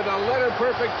Wade with a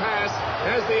letter-perfect pass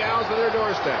has the Owls at their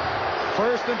doorstep.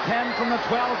 1st and 10 from the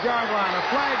 12-yard line. A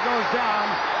flag goes down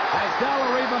as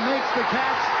Della-Riva makes the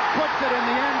catch, puts it in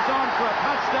the end zone for a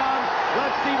touchdown.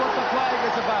 Let's see what the flag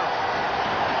is about.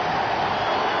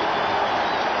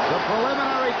 The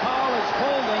preliminary call is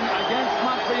holding against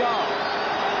Montreal.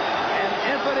 And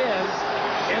if it is,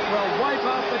 it will wipe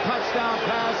out the touchdown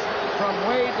pass from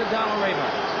Wade to Della-Riva.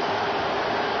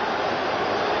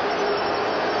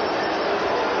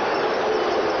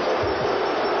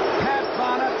 Pat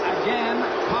Bonnet again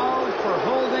called for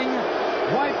holding,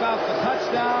 wipe out the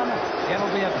touchdown.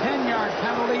 It'll be a 10-yard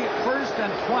penalty, 1st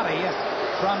and 20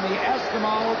 from the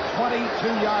Eskimo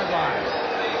 22-yard line.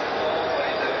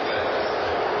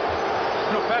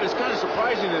 You know, Pat, it's kind of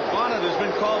surprising that Bonnet has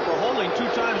been called for holding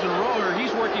 2 times in a row here.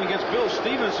 He's working against Bill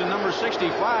Stevenson, number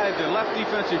 65, the left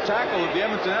defensive tackle of the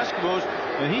Edmonton Eskimos,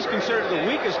 and he's considered the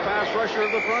weakest pass rusher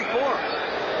of the front 4.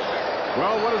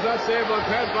 Well, what does that say about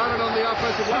Pat Bonnet on the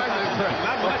offensive line?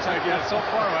 Not much, I guess, so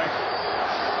far, Mike.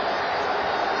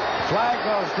 Flag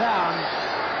goes down.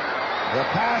 The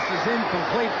pass is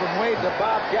incomplete from Wade to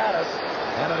Bob Gaddis,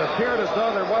 and it appeared as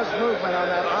though there was movement on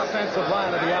that offensive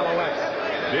line of the Alouettes.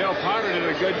 Dale Potter did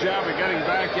a good job of getting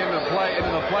back into the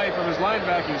play from his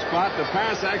linebacking spot. The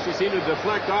pass actually seemed to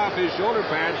deflect off his shoulder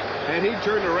pad, and he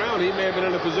turned around. He may have been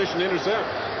in a position to intercept.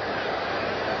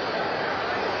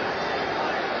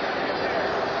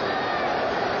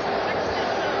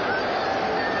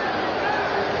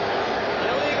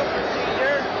 Illegal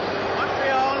procedure.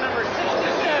 Montreal, number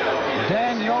 67.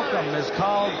 Dan Yoakum is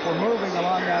called for moving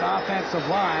along that offensive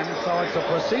line, so it's a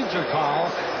procedure call.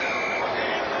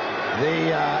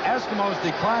 The Eskimos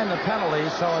declined the penalty,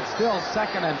 so it's still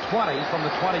 2nd and 20 from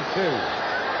the 22.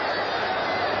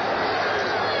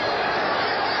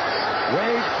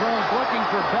 Wade throws looking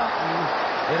for Belton.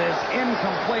 It is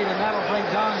incomplete, and that'll bring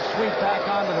Don Sweet back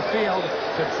onto the field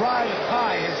to try to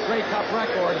tie his Grey Cup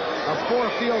record of 4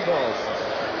 field goals.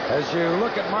 As you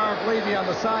look at Marv Levy on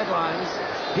the sidelines,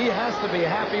 he has to be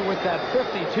happy with that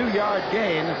 52-yard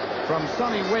gain from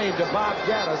Sonny Wade to Bob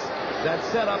Gaddis that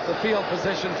set up the field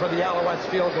position for the Alouettes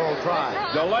field goal try.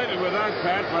 Delighted with that,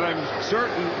 Pat, but I'm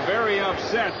certain very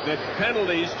upset that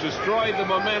penalties destroyed the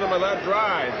momentum of that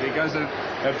drive, because it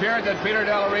appeared that Peter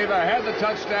Della-Riva had the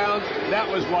touchdown. That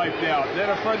was wiped out.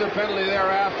 Then a further penalty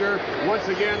thereafter. Once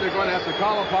again, they're going to have to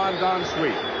call upon Don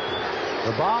Sweet.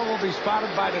 The ball will be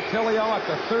spotted by DeTilio at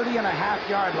the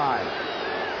 30.5-yard line.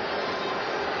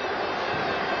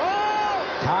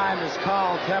 Time is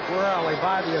called temporarily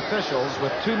by the officials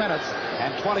with 2 minutes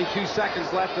and 22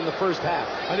 seconds left in the first half.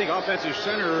 I think offensive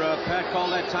center, Pat,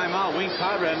 called that timeout. Wayne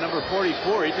Conrad, number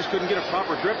 44. He just couldn't get a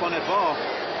proper grip on that ball.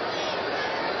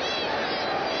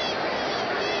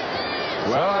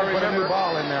 Well, I put a new remember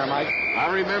ball in there, Mike.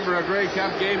 I remember a Grey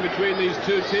Cup game between these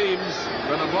 2 teams,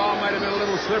 but the ball might have been a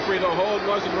little slippery. The hold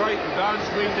wasn't right, and Don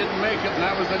Sweet didn't make it, and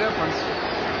that was the difference.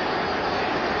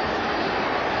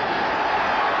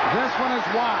 This one is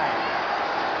wide.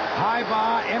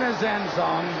 Haiba in his end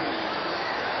zone.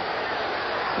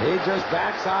 He just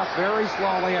backs off very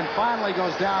slowly and finally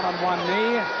goes down on one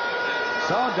knee.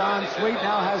 So Don Sweet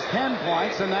now has 10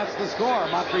 points, and that's the score.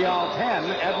 Montreal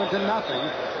 10, Edmonton nothing,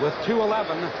 with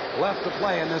 2:11 left to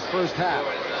play in this first half.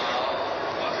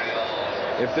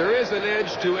 If there is an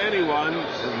edge to anyone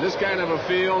in this kind of a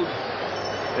field,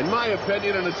 in my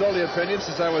opinion, and it's only opinion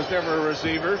since I was never a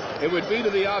receiver, it would be to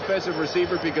the offensive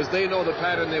receiver, because they know the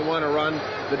pattern they want to run.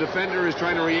 The defender is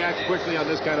trying to react quickly on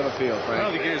this kind of a field, Frank. I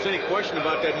don't think there's any question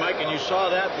about that, Mike, and you saw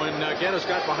that when Gaddis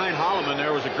got behind Holloman.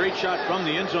 There was a great shot from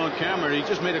the end zone camera. He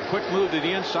just made a quick move to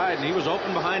the inside, and he was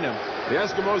open behind him. The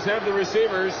Eskimos have the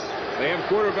receivers. They have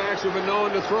quarterbacks who've been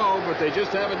known to throw, but they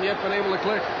just haven't yet been able to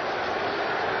click.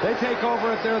 They take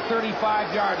over at their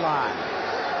 35-yard line.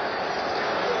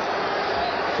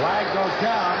 Flag goes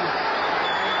down.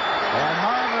 And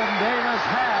Marvin Davis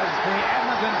has the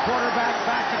Edmonton quarterback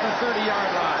back at the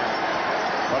 30-yard line.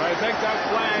 But I think that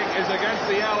flag is against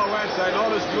the Alouettes. I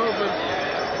noticed movement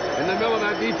in the middle of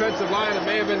that defensive line. It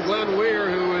may have been Glenn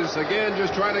Weir, who is, again,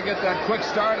 just trying to get that quick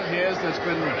start of his that's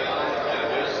been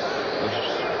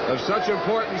of such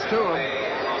importance to him.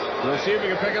 We'll see if we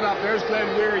can pick it up. There's Glenn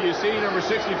Weir. You see number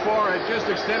 64 had just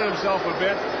extended himself a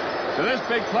bit. So this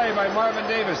big play by Marvin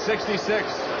Davis, 66.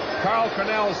 Carl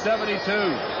Cornell, 72.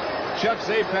 Chuck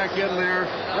Zapek in there.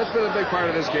 That's been a big part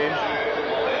of this game.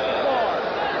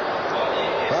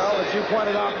 Well, as you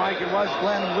pointed out, Mike, it was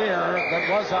Glenn Weir that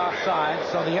was offside.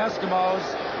 So the Eskimos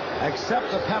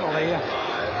accept the penalty.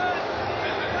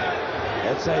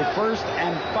 It's a 1st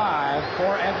and 5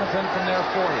 for Edmonton from their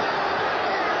 40.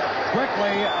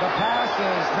 Quickly, the pass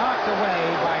is knocked away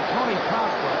by Tony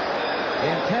Prosper,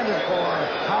 intended for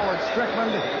Howard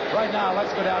Strickland. Right now,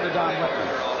 let's go down to Don Whitman.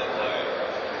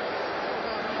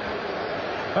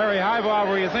 Larry Highball,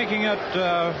 were you thinking at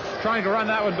trying to run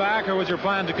that one back, or was your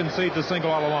plan to concede the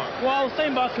single all along? Well, I was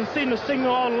thinking about conceding the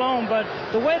signal all along, but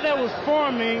the way that was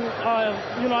forming, I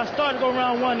started to go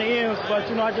around one of the ends, but,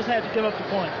 I just had to give up the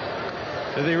point.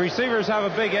 Do the receivers have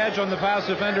a big edge on the pass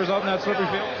defenders out in that slippery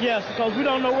field? Yes, because we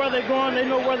don't know where they're going. They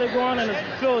know where they're going, and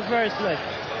the field is very slick.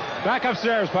 Back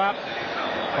upstairs, Pop.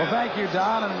 Well, thank you,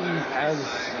 Don. And as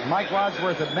Mike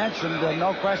Wadsworth had mentioned,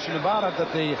 no question about it,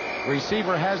 that the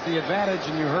receiver has the advantage,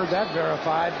 and you heard that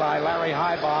verified by Larry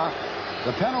Highbaugh.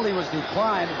 The penalty was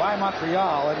declined by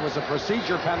Montreal. It was a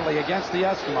procedure penalty against the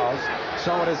Eskimos.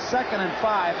 So it is 2nd and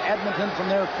 5, Edmonton from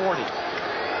their 40.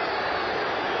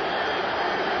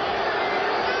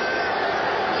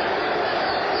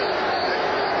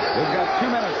 We've got 2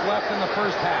 minutes left in the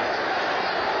first half.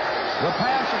 The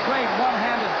pass, a great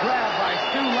one-handed grab by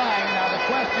Stu Lang. Now the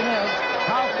question is,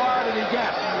 how far did he get?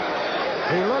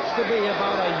 He looks to be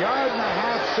about 1.5 yards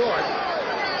short.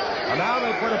 And now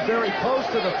they put it very close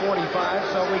to the 45,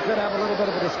 so we could have a little bit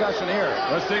of a discussion here.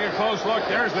 Let's take a close look.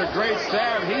 There's a great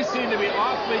stab. He seemed to be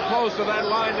awfully close to that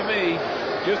line to me.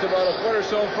 Just about a foot or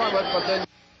so from it, but then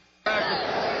back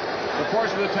the force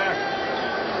of the tackle.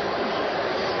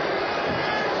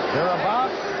 They're about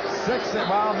 6,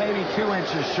 maybe 2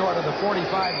 inches short of the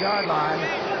 45-yard line.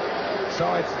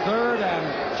 So it's 3rd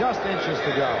and just inches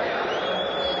to go.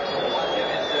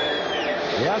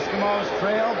 The Eskimos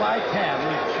trail by 10.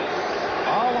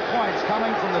 All the points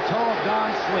coming from the toe of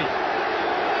Don Sweet.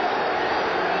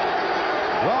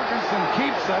 Wilkinson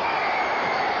keeps it.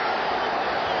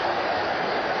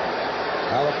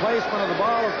 Now the placement of the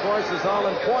ball, of course, is all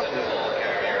important.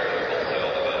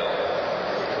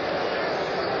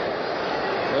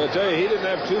 I'll tell you, he didn't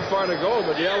have too far to go,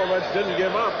 but the Alouettes didn't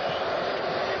give up.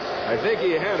 I think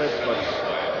he had it, but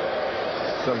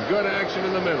some good action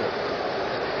in the middle.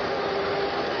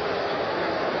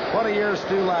 What a year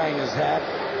Stu Lang has had,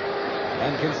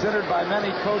 and considered by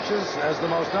many coaches as the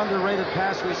most underrated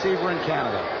pass receiver in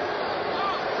Canada.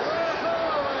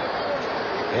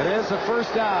 It is a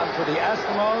 1st down for the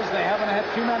Eskimos. They haven't had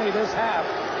too many this half,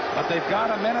 but they've got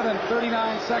 1 minute and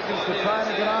 39 seconds to try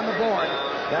to get on the board.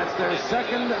 That's their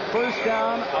 2nd 1st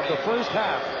down of the first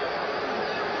half.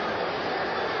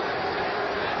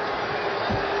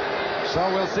 So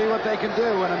we'll see what they can do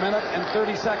in 1 minute and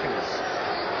 30 seconds.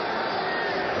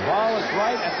 The ball is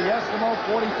right at the Eskimo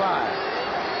 45.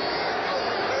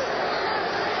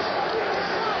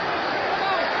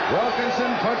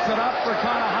 Wilkinson puts it up for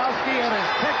Konahowski, and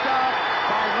is picked off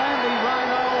by Randy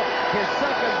Rhino. His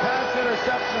 2nd pass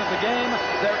interception of the game.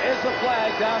 There is a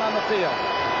flag down on the field.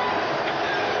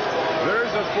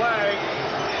 There's a flag.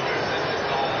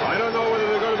 I don't know whether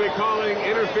they're going to be calling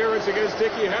interference against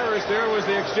Dickie Harris. There was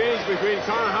the exchange between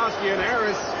Konahowski and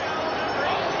Harris.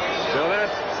 So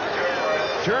that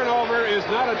turnover is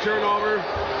not a turnover.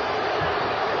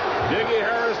 Dickie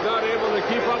Harris not able to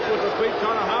keep up with the fleet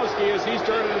Konahowski as he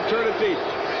started to turn it deep.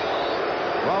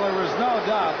 Well, there was no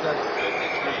doubt that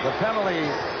the penalty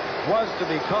was to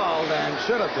be called and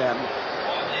should have been.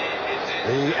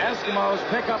 The Eskimos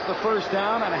pick up the 1st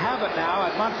down and have it now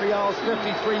at Montreal's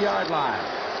 53-yard line.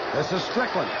 This is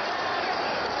Strickland.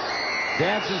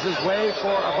 Dances his way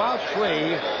for about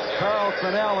 3. Carl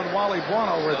Cornell and Wally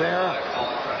Buono were there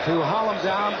to haul him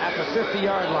down at the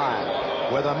 50-yard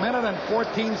line with 1 minute and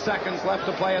 14 seconds left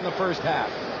to play in the first half.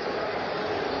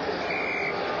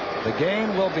 The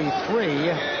gain will be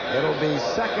 3. It'll be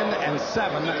 2nd and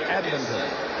 7, Edmonton.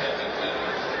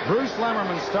 Bruce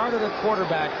Lemmerman started at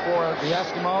quarterback for the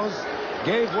Eskimos,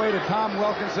 gave way to Tom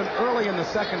Wilkinson early in the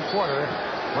 2nd quarter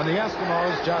when the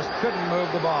Eskimos just couldn't move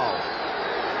the ball.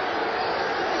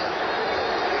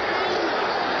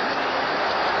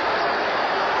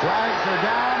 Flags are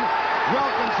down.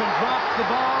 Wilkinson drops the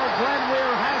ball. Glenn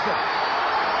Weir has it.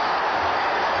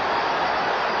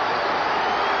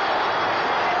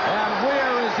 And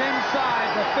Weir is inside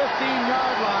the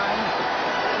 15-yard line.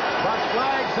 But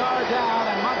flags are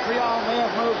down, and Montreal may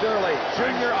have moved early.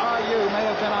 Junior RU may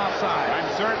have been offside. I'm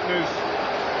certain there's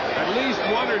at least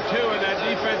one or two in that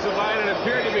defensive line. It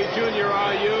appeared to be Junior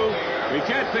RU. We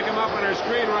can't pick him up on our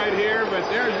screen right here, but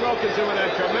there's Wilkinson with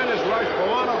that tremendous rush.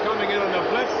 Boano coming in on the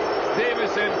blitz.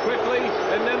 Davis in quickly,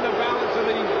 and then the balance of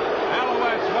the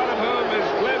Alouettes, one of whom is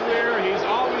Glenn Weir. He's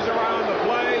always around the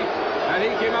play, and he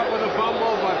came up with a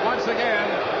fumble, but once again,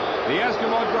 the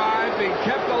Eskimo drive being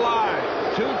kept alive.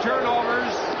 2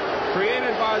 turnovers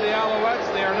created by the Alouettes.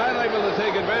 They are not able to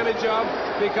take advantage of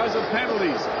because of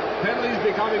penalties. Penalties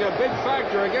becoming a big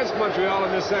factor against Montreal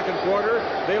in the second quarter.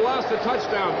 They lost a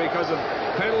touchdown because of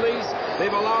penalties.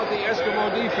 They've allowed the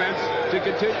Eskimo defense to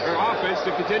continue, or offense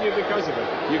to continue because of it.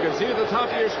 You can see at the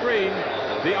top of your screen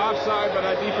the offside by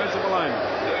that defensive alignment.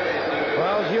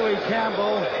 Well, Huey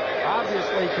Campbell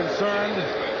obviously concerned.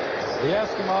 The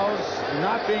Eskimos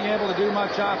not being able to do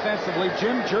much offensively.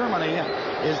 Jim Germany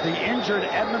is the injured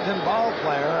Edmonton ball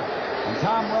player, and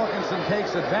Tom Wilkinson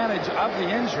takes advantage of the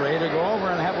injury to go over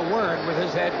and have a word with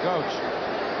his head coach.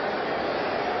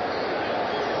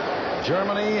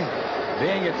 Germany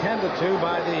being attended to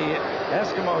by the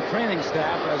Eskimo training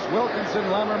staff as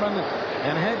Wilkinson, Lemmerman,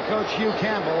 and head coach Hugh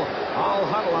Campbell all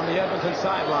huddle on the Edmonton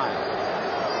sideline.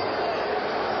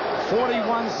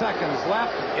 41 seconds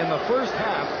left in the first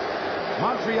half.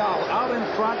 Montreal out in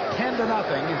front 10-0,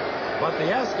 but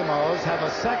the Eskimos have a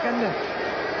 2nd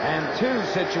and 2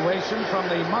 situation from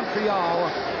the Montreal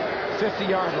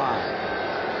 50-yard line.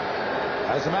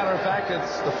 As a matter of fact,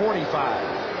 it's the 45.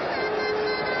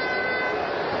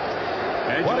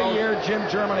 What a year Jim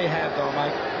Germany had, though,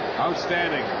 Mike.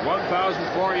 Outstanding.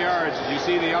 1,004 yards. As you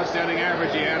see the outstanding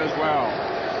average he had as well.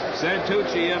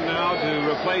 Santucci in now to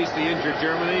replace the injured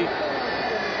Germany.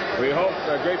 We hope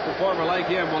a great performer like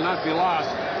him will not be lost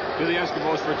to the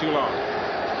Eskimos for too long.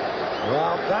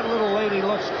 Well, that little lady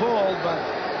looks cold, but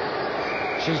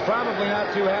she's probably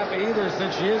not too happy either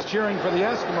since she is cheering for the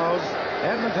Eskimos.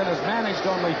 Edmonton has managed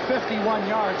only 51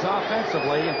 yards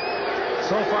offensively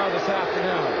so far this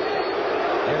afternoon.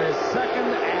 It is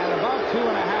 2nd and about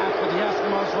 2.5 for the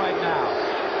Eskimos right now.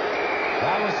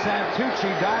 That was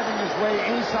Santucci diving his way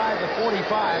inside the 45,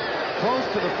 close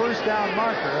to the first down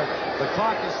marker. The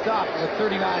clock is stopped with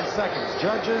 39 seconds.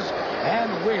 Judges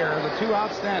and Weir, the 2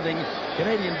 outstanding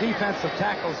Canadian defensive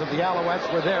tackles of the Alouettes,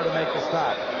 were there to make the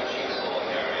stop.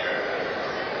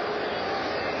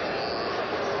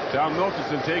 Tom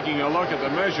Wilkinson taking a look at the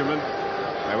measurement.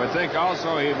 I would think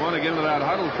also he'd want to get into that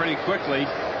huddle pretty quickly.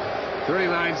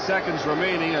 39 seconds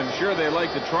remaining. I'm sure they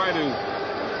like to try to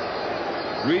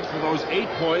reach for those 8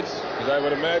 points, because I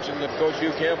would imagine that Coach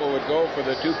Hugh Campbell would go for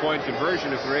the 2-point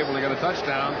conversion if they're able to get a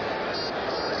touchdown.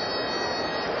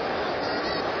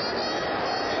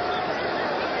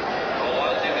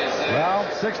 Well,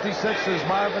 66 is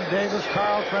Marvin Davis,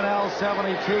 Carl Cronell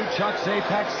 72, Chuck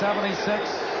Zapex 76.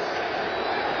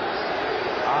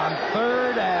 On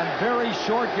 3rd and very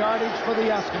short yardage for the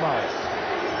Eskimos.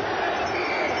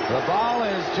 The ball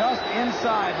is just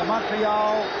inside the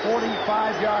Montreal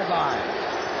 45-yard line.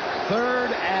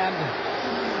 3rd and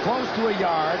close to a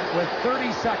yard with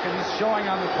 30 seconds showing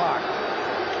on the clock.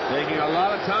 Taking a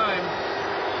lot of time.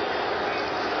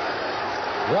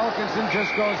 Wilkinson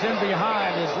just goes in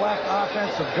behind his left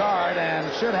offensive guard and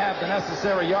should have the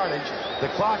necessary yardage. The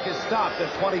clock is stopped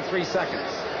at 23 seconds.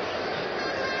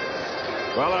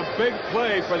 Well, a big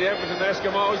play for the Edmonton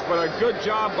Eskimos, but a good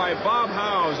job by Bob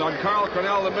Howes on Carl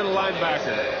Cronell, the middle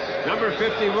linebacker. Number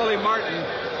 50, Willie Martin,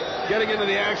 getting into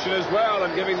the action as well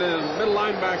and giving the middle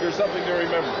linebacker something to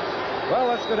remember. Well,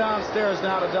 let's go downstairs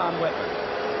now to Don Whitman.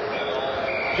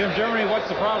 Jim Germany, what's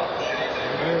the problem?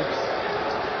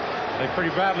 They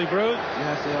pretty badly bruised?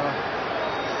 Yes, they are.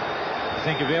 You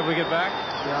think you'll be able to get back?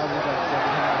 Yeah, I'll get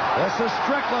back. This is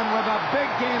Strickland with a big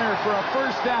gainer for a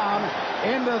first down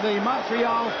into the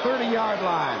Montreal 30-yard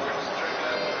line.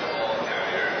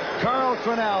 Carl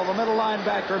Cronell, the middle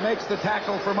linebacker, makes the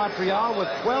tackle for Montreal with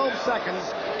 12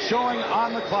 seconds showing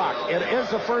on the clock. It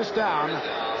is a first down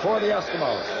for the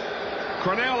Eskimos.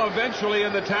 Cronell eventually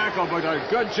in the tackle, but a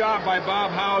good job by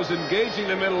Bob Howes engaging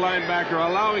the middle linebacker,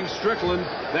 allowing Strickland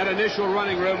that initial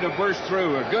running room to burst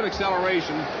through. A good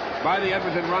acceleration by the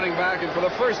Edmonton running back, and for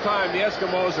the first time the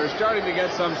Eskimos are starting to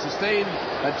get some sustained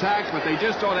attacks, but they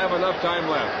just don't have enough time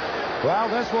left. Well,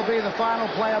 this will be the final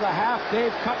play of the half.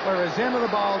 Dave Cutler is into the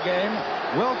ball game.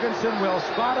 Wilkinson will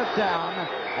spot it down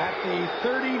at the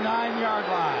 39-yard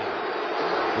line.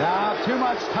 Now, too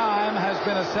much time has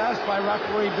been assessed by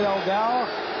referee Bill Dell.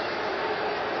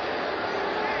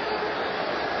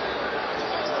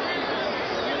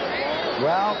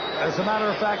 Well, as a matter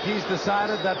of fact, he's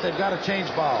decided that they've got to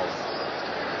change balls.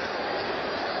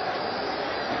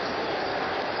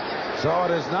 So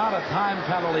it is not a time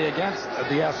penalty against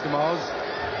the Eskimos.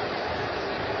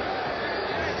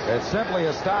 It's simply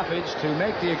a stoppage to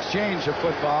make the exchange of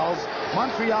footballs.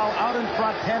 Montreal out in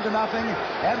front 10-0.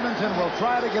 Edmonton will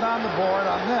try to get on the board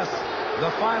on this,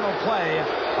 the final play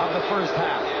of the first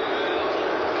half.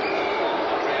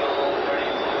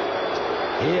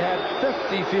 He had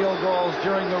 50 field goals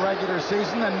during the regular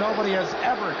season, and nobody has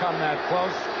ever come that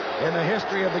close in the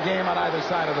history of the game on either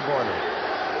side of the border.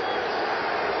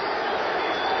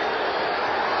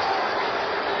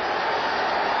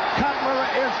 Cutler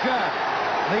is good.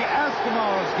 The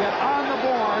Eskimos get on the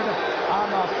board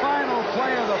on the final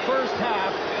play of the first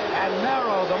half and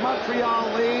narrow the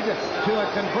Montreal lead to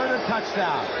a converted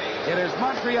touchdown. It is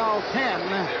Montreal 10,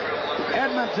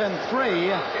 Edmonton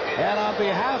 3. And on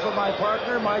behalf of my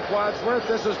partner, Mike Wadsworth,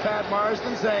 this is Pat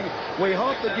Marsden saying we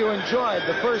hope that you enjoyed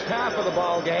the first half of the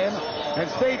ball game. And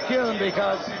stay tuned,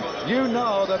 because you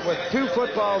know that with two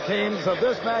football teams of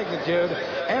this magnitude,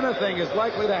 anything is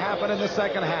likely to happen in the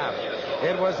second half.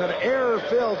 It was an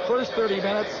error-filled first 30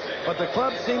 minutes, but the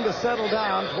club seemed to settle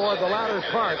down toward the latter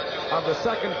part of the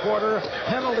second quarter.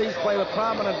 Penalties played a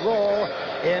prominent role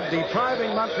in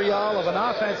depriving Montreal of an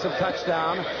offensive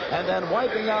touchdown and then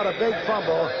wiping out a big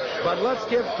fumble. But let's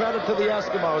give credit to the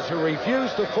Eskimos, who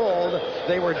refused to fold.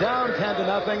 They were down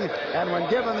 10-0, and when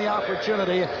given the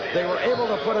opportunity, they were able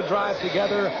to put a drive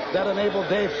together that enabled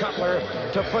Dave Cutler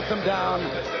to put them down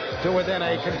to within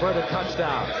a converted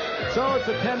touchdown. So it's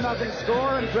a 10-0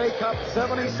 score, and Grey Cup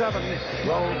 77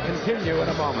 will continue in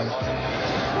a moment.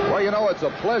 Well, you know, it's a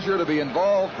pleasure to be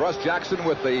involved, Russ Jackson,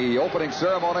 with the opening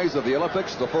ceremonies of the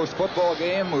Olympics, the first football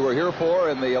game we were here for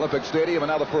in the Olympic Stadium,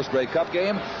 and now the first Grey Cup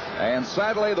game. And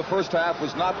sadly, the first half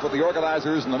was not what the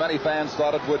organizers and the many fans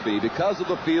thought it would be because of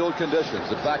the field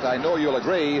conditions. In fact, I know you'll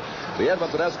agree, the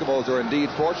Edmonton Eskimos are indeed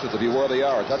fortunate to be where they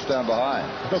are, a touchdown behind.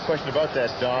 No question about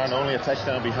that, Don. Only a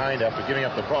touchdown behind after giving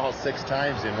up the ball 6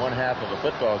 times in one half of a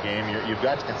football game. You've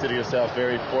got to consider yourself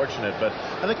very fortunate. But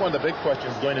I think one of the big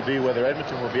questions is going to be whether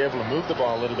Edmonton will be able to move the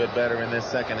ball a little bit better in this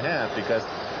second half, because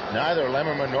neither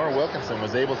Lemmerman nor Wilkinson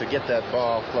was able to get that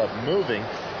ball club moving,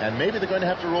 and maybe they're going to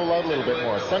have to roll out a little bit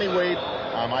more. Sonny Wade,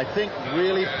 I think,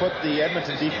 really put the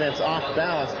Edmonton defense off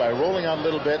balance by rolling out a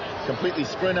little bit, completely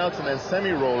sprint outs and then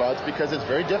semi-rollouts, because it's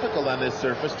very difficult on this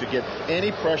surface to get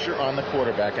any pressure on the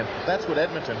quarterback, and that's what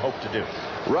Edmonton hoped to do.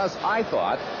 Russ, I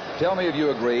thought, tell me if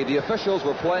you agree, the officials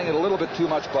were playing it a little bit too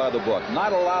much by the book,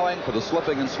 not allowing for the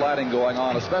slipping and sliding going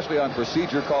on, especially on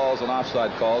procedure calls and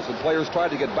offside calls, and players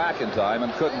tried to get back in time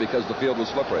and couldn't because the field was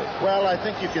slippery. Well, I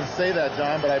think you can say that,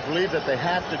 Don, but I believe that they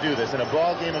have to do this. In a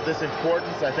ball game of this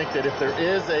importance, I think that if there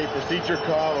is a procedure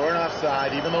call or an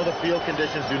offside, even though the field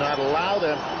conditions do not allow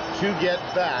them to get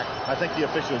back, I think the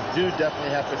officials do definitely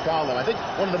have to call them. I think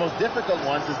one of the most difficult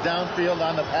ones is downfield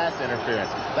on the pass interference.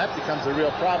 That becomes a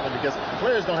real problem because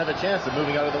players don't have a chance of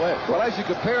moving out of the way. Well, as you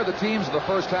compare the teams in the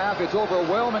first half, it's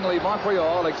overwhelmingly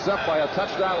Montreal, except by a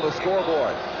touchdown on the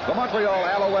scoreboard. The Montreal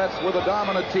Alouettes were the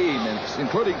dominant team,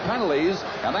 including penalties,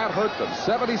 and that hurt them.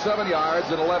 77 yards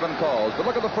and 11 calls. But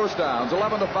look at the first downs,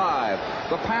 11-5.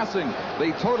 The passing,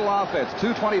 the total offense,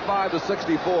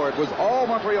 225-64. It was all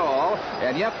Montreal,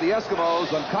 and yet the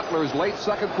Eskimos on Cutler's late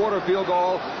second quarter field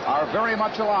goal are very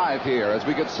much alive here as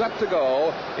we get set to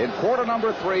go in quarter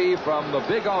number 3 from the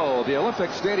Big O, the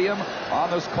Olympic Stadium, on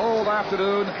this cold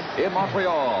afternoon in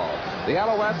Montreal. The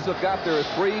Alouettes have got their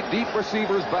 3 deep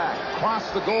receivers back, cross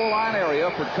the goal line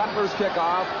area for Cutler's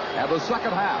kickoff, and the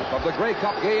second half of the Grey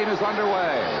Cup game is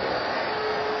underway.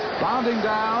 Bounding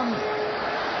down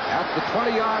at the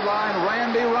 20-yard line,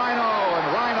 Randy Rhino,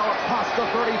 and Rhino across the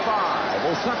 35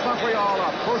 will set Montreal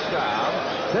up first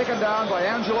down, taken down by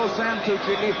Angelo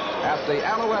Santucci at the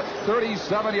Alouette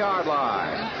 37-yard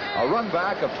line. A run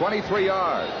back of 23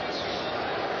 yards.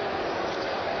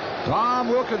 Tom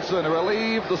Wilkinson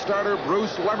relieved the starter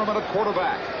Bruce Lemmerman at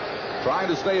quarterback, trying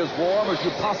to stay as warm as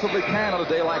you possibly can on a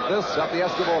day like this at the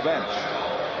Eskimo bench.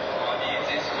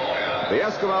 The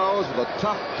Eskimos, with a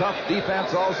tough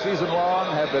defense all season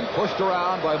long, have been pushed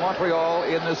around by Montreal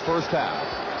in this first half.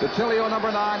 DeTilio,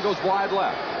 number 9, goes wide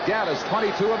left. Gaddis,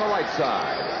 22, on the right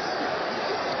side.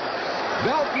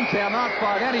 Belton cannot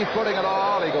find any footing at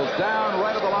all. He goes down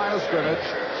right at the line of scrimmage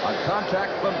on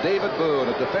contact from David Boone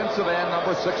at defensive end,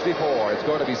 number 64. It's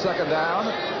going to be second down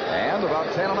and about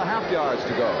 10.5 yards to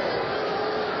go.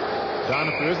 Don,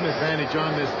 if there is an advantage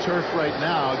on this turf right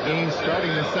now, games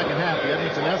starting in the second half, the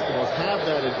Edmonton Eskimos have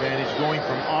that advantage going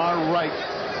from our right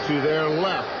to their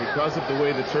left because of the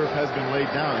way the turf has been laid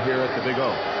down here at the Big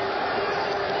O.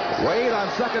 Wade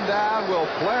on second down will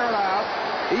flare it out.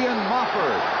 Ian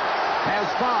Mofford has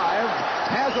 5,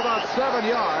 has about 7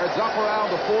 yards up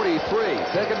around the 43.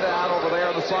 Taken down over there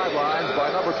on the sidelines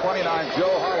by number 29, Joe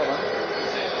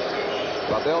Holloman.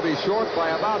 But they'll be short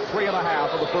by about 3.5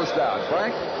 of the first down.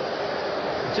 Frank?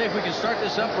 Say, if we can start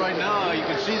this up right now, you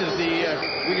can see that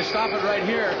we can stop it right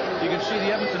here. You can see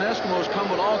the Edmonton Eskimos come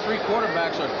with all 3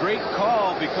 quarterbacks. A great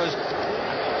call because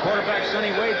quarterback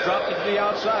Sonny Wade dropped it to the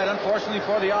outside. Unfortunately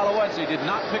for the Alouettes, he did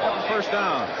not pick up the first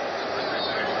down.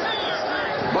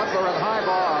 Butler and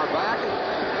Highbar are back.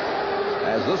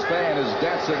 As this fan is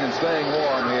dancing and staying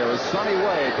warm here as Sonny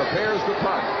Wade prepares to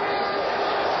punt.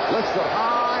 Lifts it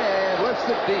high and lifts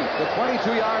it deep. The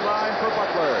 22-yard line for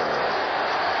Butler.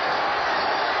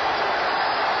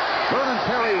 Vernon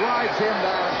Perry rides him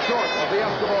down short of the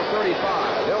Eskimo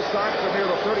 35. They'll start from near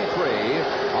the 33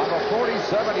 on the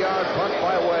 47-yard punt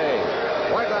by Wade.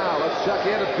 Right now, let's check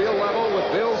in at field level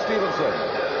with Bill Stevenson.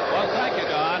 Well, thank you,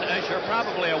 Don. As you're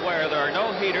probably aware, there are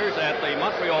no heaters at the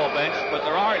Montreal bench, but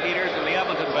there are heaters in the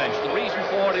Edmonton bench. The reason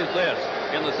for it is this.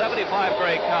 In the 75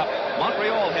 Grey Cup,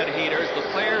 Montreal had heaters. The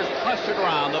players clustered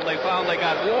around them. They found they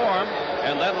got warm,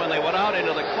 and then when they went out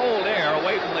into the cold air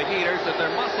away from the heaters, that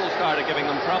their muscles started giving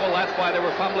them trouble. That's why they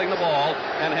were fumbling the ball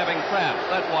and having cramps.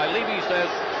 That's why Levy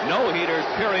says, no heaters,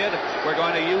 period. We're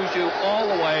going to use you all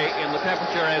the way in the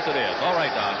temperature as it is. All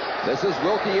right, Don. This is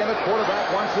Wilkie in at quarterback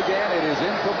once again. It is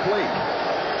incomplete.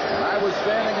 And I was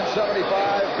standing in 75,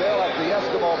 Bill, at the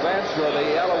Eskimo bench or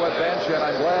the Alouette bench, and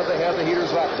I'm glad they had the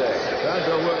heaters that day.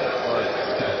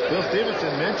 Bill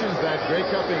Stevenson mentions that Grey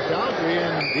Cup in Calgary,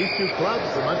 and these 2 clubs,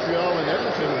 the Montreal and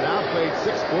Edmonton, have now played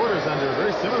 6 quarters under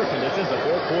very similar conditions, the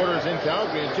 4 quarters in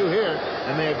Calgary and 2 here,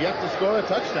 and they have yet to score a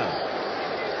touchdown.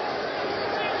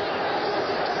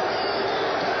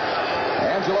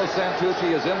 Angelo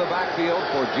Santucci is in the backfield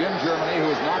for Jim Germany, who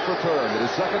has not returned. It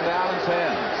is second down and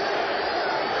 10.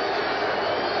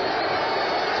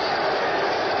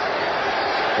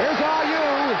 Here's RU.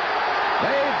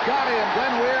 They've got him.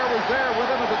 Glenn Weir was there with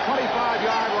him at the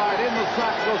 25-yard line. In the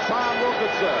sack goes Tom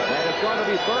Wilkinson. And it's going to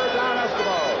be third down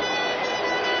Eskimos.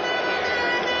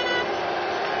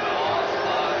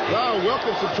 Well,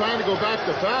 Wilkinson trying to go back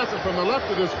to pass, and from the left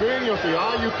of the screen, you'll see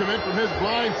RU come in from his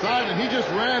blind side, and he just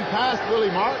ran past Willie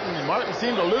Martin, and Martin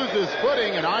seemed to lose his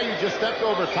footing, and RU just stepped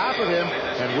over top of him,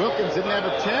 and Wilkins didn't have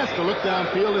a chance to look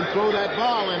downfield and throw that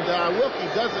ball, and Wilkie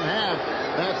doesn't have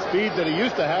that speed that he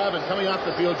used to have, and coming off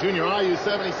the field, junior RU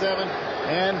 77,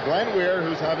 and Glenn Weir,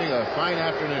 who's having a fine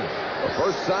afternoon. The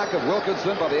first sack of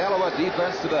Wilkinson by the Alouette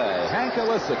defense today. Hank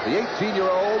Illicit, the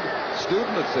 18-year-old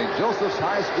student at St. Joseph's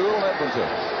High School in Edmonton.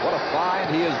 What a find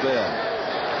he has been.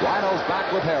 Rhino's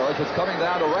back with Harris. It's coming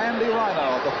down to Randy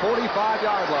Rhino at the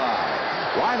 45-yard line.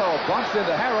 Rhino bumps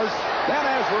into Harris, then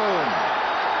has room.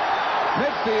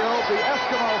 Midfield, the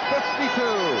Eskimo 52.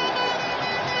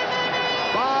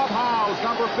 Bob Howes,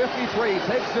 number 53,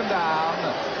 takes him down.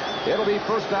 It'll be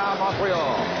first down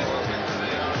Montreal.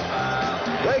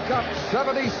 Grey Cup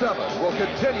 77 will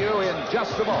continue in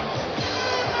just a moment.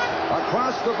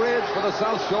 Across the bridge for the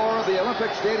south shore of the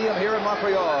Olympic Stadium here in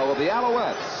Montreal with the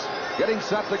Alouettes getting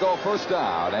set to go first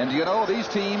down. And you know, these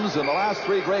teams in the last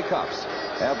 3 Grey Cups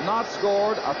have not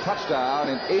scored a touchdown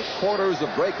in 8 quarters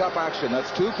of Grey Cup action.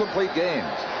 That's 2 complete games.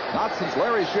 Not since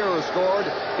Larry Shearer scored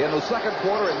in the second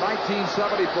quarter in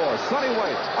 1974. Sonny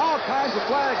Wade, all kinds of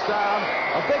flags down.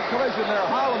 A big collision there.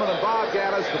 Holloman and Bob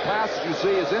Gaddis. The pass, you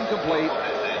see, is incomplete.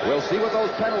 We'll see what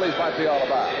those penalties might be all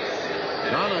about.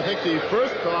 Don, I think the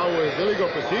first call was illegal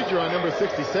procedure on number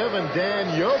 67,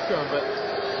 Dan Yoakum, but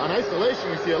on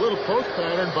isolation we see a little post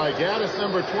pattern by Gaddis,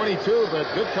 number 22, but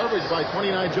good coverage by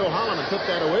 29, Joe Holloman, took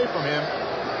that away from him.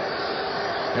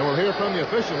 And we'll hear from the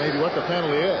official maybe what the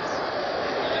penalty is.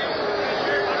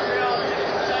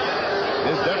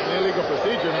 It's definitely illegal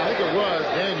procedure, and I think it was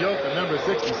Dan Yoakum, number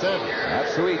 67.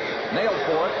 That's who he nailed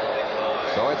for it.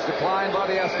 So it's declined by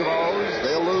the Eskimos.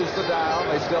 They'll lose the down.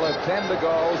 They still have 10 to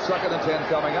go. Second and 10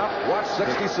 coming up. Watch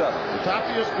 67. The top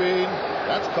of your screen,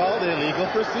 that's called illegal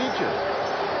procedure.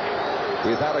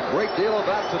 We've had a great deal of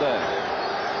that today.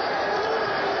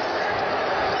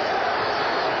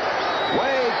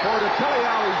 Wade for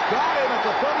DeTillio. He's got him at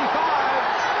the 35.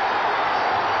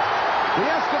 The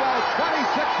Eskimos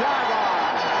 26-yard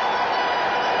line.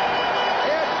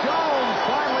 Ed Jones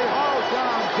finally hauls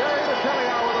down Jerry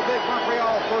DeTillio with a big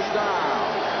Montreal first down.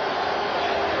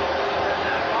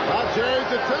 Well, Jerry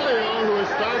DiTilio, who has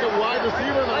started a wide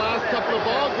receiver in the last couple of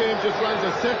ball games, just runs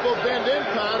a simple bend-in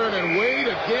pattern, and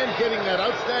Wade again getting that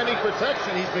outstanding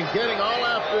protection he's been getting all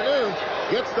afternoon.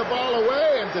 Gets the ball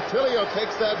away, and DiTilio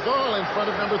takes that ball in front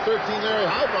of number 13, Larry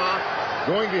Highbaugh.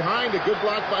 Going behind, a good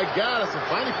block by Gaddis, and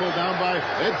finally pulled down by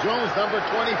Ed Jones, number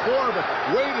 24, but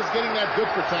Wade is getting that good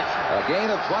protection. A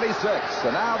gain of 26,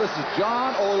 and now this is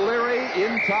John O'Leary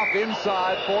in top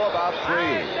inside for about 3.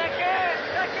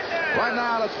 Right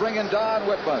now, let's bring in Don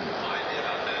Whitman.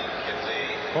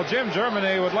 Well, Jim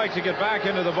Germany would like to get back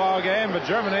into the ball game, but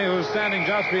Germany, who's standing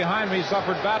just behind me,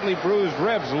 suffered badly bruised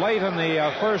ribs late in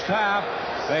the first half.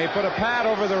 They put a pad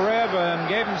over the rib and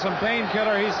gave him some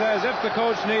painkiller. He says, if the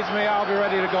coach needs me, I'll be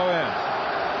ready to go in.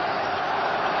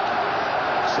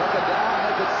 Second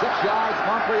down, make it 6 yards,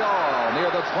 Montreal,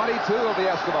 near the 22 of the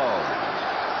Eskimos.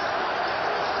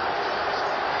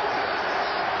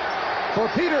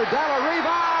 For Peter Della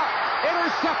Riva,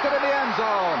 intercepted in the end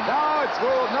zone. No, it's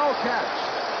ruled no catch.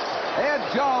 Ed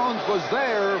Jones was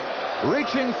there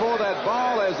reaching for that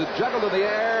ball as it juggled in the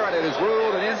air, and it is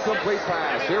ruled an incomplete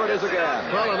pass. Here it is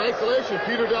again. Well, in isolation,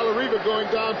 Peter Della Riva going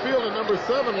downfield, and number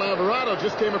 7, Laverado,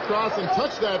 just came across and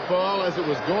touched that ball as it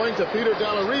was going to Peter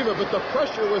Della Riva, but the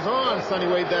pressure was on Sonny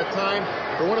Wade that time.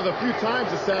 For one of the few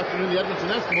times this afternoon, the Edmonton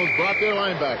Eskimos brought their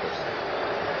linebackers.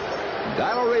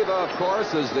 Della Riva, of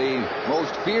course, is the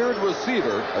most feared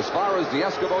receiver as far as the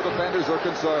Eskimo defenders are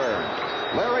concerned.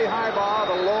 Larry Highbaugh,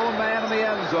 the lone man in the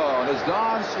end zone, as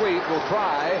Don Sweet will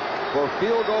try for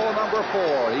field goal number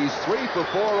 4. He's 3 for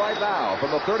 4 right now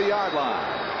from the 30-yard line.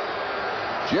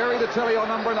 Jerry DiTilio,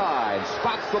 number 9,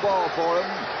 spots the ball for him.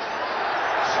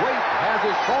 Sweet has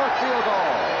his 4th field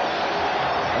goal.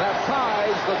 And that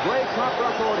ties the Grey Cup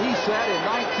record he set in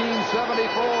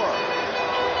 1974.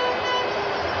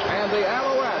 And the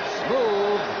Alouettes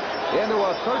move into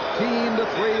a 13-3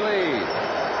 lead.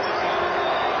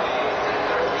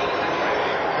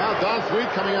 Now Don Sweet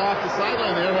coming off the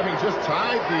sideline there, having just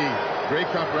tied the Grey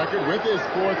Cup record with his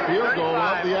 4th field goal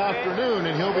of the afternoon,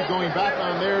 and he'll be going back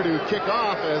on there to kick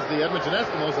off as the Edmonton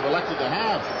Eskimos have elected to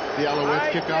have the Alouettes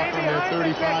kick off from their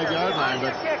 35-yard line.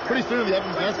 But pretty soon the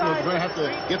Edmonton Eskimos are going to have to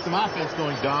get some offense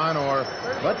going, Don, or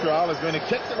Montreal is going to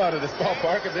kick them out of this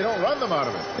ballpark if they don't run them out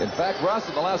of it. In fact, Russ,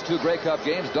 in the last 2 Grey Cup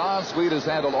games, Don Sweet has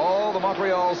handled all the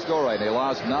Montreal scoring. They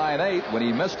lost 9-8 when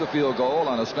he missed a field goal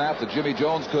on a snap that Jimmy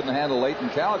Jones couldn't handle late in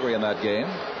Calgary in that game.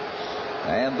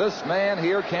 And this man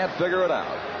here can't figure it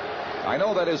out. I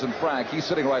know that isn't Frank. He's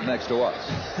sitting right next to us.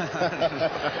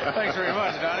 Thanks very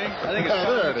much, Donnie. I think it's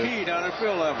Tom McKee down at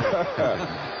field level.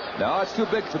 No, it's too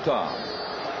big for Tom.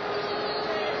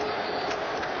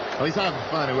 Well, he's having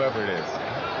fun, whoever it is.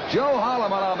 Joe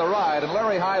Holloman on the right, and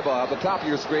Larry Highbaugh at the top of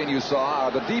your screen you saw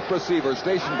are the deep receivers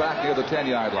stationed back near the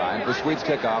 10-yard line for Sweet's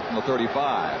kickoff from the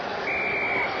 35.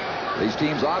 These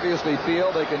teams obviously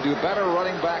feel they can do better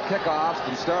running back kickoffs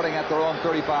than starting at their own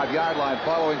 35-yard line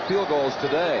following field goals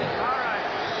today.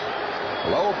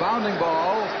 Low bounding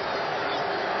ball.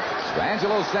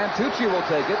 Angelo Santucci will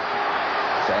take it.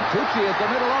 Santucci is the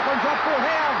middle, opens up for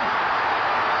him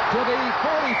to the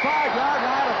 45-yard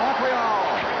line of Montreal.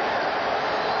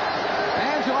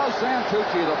 Angelo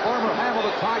Santucci, the former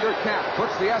Hamilton Tiger cap,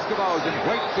 puts the Eskimos in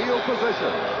great field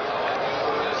position.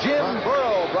 Jim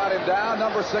Burrow brought him down,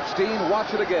 number 16.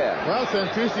 Watch it again. Well,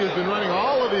 Santucci has been running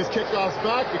all of his kickoffs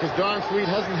back because Don Sweet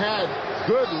hasn't had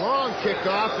good long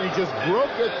kickoffs, and he just broke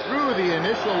it through the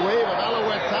initial wave of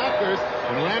Alouette tackers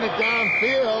and ran it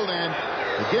downfield. And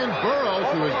again, Burrows,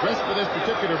 who was dressed for this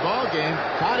particular ball game,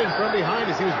 caught him from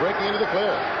behind as he was breaking into the clear.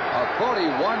 A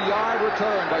 41-yard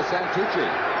return by Santucci.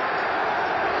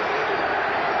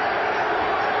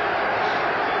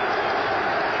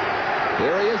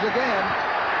 Here he is again.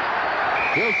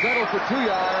 He'll settle for 2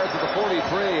 yards at the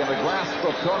 43 in the grasp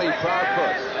of Tony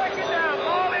Proudfoot.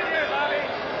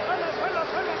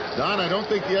 Don, I don't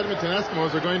think the Edmonton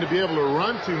Eskimos are going to be able to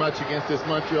run too much against this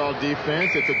Montreal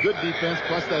defense. It's a good defense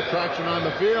plus that traction on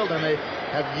the field, and they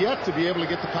have yet to be able to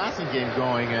get the passing game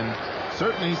going. And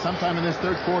certainly sometime in this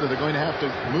third quarter, they're going to have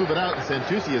to move it out, and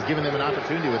Santucci has given them an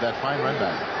opportunity with that fine run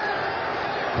back.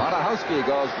 Konahowski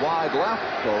goes wide left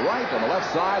to right. On the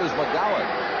left side is McGowan.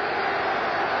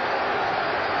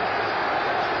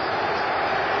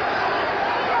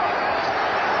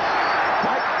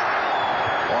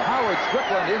 Howard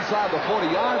Strickland inside the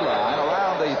 40-yard line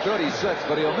around the 36,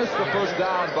 but he'll miss the first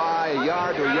down by a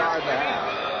yard or a yard and a half.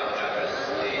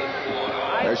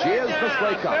 There she is, Miss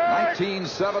Grey Cup,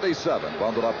 1977.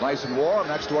 Bundled up nice and warm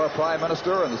next to our Prime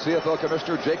Minister and the CFL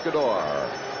Commissioner, Jake Goddard.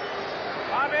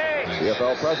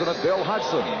 CFL President Bill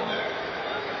Hudson.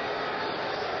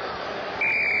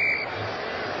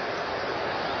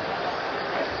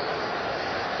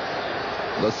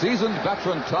 The seasoned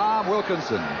veteran Tom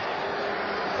Wilkinson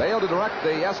failed to direct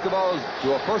the Eskimos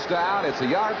to a first down. It's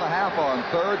 1.5 yards on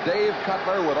third. Dave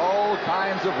Cutler with all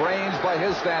kinds of range by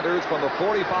his standards from the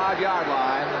 45-yard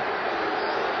line.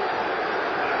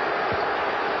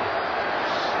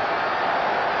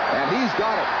 And he's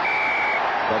got it.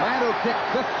 The man who kicked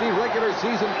 50 regular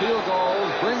season field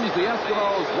goals brings the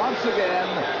Eskimos once again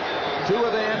to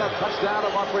within a touchdown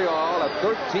of Montreal at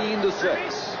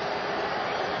 13-6.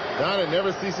 Don, it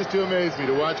never ceases to amaze me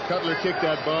to watch Cutler kick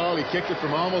that ball. He kicked it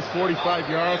from almost 45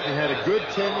 yards and had a good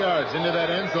 10 yards into that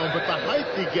end zone. But the height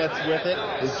he gets with it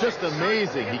is just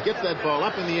amazing. He gets that ball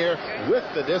up in the air with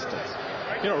the distance.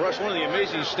 You know, Rush, one of the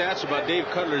amazing stats about Dave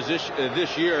Cutler's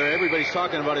this year, everybody's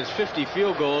talking about his 50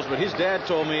 field goals, but his dad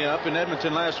told me up in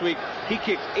Edmonton last week, he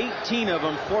kicked 18 of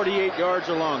them 48 yards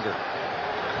or longer.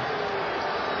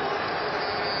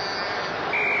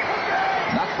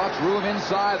 Not much room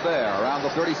inside there around the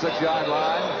 36-yard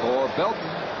line for Belton.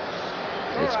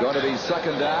 It's going to be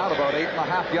second down, about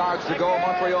 8.5 yards to go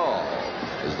Montreal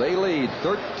as they lead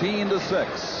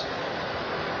 13-6.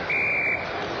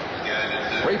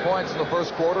 3 points in the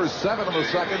first quarter, 7 in the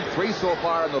second, 3 so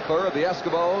far in the third. The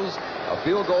Eskimos, a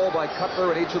field goal by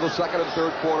Cutler in each of the second and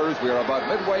third quarters. We are about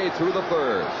midway through the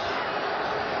third.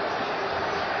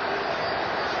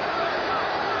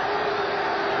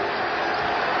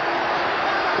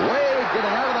 Wade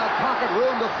getting out of that pocket,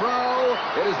 room to throw.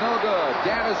 It is no good.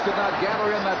 Gaddis could not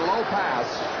gather in that low pass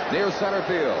near center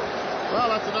field. Well,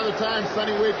 that's another time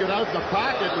Sonny Wade got out the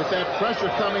pocket with that pressure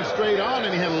coming straight on,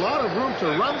 and he had a lot of room to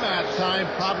run that time,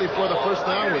 probably for the first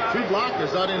down with 2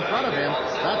 blockers out in front of him.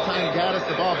 That time Gaddis,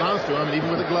 the ball bounced to him, and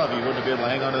even with a glove, he wouldn't have been able to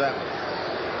hang on to that one.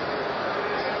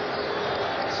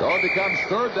 So it becomes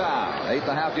third down,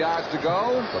 8.5 yards to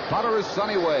go. The punter is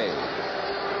Sonny Wade.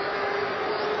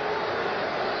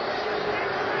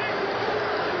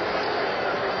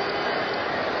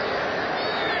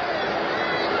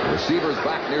 Receivers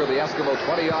back near the Eskimo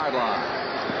 20-yard line.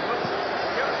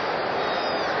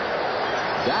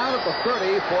 Down at the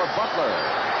 30 for Butler.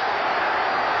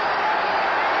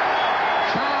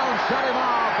 Chown shut him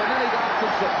off, and then he got some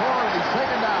support, and he's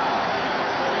taken down.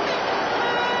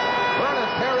 Vernon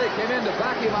Perry came in to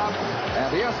back him up, and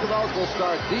the Eskimos will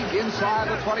start deep inside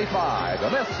the 25.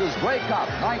 And this is Grey Cup,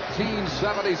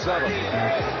 1977.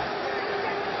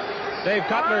 Dave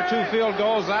Cutler, 2 field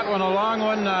goals. That one a long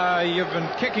one. You've been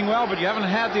kicking well, but you haven't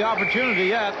had the opportunity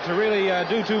yet to really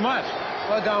do too much.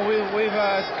 Well, Don, we've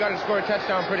got to score a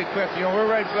touchdown pretty quick. You know, we're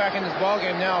right back in this ball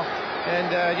game now,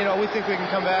 and you know, we think we can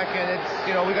come back, and it's,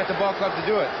 you know, we got the ball club to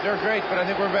do it. They're great, but I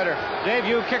think we're better. Dave,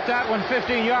 you kicked that one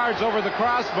 15 yards over the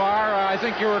crossbar. I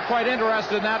think you were quite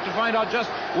interested in that to find out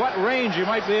just what range you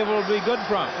might be able to be good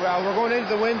from. Well, we're going into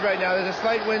the wind right now. There's a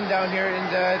slight wind down here,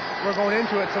 and we're going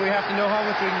into it, so we have to know how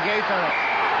much we can gauge on it.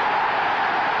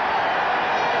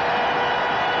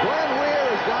 Glenn Weir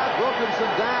has got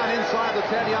Wilkinson down inside the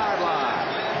 10-yard line.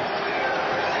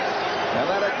 And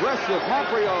that aggressive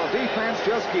Montreal defense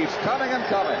just keeps coming and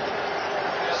coming.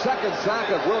 Second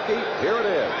sack of Wilkie. Here it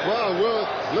is. Well,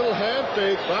 little hand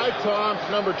fake by Tom,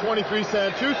 number 23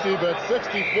 Santucci, but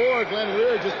 64, Glenn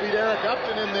Weir just beat Eric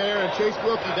Upton in there and chased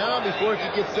Wilkie down before he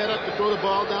could get set up to throw the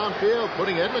ball downfield,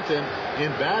 putting Edmonton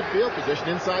in bad field position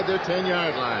inside their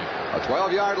 10-yard line. A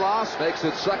 12-yard loss makes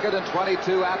it second and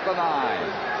 22 at the 9.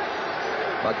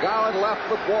 McGowan left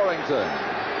with Warrington.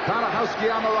 Konahowski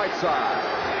on the right side.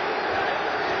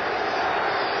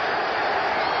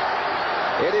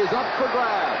 It is up for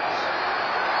grabs.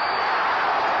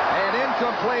 And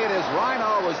incomplete as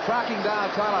Rhino was tracking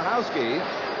down Konahowski,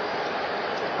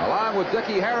 along with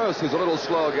Dickie Harris, who's a little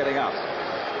slow getting up.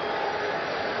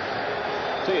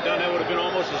 I tell you, Don, that would have been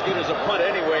almost as good as a punt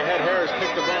anyway had Harris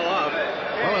picked the ball off.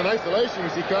 Well, in isolation, we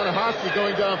see Konahowski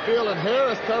going downfield, and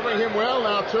Harris covering him well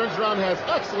now, turns around, has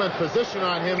excellent position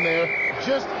on him there,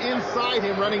 just inside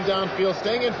him, running downfield,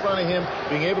 staying in front of him,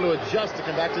 being able to adjust to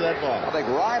come back to that ball. I think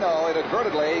Rhino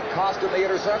inadvertently cost him the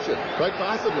interception. Quite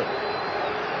possibly.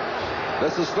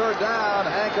 This is third down.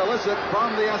 Hank Illicit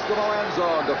from the Eskimo end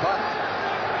zone to punt.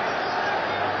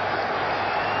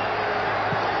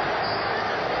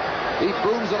 He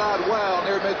booms it out well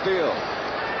near midfield.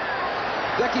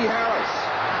 Dickie Harris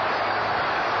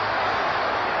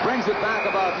brings it back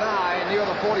about 9 near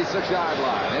the 46-yard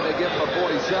line. And they give him a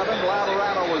 47.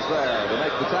 Laverano was there to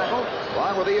make the tackle,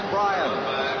 along with Ian Bryan.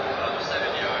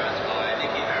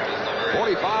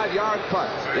 45-yard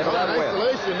punt into that win.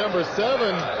 Isolation, number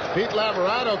 7, Pete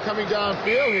Laverano coming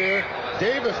downfield here.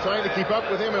 Davis trying to keep up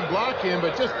with him and block him,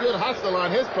 but just good hustle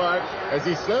on his part as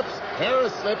he slips.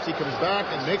 Harris slips, he comes back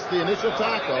and makes the initial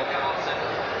tackle.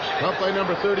 Helped by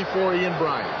number 34, Ian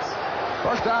Bryant.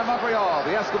 First down, Montreal.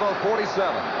 The Eskimo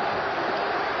 47.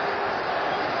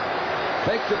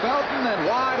 Fake to Belton, and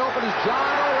wide open is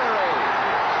John O'Leary.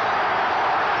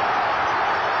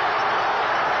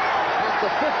 At the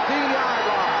 15-yard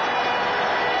line.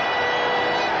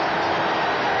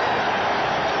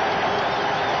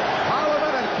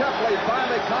 Kepley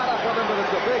finally caught up with him, but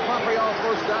it's a big Montreal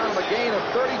first down and a gain of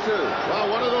 32.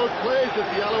 Well, one of those plays that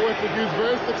the Alouettes have used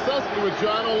very successfully with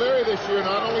John O'Leary this year.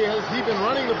 Not only has he been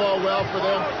running the ball well for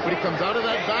them, but he comes out of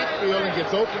that backfield and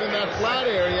gets open in that flat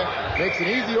area, makes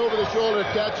an easy over-the-shoulder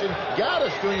catch, and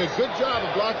Gaddis doing a good job of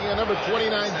blocking on number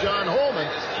 29, Joe Holman,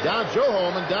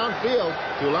 downfield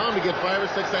to allow him to get 5 or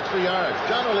 6 extra yards.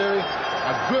 John O'Leary,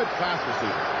 a good pass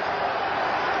receiver.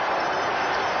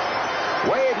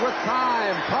 Wade with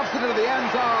time, pumps it into the end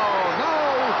zone. No,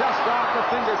 just off the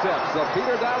fingertips of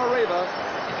Peter Dallariva.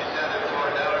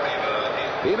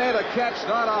 He made a catch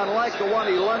not unlike the one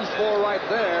he lunged for right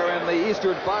there in the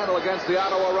Eastern Final against the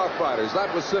Ottawa Rough Riders.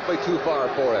 That was simply too far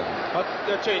for him. I'll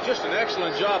tell you, just an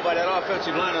excellent job by that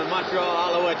offensive line of the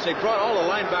Montreal Alouettes. They brought all the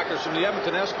linebackers from the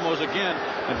Edmonton Eskimos again,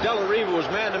 and Dallariva was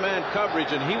man-to-man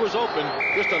coverage, and he was open,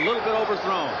 just a little bit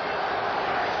overthrown.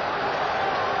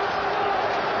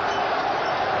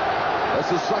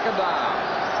 This is second down.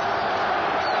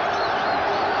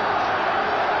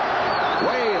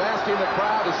 Wade asking the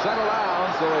crowd to settle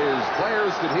down so his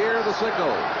players could hear the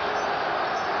signal.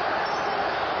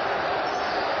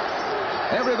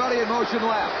 Everybody in motion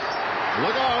left.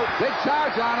 Look out. Big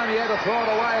charge on him. He had to throw it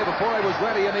away before he was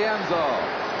ready in the end zone.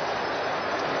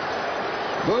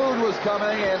 Boone was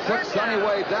coming and took Sonny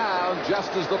Wade down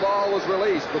just as the ball was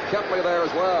released, with Kepley there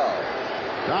as well.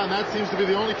 Don, that seems to be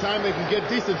the only time they can get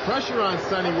decent pressure on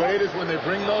Sonny Wade is when they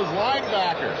bring those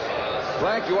linebackers.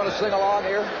 Frank, you want to sing along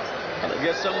here?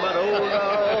 Get some about old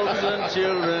dogs and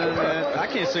children. I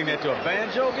can't sing that to a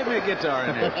banjo. Give me a guitar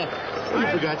in here. You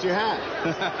forgot your hat.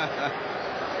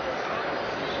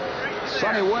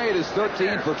 Sonny Wade is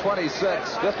 13 for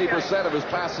 26. 50% of his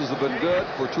passes have been good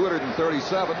for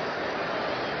 237.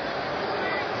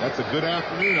 That's a good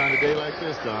afternoon on a day like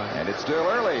this, Don. And it's still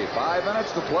early. 5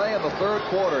 minutes to play in the third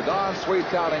quarter. Don Sweet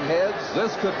counting heads.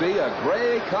 This could be a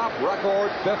Grey Cup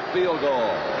record 5th field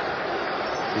goal.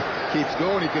 He keeps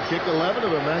going. He could kick 11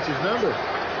 of them. Match his number.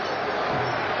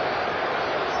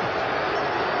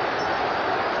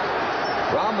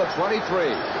 From the 23.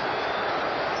 There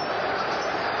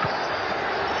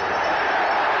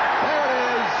it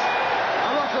is.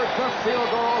 A record 5th field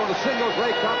goal in a single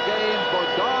Grey Cup game for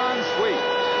Don Sweet.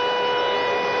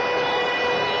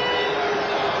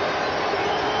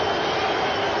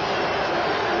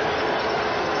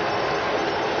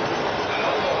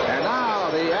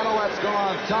 The Alouettes go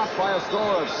on top by a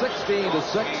score of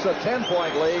 16-6, a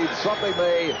 10-point lead, something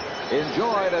they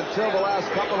enjoyed until the last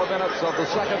couple of minutes of the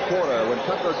second quarter when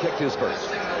Cutler kicked his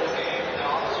first.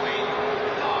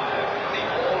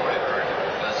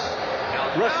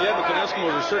 Russ, the Edmonton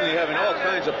Eskimos are certainly having all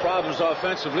kinds of problems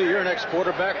offensively. You're an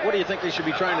ex-quarterback. What do you think they should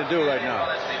be trying to do right now?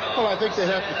 Well, I think they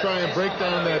have to try and break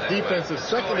down that defensive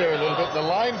secondary a little bit, the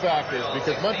linebackers,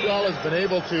 because Montreal has been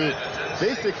able to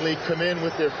basically come in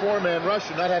with their 4-man rush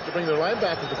and not have to bring their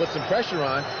linebackers to put some pressure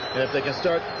on. And if they can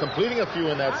start completing a few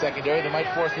in that secondary, they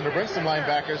might force them to bring some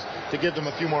linebackers to give them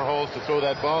a few more holes to throw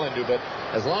that ball into. But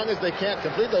as long as they can't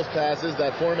complete those passes,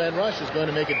 that 4-man rush is going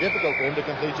to make it difficult for him to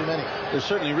complete too many. They're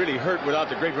certainly really hurt without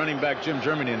the great running back Jim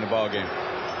Germany in the ballgame.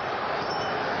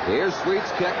 Here's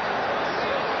Sweet's kick.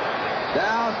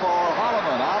 Down for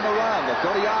Holloman on the run, the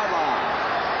 30-yard line.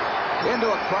 Into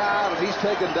a crowd, and he's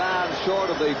taken down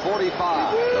short of the 45.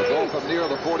 They'll go from near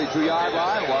the 42-yard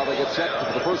line while they get set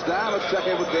for the first down. Let's check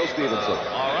in with Bill Stevenson.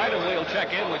 All right, and we'll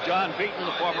check in with John Beaton,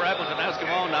 the former Edmonton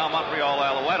Eskimo, now Montreal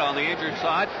Alouette on the injured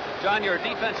side. John, you're a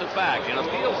defensive back. In a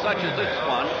field such as this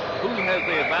one, who has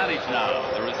the advantage now,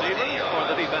 the receivers or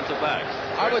the defensive backs?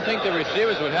 I would think the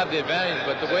receivers would have the advantage,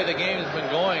 but the way the game's been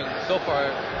going so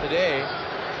far today,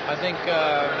 I think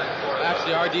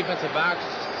actually our defensive backs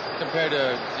compared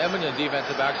to Edmonton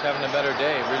defensive backs having a better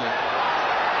day, really.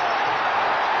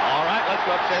 All right, let's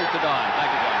go upstairs to Don. Thank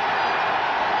you, John.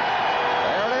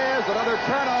 There it is, another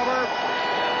turnover.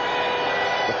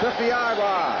 The 50-yard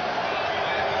line.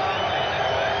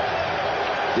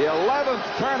 The 11th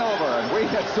turnover, and we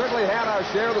have certainly had our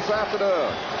share this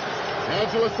afternoon.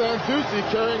 Angelo Santucci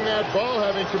carrying that ball,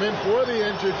 having come in for the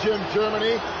injured Jim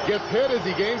Germany, gets hit as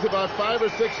he gains about 5 or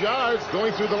 6 yards,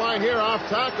 going through the line here off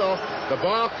tackle. The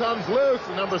ball comes loose.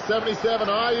 The number 77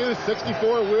 Ayu,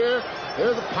 64 Weir.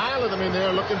 There's a pile of them in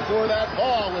there looking for that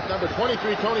ball with number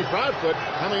 23 Tony Proudfoot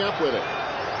coming up with it.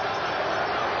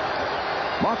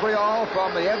 Montreal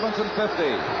from the Edmonton 50.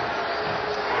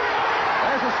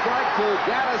 There's a strike to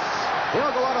Gaddis.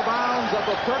 He'll go out of bounds at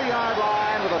the 30-yard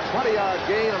line with a 20-yard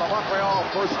gain and a Montreal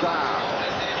first down.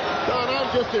 Don, I'm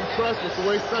just impressed with the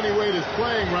way Sonny Wade is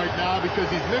playing right now because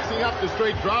he's mixing up the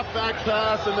straight drop-back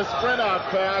pass and the sprint-out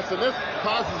pass, and this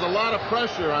causes a lot of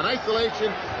pressure. On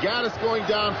isolation, Gaddis going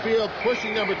downfield,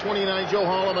 pushing number 29, Joe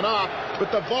Holloman, off,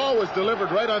 but the ball was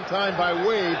delivered right on time by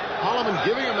Wade. Holloman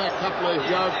giving him that couple of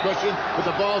yards cushion, but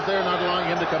the ball's there, not allowing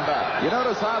him to come back. You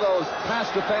notice how those pass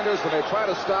defenders, when they try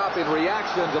to stop in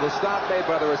reaction to the stop made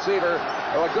by the receiver,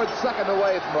 are a good second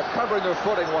away from recovering their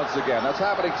footing once again. That's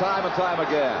happening time and time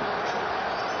again.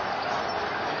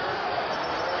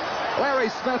 Larry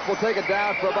Smith will take it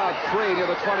down for about 3 near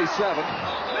the 27.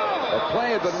 The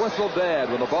play had been whistled dead.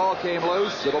 When the ball came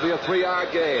loose, it'll be a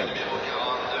 3-yard gain.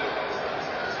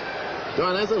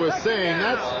 Don, as I was saying,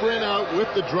 that sprint out with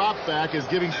the drop back is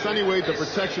giving Sonny Wade the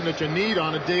protection that you need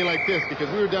on a day like this, because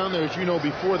we were down there, as you know,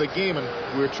 before the game, and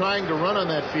we were trying to run on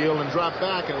that field and drop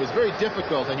back, and it was very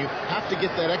difficult, and you have to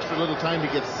get that extra little time to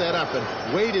get set up,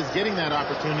 and Wade is getting that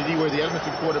opportunity where the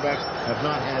Edmonton quarterbacks have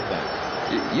not had that.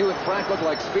 You and Frank look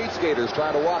like speed skaters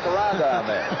trying to walk around down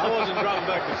there. I wasn't dropping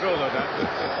back to throw, though, Don.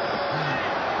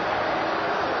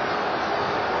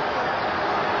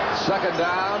 Second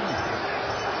down.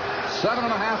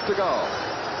 7.5 to go.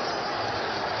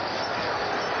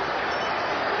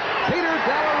 Peter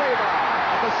Della Riva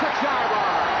at the 6-yard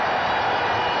line.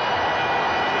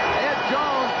 Ed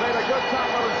Jones made a good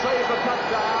tackle and saved the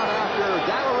touchdown after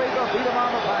Della Riva beat him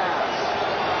on the pass.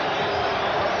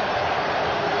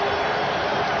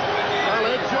 Well,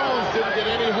 Ed Jones didn't get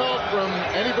any help from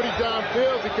anybody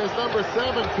downfield because number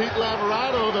 7, Pete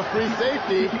Lamorato, the free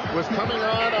safety, was coming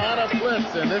on a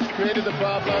blitz, and this created the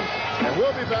problem. And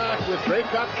we'll be back with Grey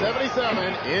Cup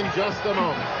 77 in just a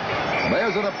moment.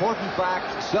 There's an important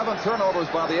fact. 7 turnovers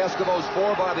by the Eskimos,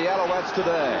 4 by the Alouettes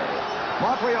today.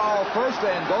 Montreal first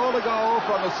and goal to go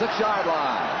from the 6-yard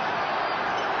line.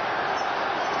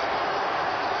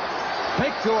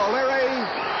 Fake to O'Leary.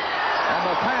 And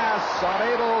the pass,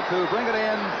 unable to bring it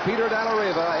in. Peter Della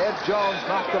Riva. Ed Jones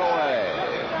knocked it away.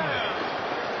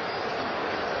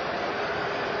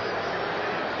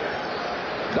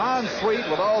 Don Sweet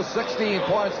with all 16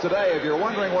 points today. If you're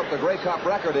wondering what the Grey Cup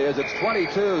record is, it's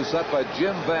 22 set by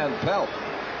Jim Van Pelt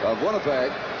of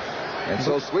Winnipeg. And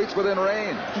so Sweet's within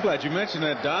range. I'm glad you mentioned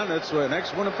that, Don. That's an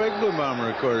ex-Winnipeg Blue Bomber,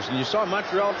 of course. And you saw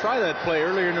Montreal try that play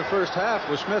earlier in the first half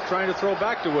with Smith trying to throw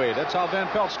back to Wade. That's how Van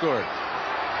Pelt scored.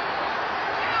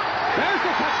 There's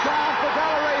the touchdown for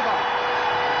Della Riva.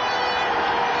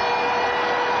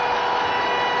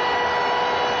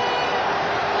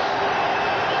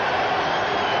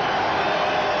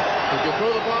 If you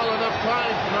throw the ball enough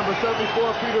time to number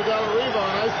 74, Peter Della Riva,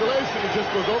 on isolation, he just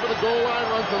goes over the goal line,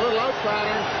 runs a little out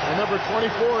pattern, and number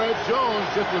 24, Ed Jones,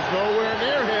 just was nowhere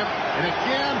near him. And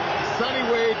again, Sonny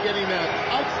Wade getting that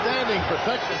outstanding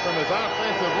protection from his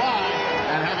offensive line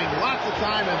and having lots of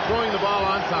time and throwing the ball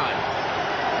on time.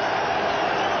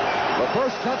 The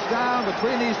first touchdown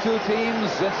between these two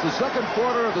teams since the second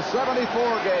quarter of the 74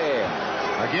 game.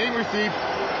 Again, we see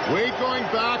Wade going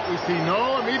back. We see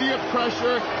no immediate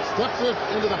pressure. Steps it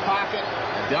into the pocket,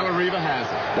 and Della Riva has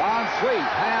it. Don Sweet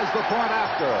has the point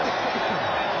after.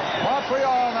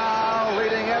 Montreal now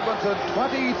leading Edmonton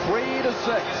 23-6.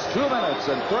 2 minutes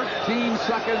and 13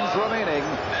 seconds remaining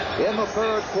in the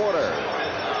third quarter.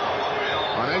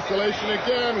 On isolation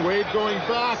again, Wade going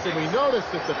back, and we notice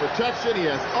that the protection, he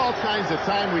has all kinds of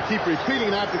time. We keep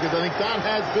repeating that because I think that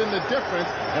has been the difference,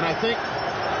 and I think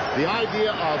the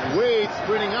idea of Wade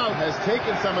sprinting out has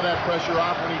taken some of that pressure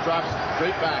off when he drops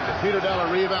straight back. And Peter Della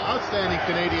Riva, outstanding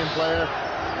Canadian player,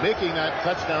 making that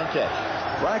touchdown catch.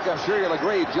 Frank, I'm sure you'll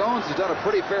agree, Jones has done a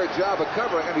pretty fair job of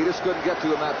covering him. He just couldn't get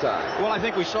to him that time. Well, I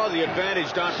think we saw the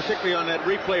advantage, Don, particularly on that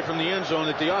replay from the end zone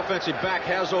that the offensive back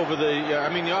has over the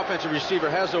offensive receiver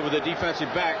has over the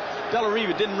defensive back. Della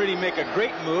Riva didn't really make a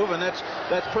great move, and that's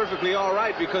perfectly all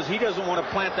right because he doesn't want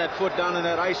to plant that foot down in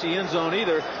that icy end zone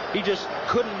either. He just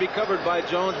couldn't be covered by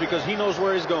Jones because he knows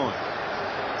where he's going.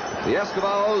 The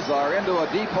Eskimos are into a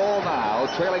deep hole now,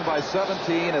 trailing by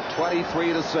 17 at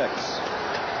 23-6.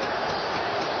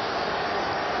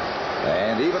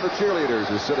 And even the cheerleaders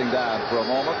are sitting down for a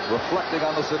moment, reflecting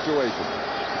on the situation.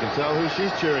 You can tell who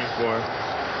she's cheering for,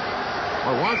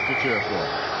 or wants to cheer for.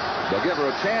 They'll give her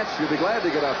a chance. She'll be glad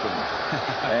to get up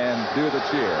and do the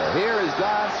cheer. Here is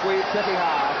Don Sweet kicking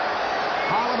off.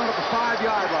 Holloman at the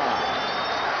 5-yard line.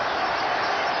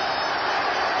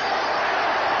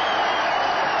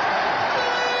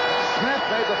 Smith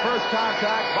made the first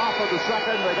contact, Moffat the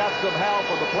second. They got some help,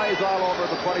 and the play's all over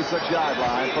the 26-yard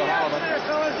line for Holloman.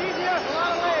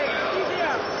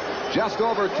 Just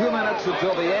over 2 minutes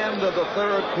until the end of the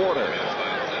third quarter.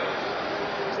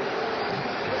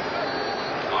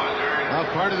 Well,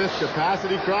 part of this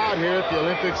capacity crowd here at the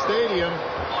Olympic Stadium,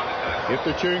 if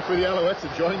they're cheering for the Alouettes,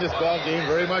 enjoying this ball game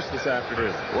very much this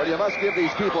afternoon. Well, you must give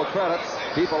these people credit.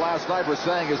 People last night were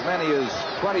saying as many as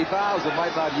 20,000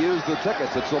 might not use the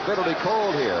tickets. It's so bitterly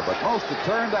cold here, but most have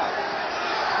turned out.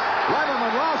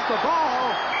 Lemmerman lost the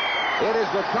ball. It is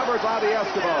recovered by the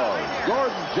Eskimos.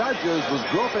 Gordon Judges was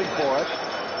groping for it.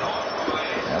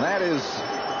 And that is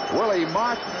Willie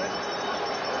Martin.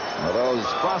 One of those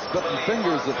frostbitten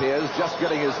fingers of his just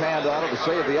getting his hand on it to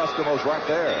save the Eskimos right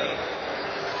there.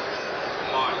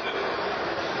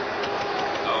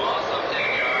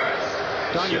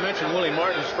 Don, you mentioned Willie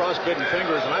Martin's frostbitten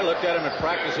fingers, and I looked at him at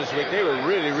practice this week. They were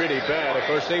really, really bad. Of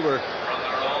course, they were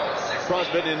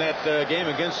frostbitten in that game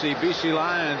against the BC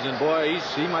Lions, and boy,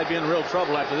 he might be in real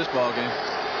trouble after this ball game.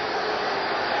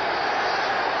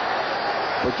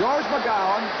 For George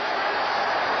McGowan,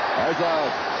 there's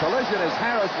a collision as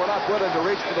Harris went up with him to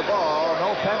reach for the ball.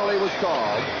 No penalty was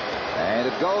called. And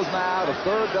it goes now to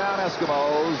third down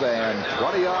Eskimos and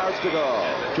 20 yards to go.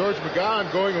 George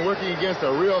McGowan going and working against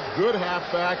a real good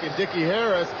halfback, and Dickie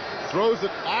Harris throws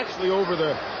it actually over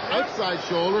the outside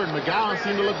shoulder, and McGowan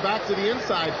seemed to look back to the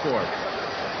inside for it.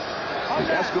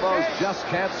 The Eskimos just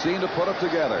can't seem to put it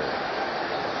together.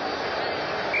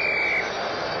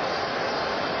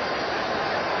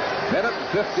 Minute and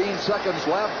 15 seconds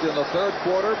left in the third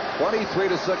quarter.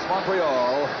 23-6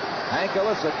 Montreal. Hank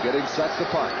Illicek getting set to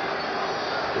punt.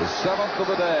 His 7th of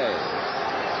the day.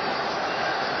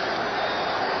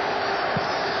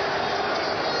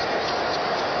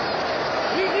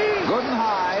 Good and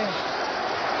high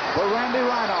for Randy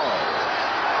Rhino.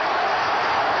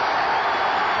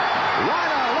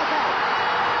 Rhino, look out!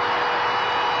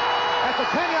 At the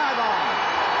 10-yard line.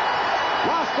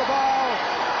 Lost the ball.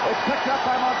 It's picked up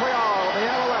by Montreal. The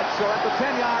Alouettes are at the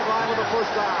 10-yard line with the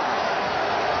first down.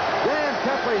 Dan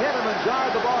Kepley hit him and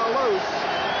jarred the ball loose.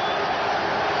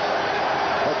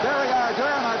 But Barry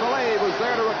Ardern, I believe, was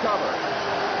there to recover.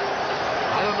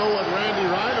 I don't know what Randy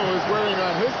Rhino is wearing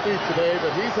on his feet today,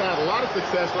 but he's had a lot of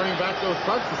success running back those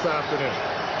punts this afternoon.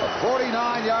 A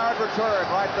 49-yard return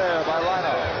right there by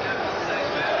Rhino.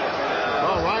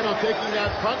 Well, Rhino taking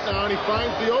that punt now, and he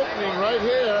finds the opening right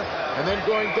here, and then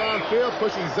going downfield,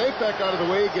 pushing Zapek out of the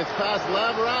way. He gets past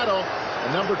Lamorato, and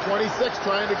number 26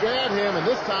 trying to grab him, and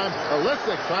this time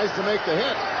Illicek tries to make the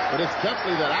hit, but it's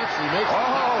Kepley that actually makes the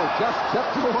hit. Just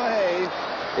tipped away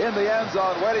in the end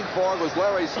zone. Waiting for it was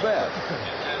Larry Smith.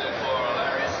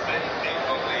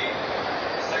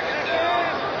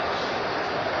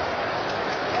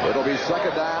 It'll be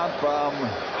second down from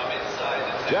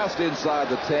just inside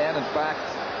the 10. In fact,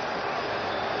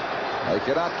 they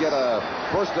cannot get a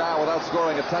first down without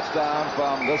scoring a touchdown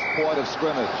from this point of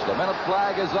scrimmage. The minute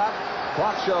flag is up.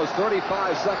 Clock shows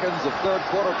 35 seconds of third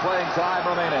quarter playing time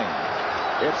remaining.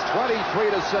 It's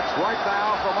 23-6 right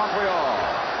now for Montreal.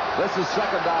 This is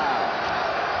second down.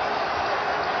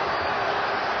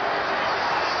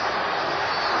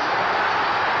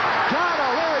 John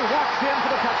O'Leary walks in for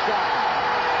the touchdown.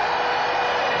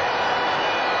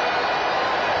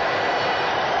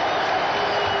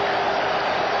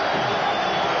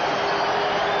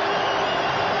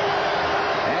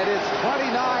 And it's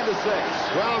 29-6.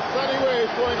 Well, Sonny Wade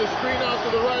going to screen out to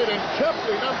the right, and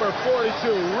Kepley, number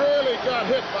 42, really got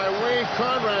hit by Wayne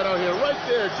Conrad out here. Right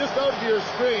there, just out of your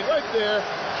screen, right there.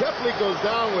 Kepley goes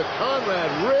down with Conrad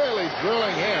really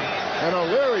drilling him. And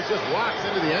O'Leary just walks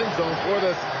into the end zone for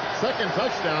this second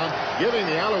touchdown, giving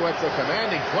the Alouettes a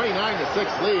commanding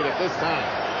 29-6 lead at this time.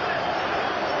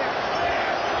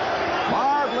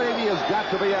 Marv Levy has got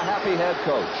to be a happy head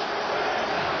coach.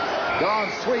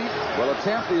 Don Sweet will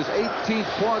attempt his 18th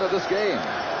point of this game.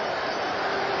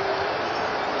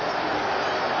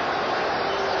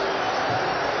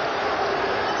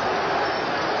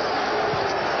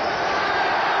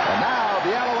 And now the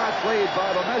Alouettes lead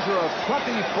by the measure of 24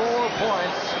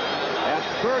 points at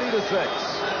 30-6.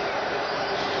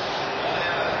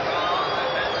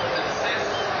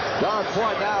 Don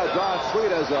Point now. Don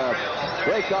Sweet has a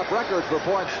Grey Cup record for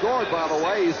points scored, by the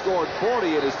way. He scored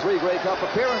 40 in his 3 Grey Cup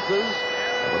appearances.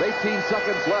 And with 18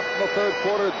 seconds left in the third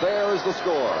quarter, there is the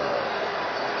score.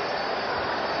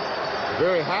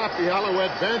 Very happy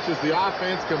Alouette bench as the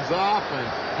offense comes off, and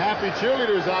happy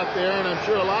cheerleaders out there. And I'm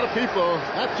sure a lot of people,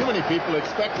 not too many people,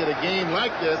 expected a game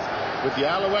like this with the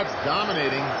Alouettes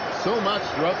dominating so much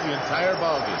throughout the entire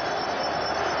ballgame.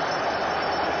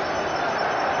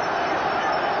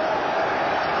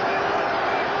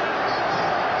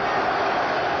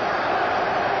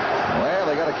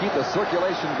 keep the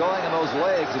circulation going in those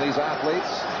legs of these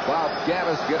athletes. Bob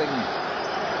Gaddis getting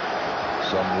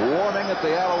some warming at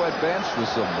the Alouette bench with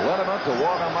some liniment to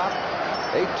warm him up.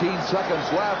 18 seconds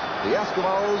left. The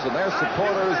Eskimos and their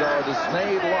supporters are a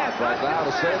dismayed lot right now,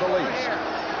 to say the least.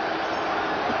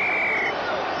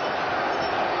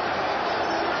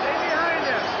 Stay behind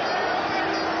him.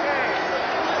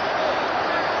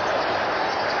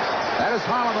 That is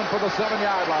Holloman for the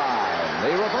 7-yard line.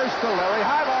 They reverse to Larry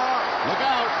Highball. Look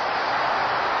out.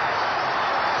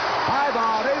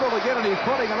 Highball unable to get any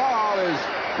footing at all is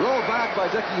rolled back by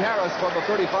Dickie Harris from the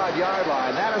 35-yard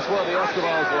line. That is where the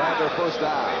Eskimos will have their first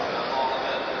down.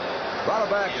 Brought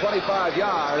it back 25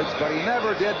 yards, but he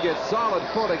never did get solid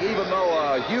footing, even though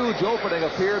a huge opening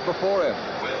appeared before him.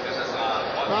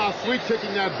 Well, Sweet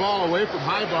kicking that ball away from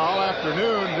Highball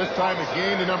afternoon. This time it's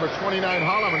gained to number 29,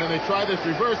 Holloman, and they try this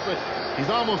reverse, but he's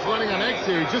almost running on X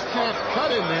here. He just can't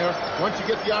cut in there once you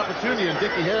get the opportunity, and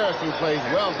Dickie Harris, who plays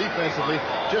well defensively,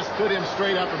 just stood him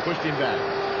straight up and pushed him back.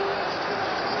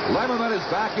 Lemmerman is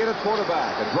back in at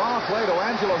quarterback. A draw play to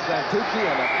Angelo Santucci,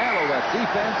 and the Alouette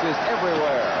defense is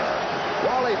everywhere.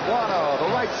 Wally Buono, the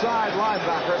right side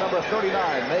linebacker, number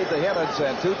 39, made the hit on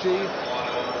Santucci,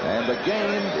 and the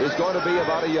gain is going to be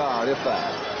about a yard, if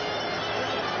that.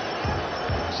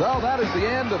 So that is the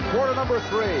end of quarter number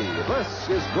 3. This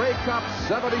is Grey Cup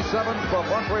 77 from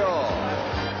Montreal.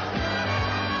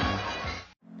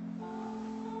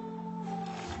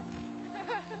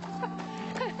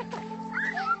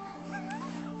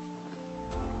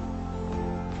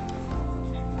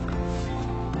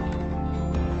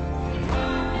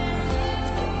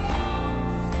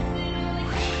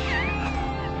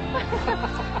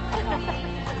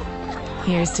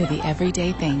 Here's to the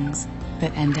everyday things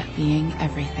that end up being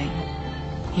everything.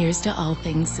 Here's to all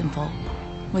things simple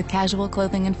with casual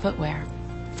clothing and footwear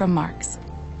from Marks.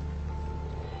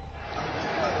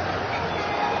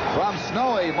 From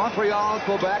snowy Montreal,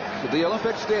 Quebec, to the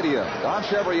Olympic Stadium, Don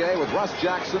Chevrier with Russ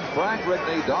Jackson, Frank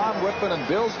Rigney, Don Whitman, and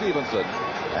Bill Stevenson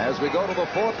as we go to the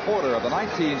fourth quarter of the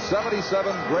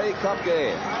 1977 Grey Cup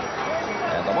game.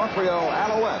 And the Montreal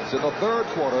Alouettes in the third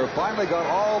quarter finally got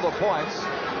all the points.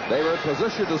 They were in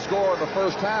position to score in the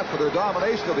first half for their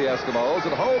domination of the Eskimos.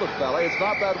 And hold it, fella, it's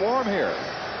not that warm here.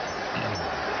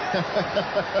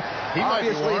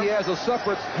 Obviously, he has a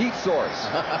separate heat source.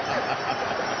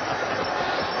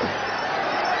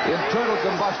 Internal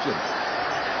combustion.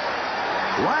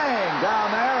 Lang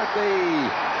down there at the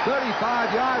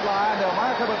 35-yard line. They'll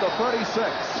mark him at the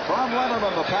 36. From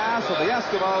Lemmerman, the pass, and the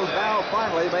Eskimos now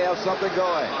finally may have something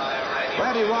going.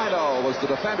 Randy Rhino was the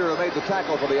defender who made the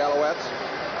tackle for the Alouettes.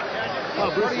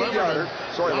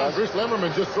 Bruce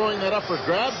Lemmerman just throwing that up for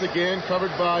grabs again,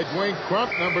 covered by Dwayne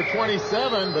Crump, number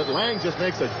 27, but Lang just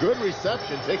makes a good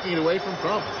reception, taking it away from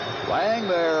Crump. Lang,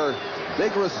 their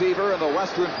big receiver in the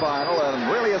Western Final,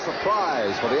 and really a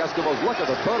surprise for the Eskimos. Look at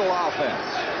the total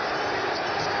offense.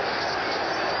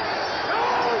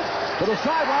 To the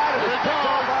sideline, and it's picked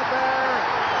off out there.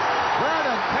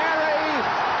 Vernon Perry,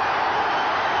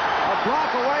 a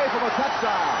block away from a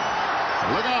touchdown.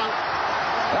 Look out.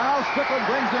 Al Strickland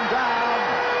brings him down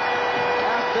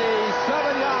at the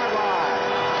 7-yard line.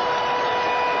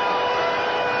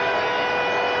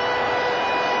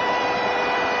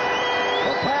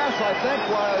 The pass, I think,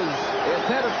 was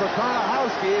intended for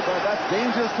Karnahowski, but that's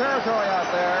dangerous territory out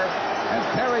there, and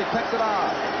Perry picked it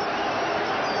off.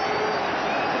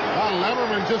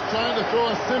 Lemmerman just trying to throw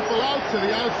a simple out to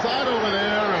the outside over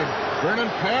there, and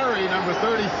Vernon Perry, number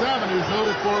 37, who's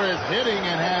noted for his hitting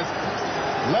and has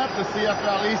left the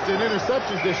CFL East in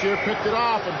interceptions this year, picked it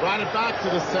off and brought it back to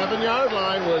the 7-yard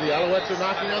line where the Alouettes are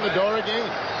knocking on the door again.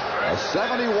 A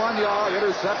 71-yard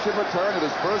interception return at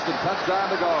his first and touchdown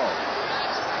to go.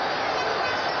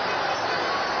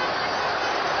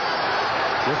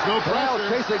 There's no pressure.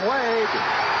 Chasing Wade.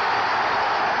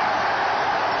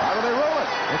 How do they rule it?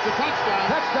 It's a touchdown.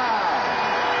 Touchdown.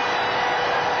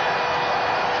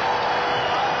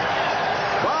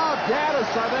 Bob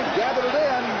Gaddis, I think, gathered it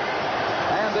in.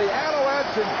 And the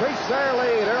Alouettes increased their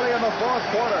lead early in the fourth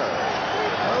quarter.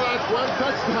 Well, that's one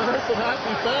touchdown. There's some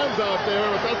happy fans out there,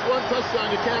 but that's one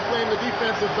touchdown you can't blame the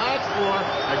defensive backs for.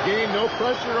 Again, no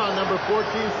pressure on number 14,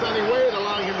 Sonny Wade,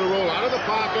 allowing him to roll out of the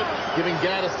pocket, giving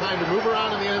Gaddis time to move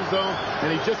around in the end zone,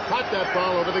 and he just caught that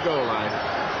ball over the goal line.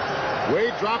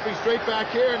 Wade dropping straight back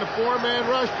here in the 4-man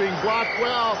rush, being blocked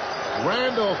well.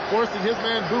 Randall forcing his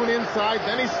man Boone inside,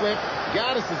 then he slipped.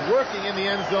 Gaddis is working in the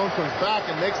end zone, comes back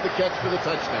and makes the catch for the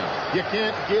touchdown. You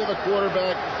can't give a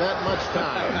quarterback that much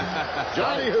time.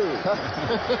 Johnny who?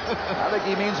 I think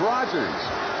he means Rogers.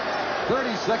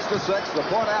 36-6. The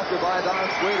point after by Don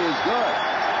Sweet is good.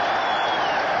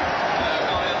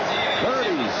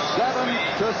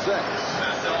 7-6.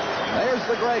 There's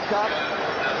the Grey Cup.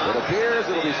 It appears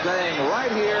it'll be staying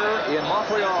right here in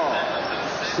Montreal.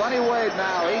 Sonny Wade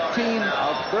now 18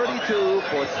 of 32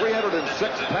 for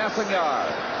 306 passing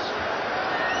yards.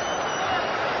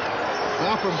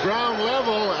 Now from ground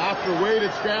level, after Wade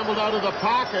had scrambled out of the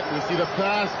pocket, we see the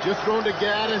pass just thrown to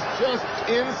Gaddis just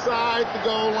inside the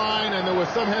goal line, and there was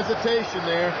some hesitation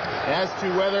there as to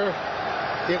whether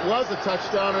it was a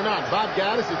touchdown or not. Bob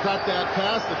Gaddis, who caught that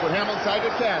pass that put Hamilton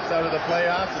Tiger Cats out of the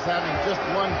playoffs, is having just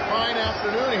one fine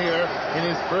afternoon here in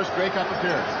his first Grey Cup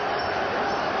appearance.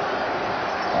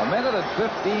 A minute and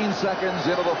 15 seconds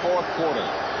into the fourth quarter.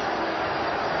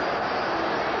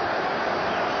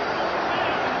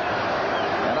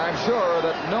 And I'm sure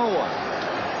that no one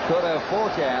could have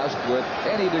forecast with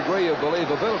any degree of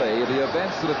believability the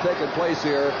events that have taken place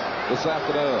here this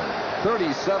afternoon.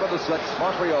 37-6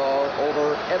 Montreal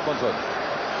over Edmonton.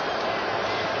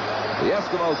 The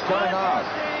Eskimos coming out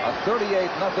a 38-0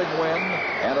 win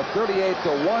and a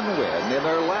 38-1 win in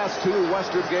their last two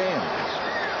Western games.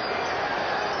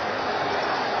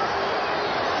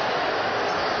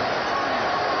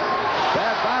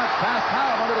 Bad bounce past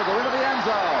Hallam, it'll go into the end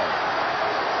zone.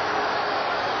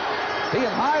 He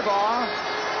and Highbaugh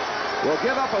will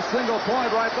give up a single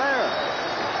point right there.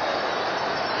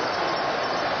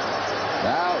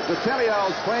 Now,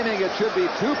 DeTelio's claiming it should be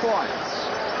 2 points.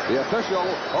 The official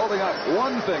holding up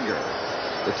one finger.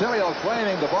 DeTelio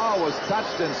claiming the ball was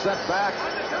touched and sent back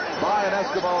by an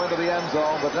Eskimo into the end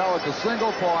zone, but now it's a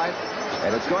single point,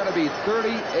 and it's going to be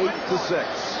 38-6.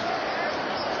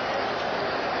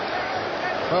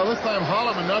 Well, this time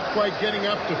Holloman not quite getting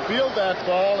up to field that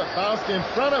ball. It bounced in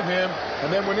front of him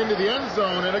and then went into the end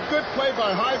zone. And a good play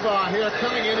by Highbaugh here,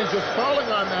 coming in and just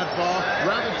falling on that ball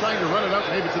rather than trying to run it up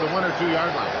maybe to the 1 or 2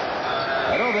 yard line.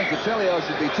 I don't think DeTelio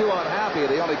should be too unhappy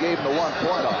they only gave him the 1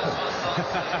 point on it.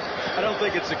 I don't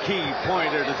think it's a key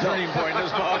point or the turning point in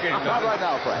this ballgame. Not right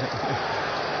now, Frank.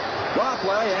 Draw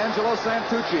play, Angelo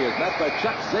Santucci is met by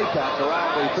Chuck Zapak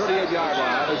around the 38-yard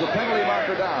line. There's a penalty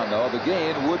marker down, though. The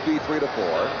gain would be 3-4.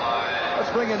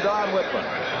 Let's bring in Don Whitman.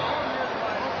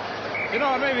 You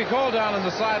know, it may be cold down on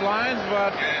the sidelines,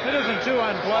 but it isn't too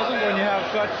unpleasant when you have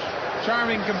such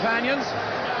charming companions.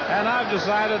 And I've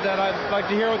decided that I'd like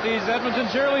to hear what these Edmonton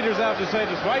cheerleaders have to say,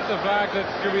 despite the fact that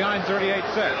you're behind 38-6.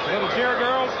 A little cheer,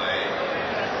 girls.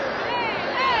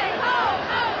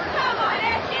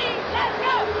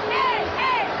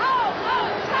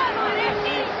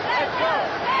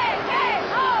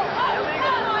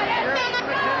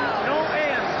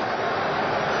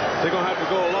 They're going to have to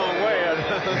go a long way at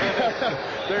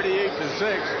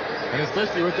 38-6. And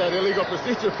especially with that illegal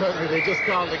procedure penalty they just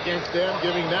called against them,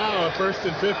 giving now a 1st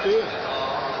and 15.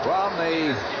 From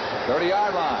the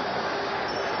 30-yard line.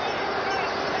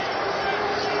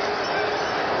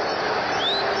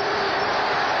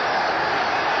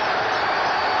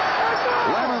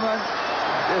 Lemmerman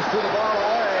just threw the ball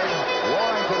away.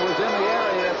 Warrington was in the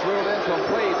area. It's ruled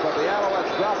incomplete, but the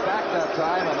Alouettes dropped back that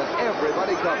time, and then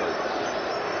everybody covered.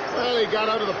 Well, he got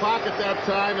out of the pocket that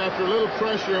time after a little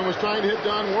pressure and was trying to hit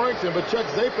Don Warrington, but Chuck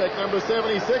Zapek, number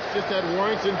 76, just had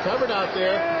Warrington covered out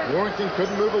there. Warrington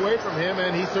couldn't move away from him,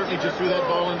 and he certainly just threw that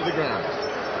ball into the ground.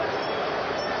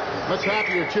 Much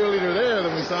happier cheerleader there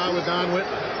than we saw with Don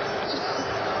Whitman.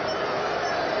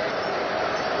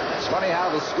 It's funny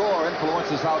how the score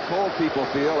influences how cold people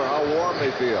feel or how warm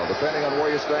they feel, depending on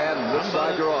where you stand and which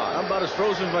side you're on. I'm about as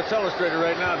frozen as my telestrator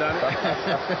right now, Donnie.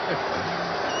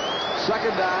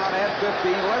 Second down and 15.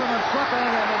 Lemmerman slipping,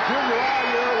 and then Junior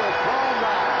Ayu was thrown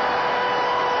back.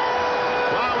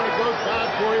 Wow, when it goes bad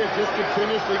for you, it just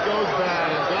continuously goes bad.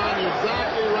 And Don, you're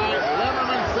exactly right.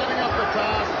 Lemmerman setting up the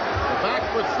pass. The back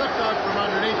foot slipped out from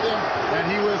underneath him, and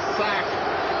he was sacked.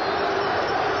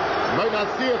 You might not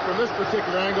see it from this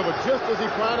particular angle, but just as he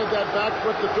planted that back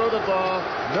foot to throw the ball,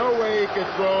 no way he could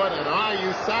throw it, and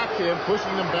Ayu sacked him,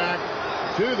 pushing them back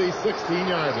to the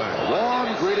 16-yard line.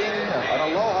 Warm greeting, an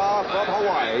aloha from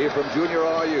Hawaii from Junior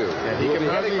Ayu. And he will can be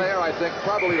heading there, I think,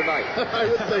 probably tonight. I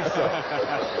would think so,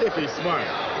 if he's smart.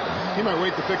 He might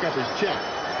wait to pick up his check.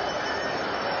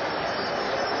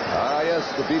 Ah, yes,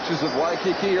 the beaches of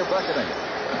Waikiki are beckoning.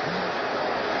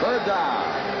 Third down.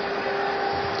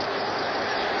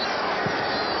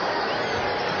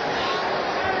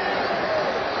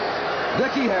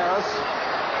 Dickie Harris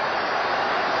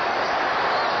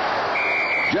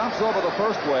jumps over the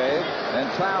first wave, and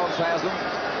Towns has him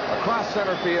across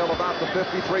center field about the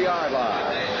 53-yard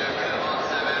line.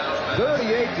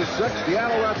 38-6, the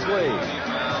Alouettes lead.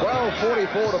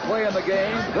 12:44 to play in the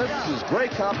game. This is Grey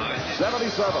Cup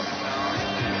 77.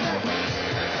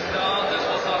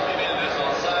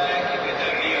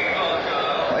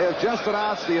 They have just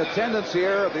announced the attendance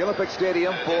here at the Olympic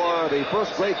Stadium for the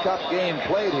first Grey Cup game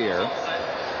played here.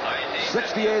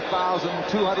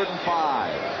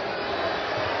 68,205.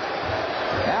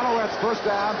 Alouettes first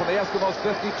down from the Eskimos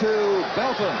 52.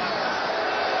 Belton.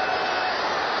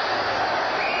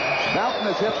 Belton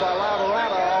is hit by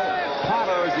Laverado.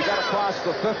 Potter as he got across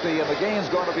the 50, and the gain's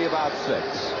going to be about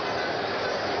 6.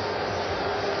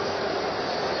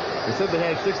 They said they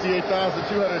had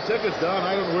 68,200 tickets, Don.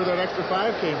 I don't know where that extra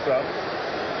 5 came from.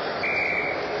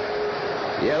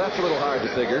 Yeah, that's a little hard to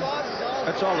figure.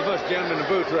 That's all of us jammed in the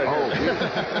booth right here.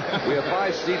 We have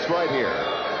 5 seats right here.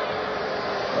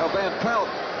 Well, Van Pelt,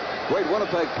 great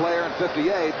Winnipeg player in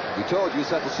 58. We told you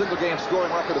set the single game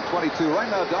scoring record of 22.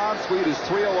 Right now, Don Sweet is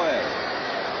 3 away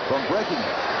from breaking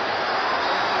it.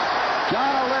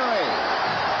 John O'Leary.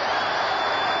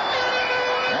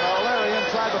 And O'Leary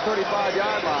inside the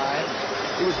 35-yard line.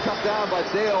 He was cut down by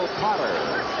Dale Potter.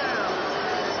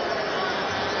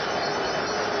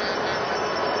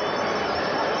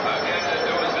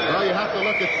 Well, you have to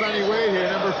look at Sonny Wade here,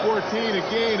 number 14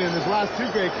 again. In his last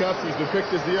 2 Grey Cups, he's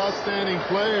depicted as the outstanding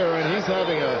player, and he's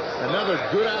having another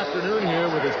good afternoon here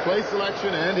with his play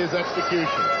selection and his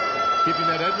execution. Keeping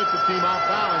that Edmonton team off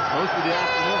balance most of the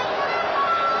afternoon.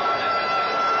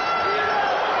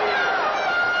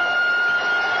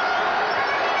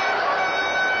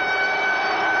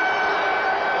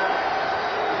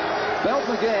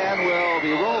 Belton again will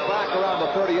be rolled back around the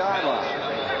 30-yard line.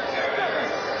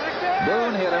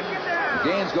 Boone hit him. The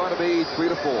gain's going to be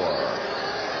 3-4.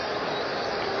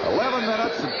 11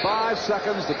 minutes and 5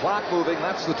 seconds. The clock moving.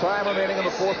 That's the time remaining in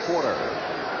the 4th quarter.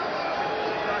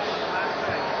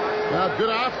 Now, good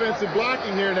offensive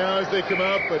blocking here now as they come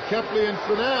out, but Kepley and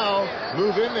Fennell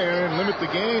move in there and limit the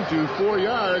gain to 4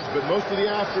 yards, but most of the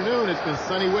afternoon it's been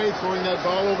Sonny Wade throwing that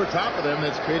ball over top of them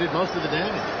that's created most of the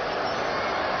damage.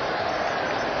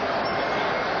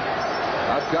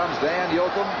 Out comes Dan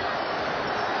Yoakum.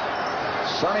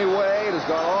 Sonny Wade has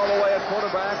gone all the way at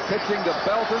quarterback, pitching to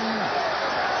Belton,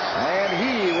 and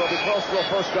he will be close to a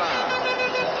first down.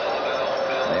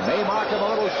 They may mark him a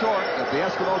little short at the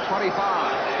Eskimo 25.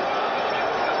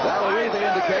 That'll really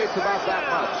indicate about that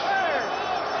much.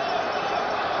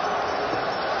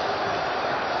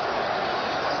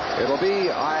 It'll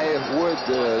be, I would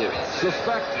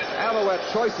suspect, Alouette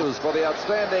choices for the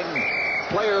outstanding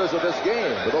players of this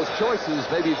game, but those choices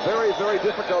may be very, very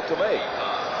difficult to make.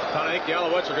 I think the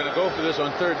Alouettes are going to go for this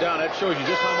on 3rd down. That shows you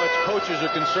just how much coaches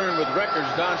are concerned with records.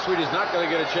 Don Sweet is not going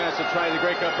to get a chance to try the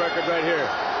Grey Cup record right here.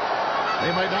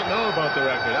 They might not know about the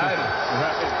record either.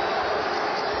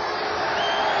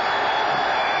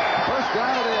 First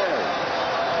down it is.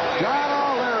 John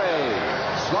O'Leary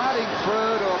sliding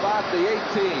through to about the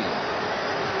 18.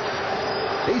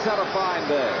 He's had a fine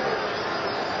day.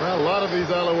 Well, a lot of these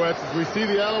Alouettes, as we see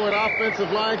the Alouette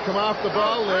offensive line come off the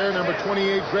ball there. Number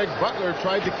 28, Greg Butler,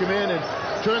 tried to come in and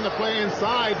turn the play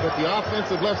inside, but the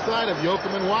offensive left side of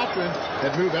Yoakum and Watron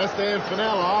had moved Este and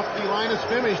Fennell off the line of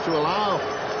scrimmage to allow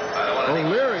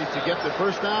O'Leary to get the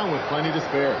first down with plenty to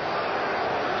spare.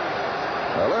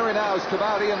 O'Leary now has come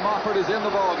out. Ian Mofford is in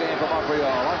the ball game for Montreal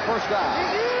on first down.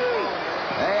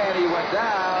 And he went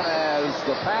down as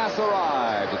the pass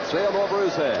arrived. It sailed over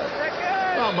his head.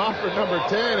 Well, Mofford, number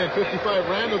 10, and 55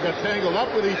 Randall got tangled up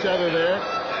with each other there.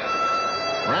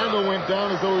 Randall went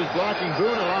down as though he was blocking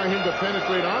Boone, allowing him to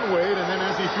penetrate on Wade, and then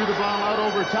as he threw the ball out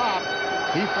over top,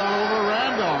 he fell over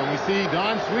Randall. And we see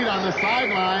Don Sweet on the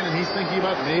sideline, and he's thinking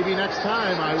about maybe next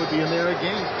time I would be in there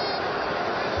again.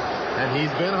 And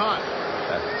he's been hot.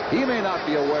 He may not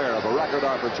be aware of a record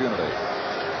opportunity.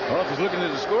 Well, if he's looking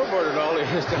at the scoreboard at all, he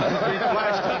has to be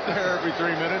flashed up there every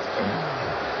 3 minutes.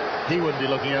 He wouldn't be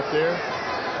looking up there.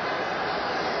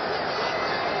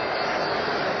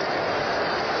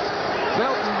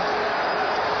 Belton,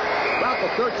 about the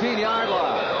 13-yard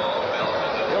line.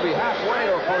 He'll be halfway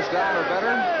to a first down or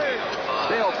better.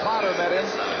 Dale Potter met him.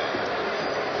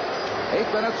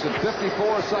 8 minutes and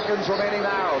 54 seconds remaining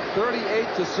now.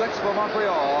 38-6 for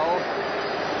Montreal.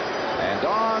 And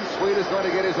Don Sweet is going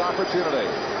to get his opportunity.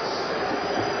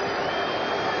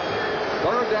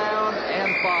 3rd down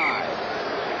and 5.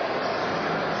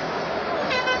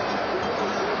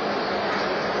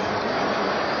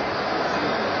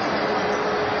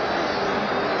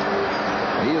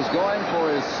 He is going for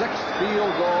his 6th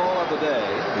field goal of the day.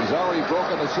 He's already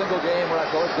broken the single game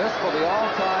record. This for the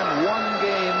all-time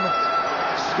 1-game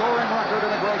scoring record in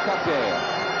a Grey Cup game.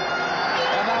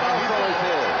 And that also is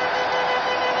his.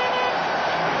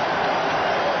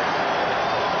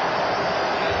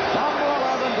 Number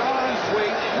 11, Don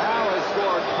Sweet, now has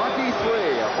scored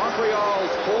 23 of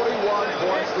Montreal's 41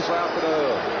 points this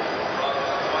afternoon.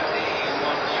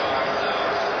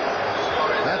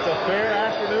 fair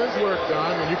afternoon's work,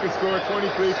 Don. When you can score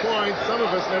 23 points, some of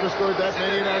us never scored that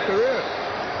many in our career.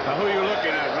 Now, who are you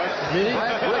looking at, Russ? Me?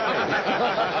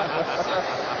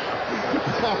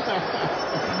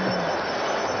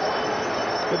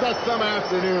 But that's some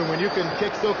afternoon when you can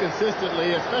kick so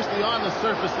consistently, especially on the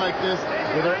surface like this,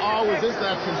 where there always is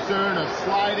that concern of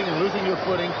sliding and losing your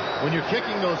footing when you're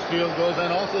kicking those field goals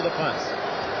and also the punts.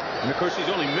 And, of course, he's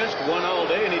only missed one all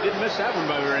day, and he didn't miss that one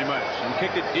by very much. And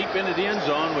kicked it deep into the end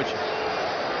zone, which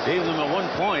gave them a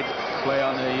 1-point play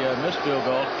on the missed field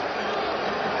goal.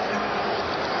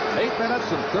 8 minutes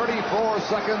and 34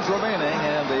 seconds remaining,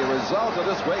 and the result of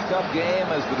this Grey Cup game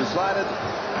has been decided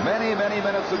many, many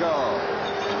minutes ago.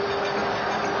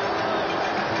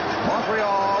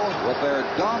 Montreal, with their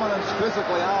dominance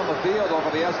physically on the field over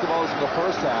the Eskimos in the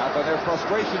first half, and their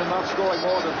frustration in not scoring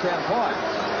more than 10 points,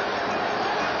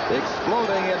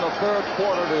 exploding in the third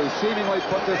quarter to seemingly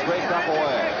put this Grey Cup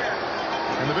away.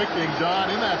 And the big thing, John,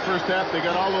 in that first half, they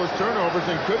got all those turnovers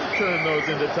and couldn't turn those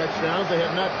into touchdowns. They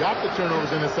have not got the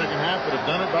turnovers in the second half, but have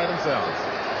done it by themselves.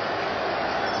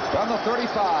 From the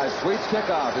 35, Sweet's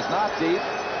kickoff is not deep.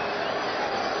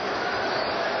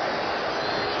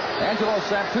 Angelo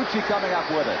Santucci coming up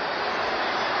with it.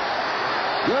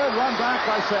 Good run back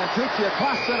by Santucci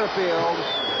across center field.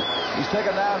 He's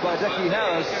taken down by Dickie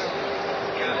Harris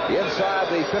inside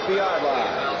the 50-yard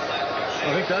line.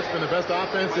 I think that's been the best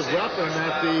offensive weapon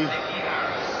that the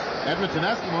Edmonton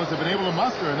Eskimos have been able to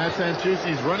muster, and that's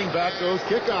Santucci's running back those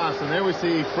kickoffs. And there we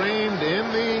see framed in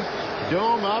the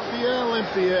dome of the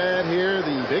Olympiad here,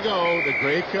 the Big O, the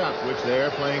Grey Cup, which they're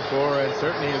playing for, and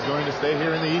certainly is going to stay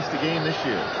here in the East again this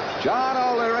year. John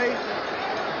O'Leary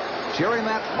cheering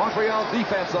that Montreal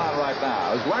defense on right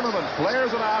now as Lemmerman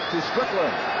flares it out to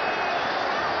Strickland.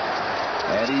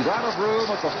 And he's out of room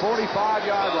at the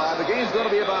 45-yard line. The game's going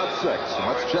to be about 6.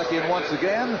 Let's check in once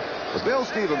again with Bill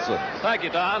Stevenson. Thank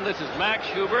you, Don. This is Max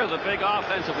Huber, the big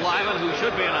offensive lineman who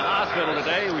should be in a hospital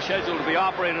today. He was scheduled to be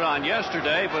operated on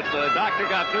yesterday, but the doctor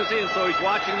got busy, and so he's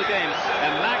watching the game.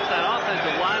 And Max, that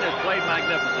offensive line has played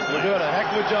magnificently. We're doing a heck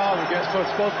of a job against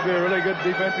what's supposed to be a really good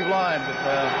defensive line, but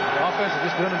the offense is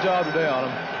just doing a job today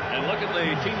on them. And look at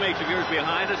the teammates of yours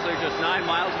behind us. They're just 9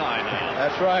 miles high now.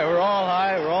 That's right. We're all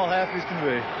high. We're all happy as can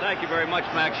be. Thank you very much,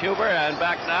 Max Huber. And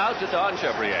back now to Don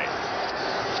Chevrier.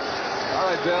 All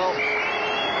right, Bill.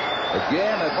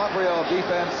 Again, the Montreal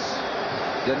defense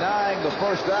denying the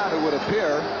first down, it would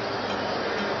appear.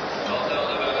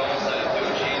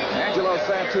 Angelo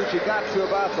Santucci got to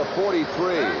about the 43.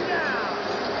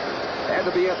 Had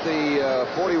to be at the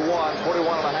 41 and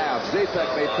a half.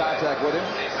 Zapek made contact with him.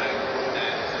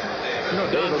 You know,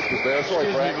 Don, Davis was there.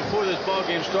 Sorry, excuse Frank. me, before this ball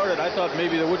game started, I thought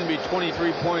maybe there wouldn't be 23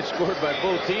 points scored by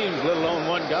both teams, let alone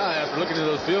one guy. After looking at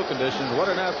those field conditions, what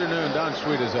an afternoon Don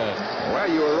Sweet has had. Well,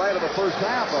 you were right in the first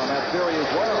half on that theory as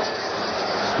well.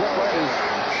 Strickland is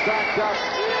stacked up.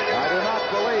 I do not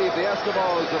believe the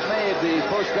Eskimos have made the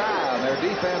first down. Their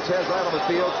defense has that on the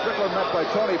field. Strickland met by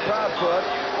Tony Proudfoot.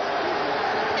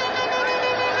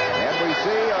 And we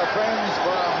see our friends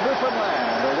from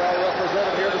Newfoundland are well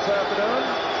represented here this afternoon.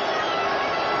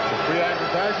 Free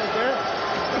advertisement there.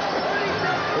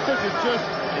 But this is just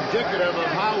indicative of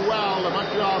how well the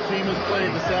Montreal team has played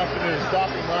this afternoon,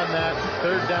 stopping on that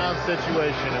third down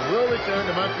situation. And we'll return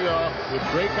to Montreal with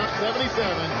Grey Cup 77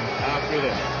 after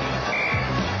this.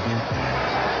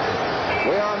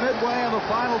 We are midway in the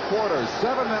final quarter.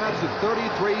 7 minutes and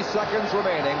 33 seconds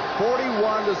remaining.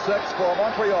 41-6 for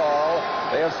Montreal.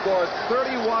 They have scored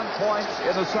 31 points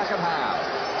in the second half.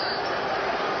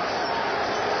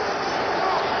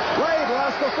 Wade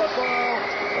lost the football.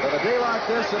 But on a day like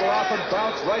this, it'll often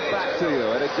bounce right back to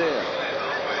you, and it did.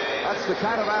 That's the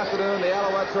kind of afternoon the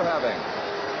Alouettes are having.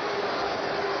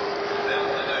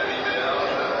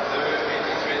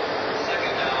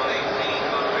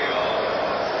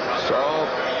 So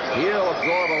he'll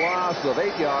absorb a loss of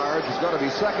 8 yards. It's going to be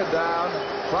second down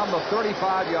from the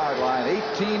 35-yard line.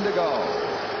 18 to go.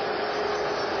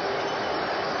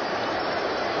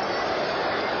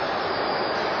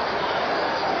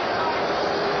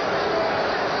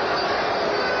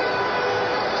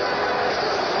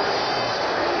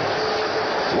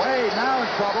 Wade now in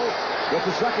trouble. Gets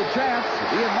a second chance.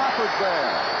 Ian Mofford's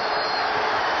there.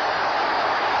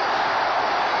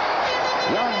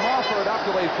 Young Mofford up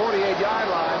to a 48-yard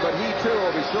line, but he too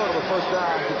will be short of a first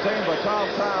down, contained by Tom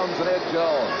Towns and Ed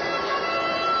Jones.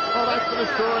 Well, that's been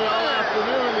the story all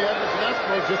afternoon. The Edmonton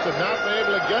Eskimos just have not been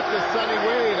able to get to Sonny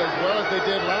Wade as well as they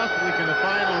did last week in the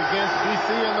final against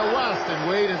BC in the West. And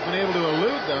Wade has been able to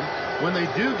elude them when they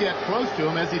do get close to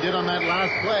him, as he did on that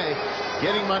last play,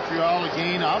 getting Montreal a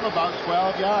gain of about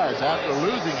 12 yards after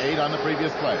losing 8 on the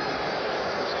previous play.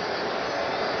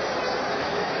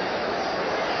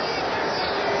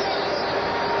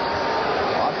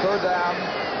 Third down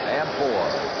and 4.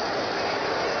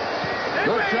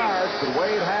 Good charge, but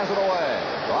Wade has it away.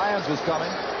 Ryans was coming.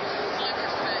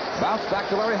 Bounce back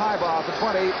to Larry Highbaugh at the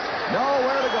 20.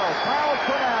 Nowhere to go. Carl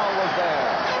Cornell was there.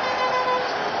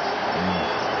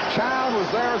 Chown was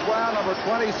there as well, number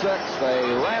 26. They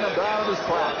ran him down in his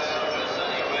tracks.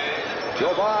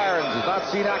 Joe Barnes has not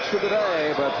seen action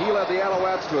today, but he led the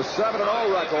Alouettes to a 7-0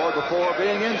 record before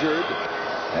being injured.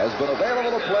 Has been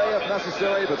available to play if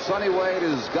necessary, but Sonny Wade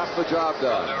has got the job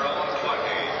done.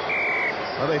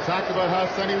 Well, they talked about how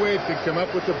Sonny Wade could come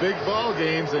up with the big ball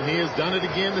games, and he has done it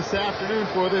again this afternoon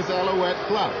for this Alouette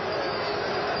club.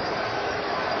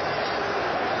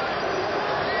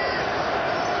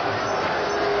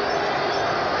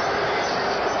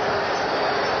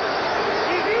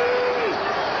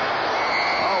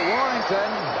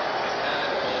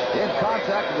 In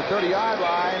contact with the 30-yard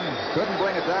line, couldn't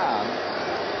bring it down.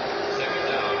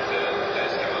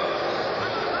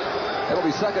 It'll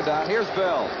be second down. Here's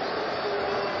Bill.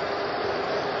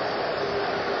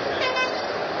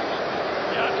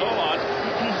 Yeah, go on.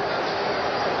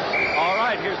 All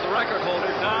right, here's the record holder,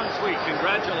 Don Sweet.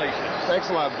 Congratulations. Thanks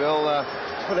a lot, Bill.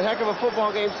 It's been a heck of a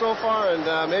football game so far,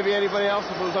 and maybe anybody else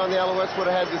if it was on the Alouettes would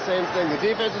have had the same thing. The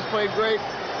defense has played great.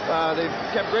 They've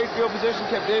kept great field position,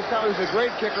 kept Dave Cotton, who's a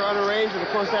great kicker, out of range, and of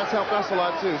course that's helped us a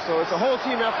lot too. So it's a whole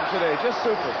team effort today. Just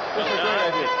super. Just a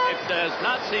great idea. It does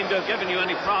not seem to have given you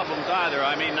any problems either.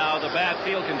 I mean, now the bad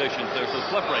field conditions, they're so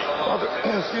slippery. Well,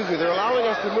 excuse me, they're allowing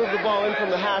us to move the ball in from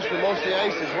the hash where most of the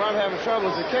ice is. Where I'm having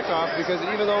trouble is the kickoff, because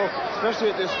even though,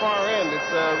 especially at this far end,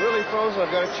 it's really frozen.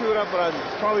 I've got to chew it up, but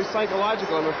it's probably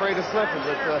psychological. I'm afraid of slipping.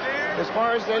 But as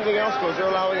far as anything else goes, they're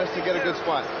allowing us to get a good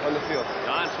spot on the field.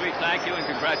 Don Sweet, thank you and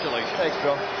congratulations. Thanks,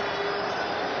 Bill.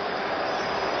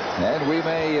 And we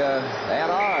may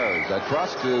add ours, I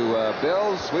trust, to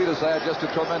Bill. Sweet has had just a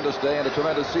tremendous day and a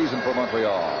tremendous season for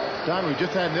Montreal. Don, we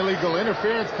just had an illegal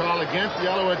interference call against the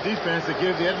Alouette defense that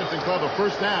gave the Edmonton club a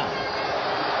first down.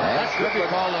 That could be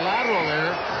called a lateral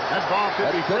there. That ball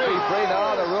could be free.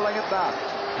 No, they're ruling it not.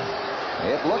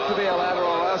 It looked to be a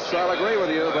lateral less. I'll agree with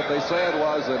you, but they say it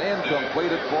was an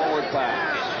incompleted forward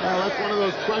pass. Well, that's one of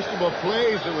those questionable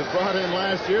plays that was brought in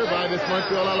last year by this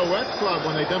Montreal Alouette club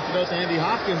when they dumped it out to Andy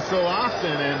Hopkins so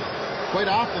often, and quite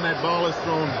often that ball is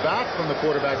thrown back from the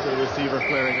quarterback to the receiver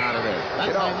clearing out of there.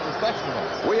 That time it was questionable.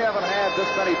 We haven't had this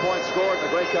many points scored in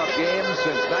the Grey Cup game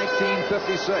since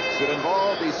 1956. It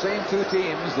involved these same two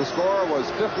teams. The score was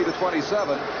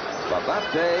 50-27, but that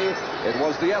day it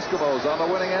was the Eskimos on the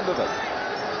winning end of it.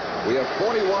 We have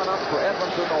 41 up for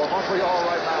Edmonton or Montreal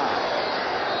right now.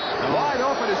 Wide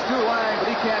open is Stu Lang, but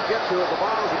he can't get to it. The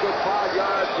ball is a good 5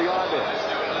 yards beyond it.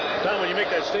 Tom, when you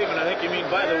make that statement, I think you mean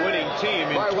by the winning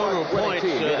team. In by total points,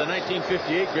 yeah. The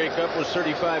 1958 Grey Cup was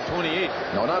 35-28.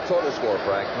 No, not total score,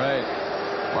 Frank. Right.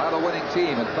 By the winning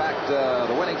team. In fact,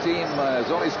 the winning team has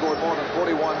only scored more than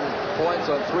 41 points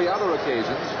on 3 other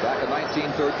occasions, back in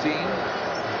 1913.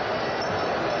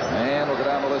 And we'll go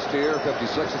down the list here. 56,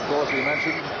 of course, we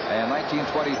mentioned, and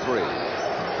 1923.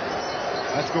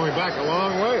 That's going back a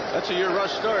long way. That's a year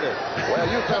Russ started. Well,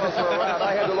 you tell us for a round.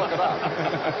 I had to look it up.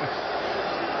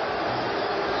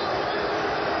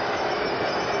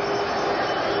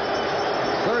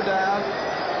 Third down.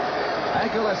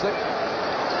 Hank Olesic.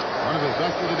 One of his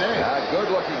best of the day. A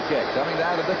good-looking kick. Coming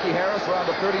down to Dickie Harris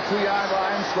around the 32-yard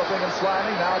line, slipping and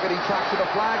sliding. Now getting tracked to the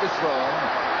flag is thrown.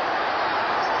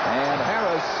 And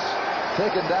Harris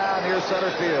taken down near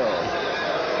center field.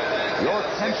 York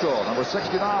Henschel, number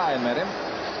 69, met him.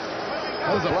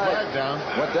 That was a flag down.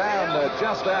 Went down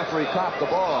just after he caught the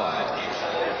ball.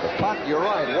 The punt, you're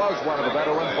right, was one of the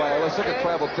better ones by Olesic. It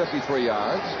traveled 53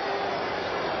 yards.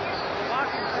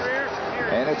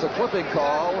 And it's a clipping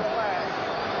call,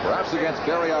 perhaps against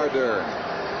Barry Ardern.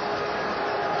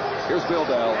 Here's Bill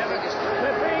Dell.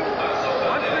 Clipping,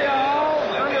 Montreal,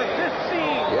 number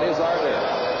 15. It is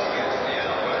Ardern.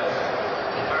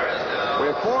 We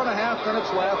have 4.5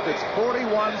 minutes left. It's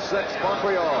 41-6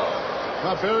 Montreal.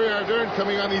 Now Barry Ardern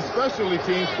coming on these specialty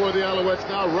teams for the Alouettes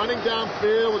now, running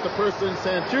downfield with the person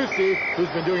Santucci, who's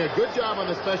been doing a good job on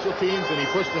the special teams, and he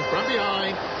pushed them from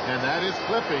behind, and that is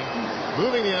clipping,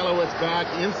 moving the Alouettes back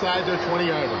inside their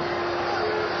 20-yard line.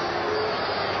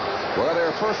 Well,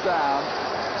 their first down.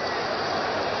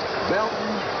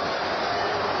 Belton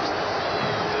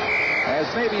has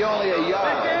maybe only a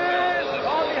yard.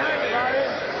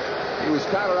 He was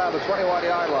caught around the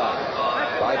 21-yard line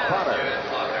by Potter.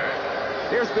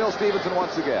 Here's Bill Stevenson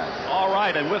once again. All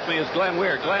right, and with me is Glenn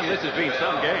Weir. Glenn, this has been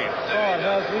some game. Oh, it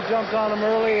has. We jumped on them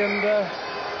early, and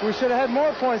we should have had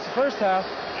more points the first half.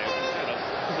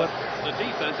 But the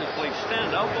defense has played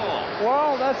standout ball.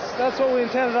 Well, that's what we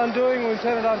intended on doing. We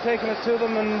intended on taking it to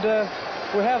them, and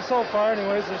we have so far.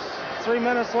 Anyways, there's 3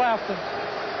 minutes left. And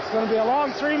it's going to be a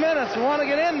long 3 minutes. We want to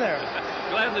get in there.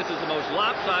 Glenn, this is the most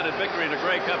lopsided victory in the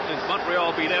Grey Cup since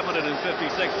Montreal beat Edmonton in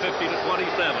 56,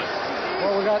 50-27.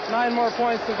 Well, we got 9 more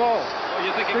points to go. Well,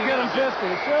 you think to get them 50?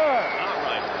 Sure. All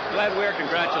right. Glenn Weir,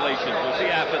 congratulations. We'll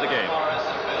see you after the game.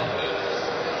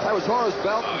 That was Horace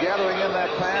Belton gathering in that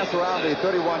pass around the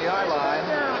 31-yard line.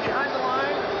 Behind the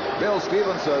line. Bill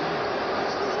Stevenson.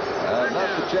 Not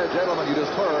the gentleman you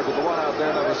just heard, but the one out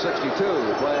there, number 62,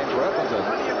 playing for Edmonton,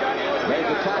 made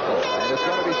the tackle. And it's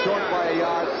going to be short by a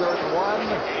yard, 3rd and 1.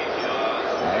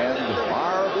 And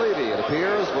Marv Levy, it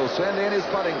appears, will send in his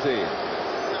punting team.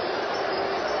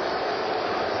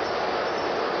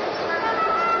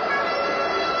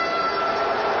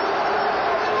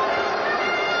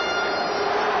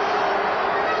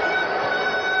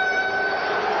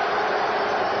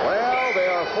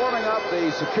 Forming up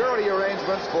the security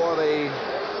arrangements for the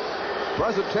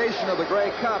presentation of the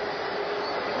Grey Cup.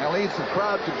 They'll need some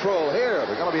crowd control here.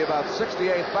 They're going to be about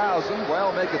 68,000.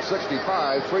 Well, make it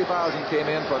 65. 3,000 came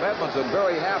in from Edmonton.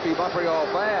 Very happy Montreal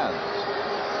fans.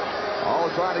 All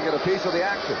trying to get a piece of the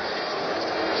action.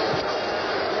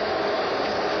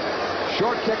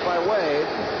 Short kick by Wade.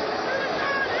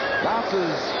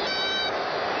 Bounces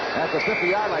at the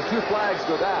 50-yard line. 2 flags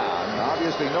go down.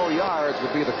 Obviously, no yards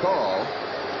would be the call.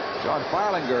 John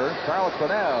Farlinger, Carl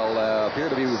Quinnell appear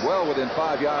to be well within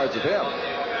 5 yards of him.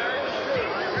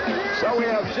 So we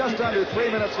have just under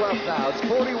 3 minutes left now. It's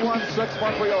 41-6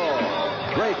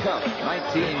 Montreal. Grey Cup,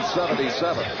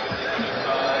 1977.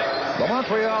 The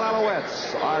Montreal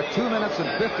Alouettes are 2 minutes and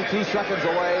 52 seconds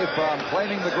away from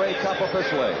claiming the Grey Cup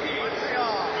officially.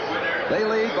 They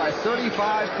lead by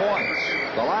 35 points.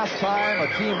 The last time a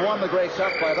team won the Grey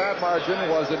Cup by that margin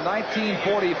was in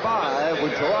 1945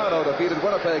 when Toronto defeated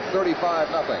Winnipeg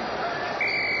 35-0.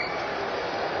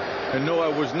 And no, I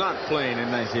was not playing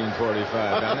in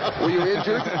 1945. Were you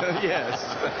injured? Yes.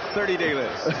 30-day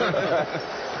list.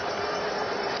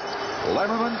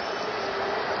 Lemmerman.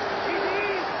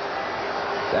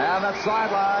 Down that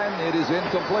sideline. It is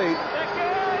incomplete.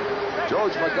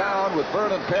 George McGowan with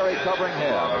Vernon Perry covering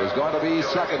him. It is going to be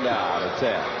 2nd down at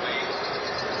 10.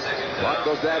 Clock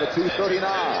goes down to 2:39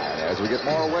 as we get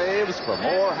more waves from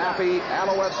more happy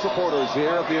Alouette supporters here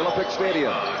at the Olympic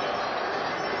Stadium.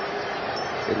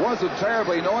 It wasn't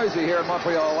terribly noisy here in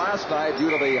Montreal last night due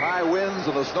to the high winds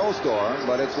and the snowstorm,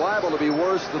 but it's liable to be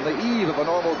worse than the eve of a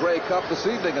normal Grey Cup this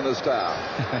evening in this town.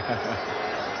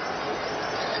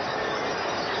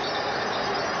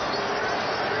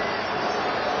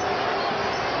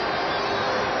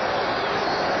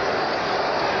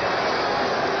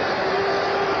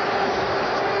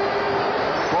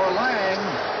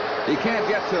 He can't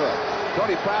get to it.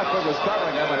 Tony Pratt was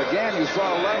covering him, and again you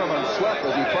saw Lemmerman slip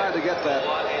as he tried to get that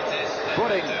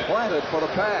footing planted for the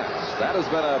pass. That has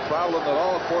been a problem that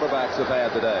all quarterbacks have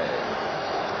had today.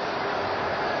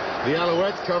 The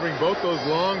Alouettes covering both those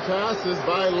long passes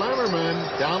by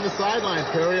Lemmerman down the sideline.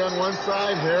 Perry on one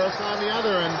side, Harris on the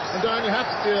other. And Don, you have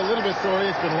to feel a little bit sorry.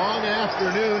 It's been a long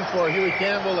afternoon for Huey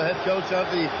Campbell, the head coach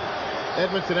of the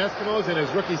Edmonton Eskimos in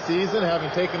his rookie season, having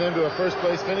taken him to a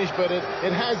first-place finish, but it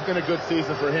has been a good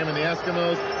season for him and the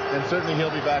Eskimos, and certainly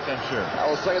he'll be back, I'm sure. I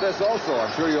will say this also,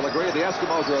 I'm sure you'll agree, the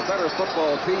Eskimos are a better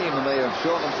football team than they have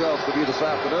shown themselves to be this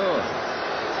afternoon.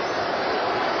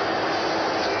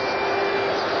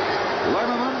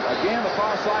 Lemmerman, again, the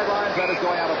far sidelines, that is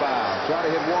going out of bounds.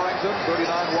 Trying to hit Warrington, 39,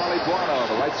 Wally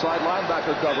Buono, the right side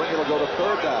linebacker covering. It'll go to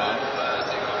 3rd down.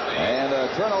 And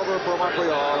a turnover for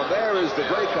Montreal, and there is the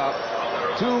Grey Cup.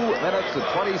 2 minutes and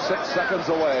 26 seconds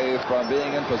away from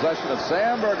being in possession of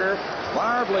Sam Berger,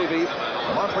 Marv Levy,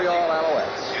 the Montreal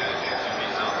Alouettes.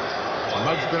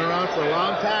 Mug's been around for a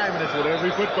long time, and it's what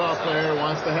every football player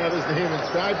wants to have his name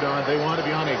inscribed on. They want to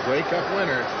be on a Grey Cup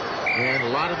winner. And a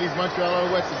lot of these Montreal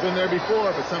Alouettes have been there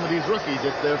before, but some of these rookies,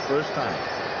 it's their first time.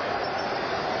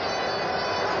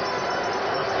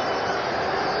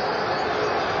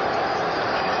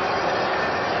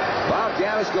 Bob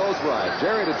Gaddis goes right.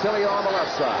 Jerry D'Attilio on the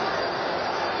left side.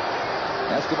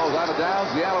 Eskimos out of downs.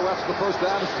 The Alouettes the first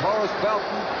down. This is Horace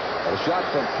Belton. A shot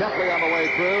from Kepley on the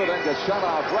way through, then gets shut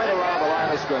off right around the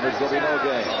line of scrimmage. There'll be no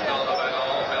gain.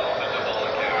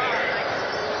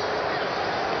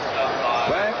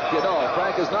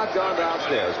 Frank has not gone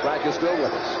downstairs. Frank is still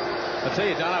with us. I'll tell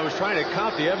you, Don, I was trying to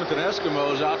count the Edmonton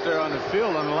Eskimos out there on the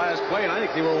field on the last play, and I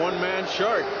think they were 1 man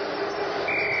short.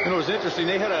 You know, it was interesting.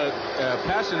 They had a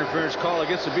pass interference call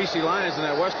against the BC Lions in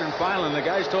that Western final, and the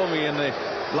guys told me in the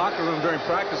locker room during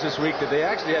practice this week that they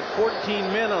actually had 14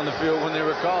 men on the field when they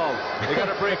were called. They got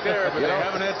a break there, but they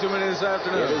haven't had too many this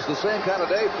afternoon. It is the same kind of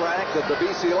day, Frank, that the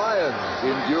BC Lions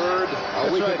endured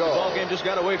a week ago. The ball game just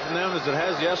got away from them as it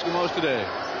has the Eskimos today.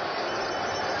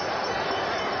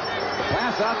 The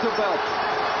pass out to Belt.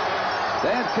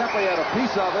 Dan Kepley had a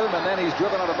piece of him, and then he's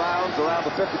driven out of bounds around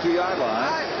the 52-yard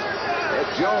line. Ed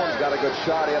Jones got a good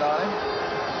shot in on him.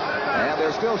 And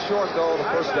they're still short, though, the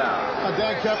first down.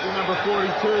 Dan Kepley, number 42,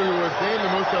 who was named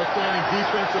the most outstanding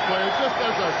defensive player, just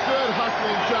does a good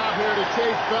hustling job here to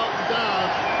chase Belton down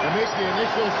and make the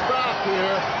initial stop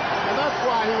here. And that's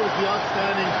why he was the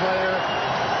outstanding player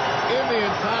in the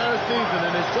entire season.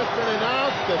 And it's just been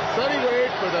announced that Sonny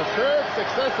Wade, for the third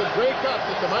successive Grey Cup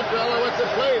that the Montreal Alouettes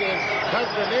have played in,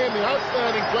 has been named the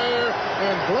outstanding player,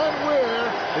 and Glenn Weir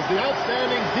is the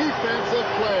outstanding defensive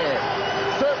player.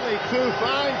 Certainly two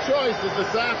fine choices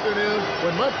this afternoon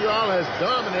when Montreal has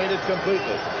dominated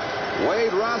completely.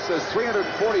 Wade Ross has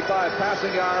 345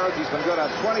 passing yards. He's been good on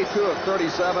 22 of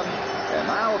 37. And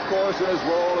now, of course, in his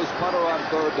role as punter on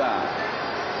third down.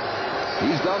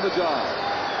 He's done the job.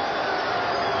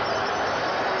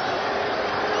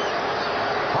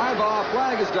 Highball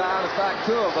flag is down. In fact,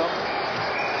 two of them.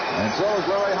 And so is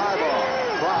Larry Highball.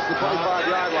 Across the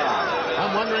 25-yard line.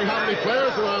 I'm wondering how many players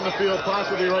are on the field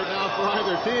possibly right now for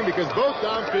either team, because both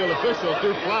downfield officials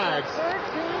threw flags.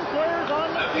 13 players on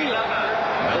the field.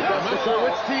 I'm not sure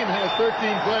which team has 13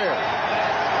 players.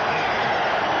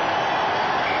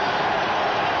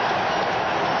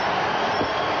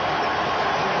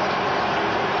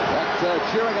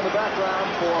 That's cheering in the background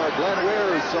for Glenn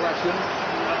Weir's selection.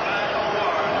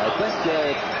 I think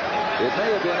it may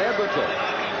have been Edmonton.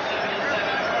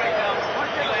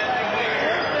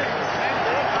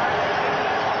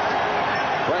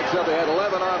 Frank said they had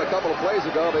 11 on a couple of plays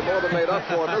ago. They more than made up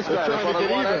for it this time. They put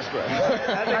one extra.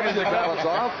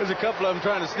 There's a couple of them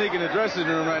trying to sneak in the dressing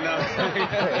room right now.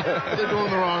 They're going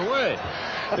the wrong way.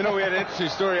 You know, we had an interesting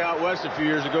story out west a few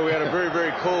years ago. We had a very,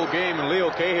 very cold game, and Leo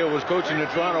Cahill was coaching the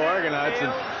Toronto Argonauts,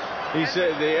 and he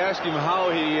said they asked him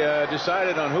how he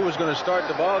decided on who was going to start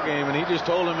the ball game, and he just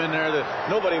told them in there that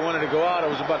nobody wanted to go out. It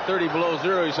was about 30 below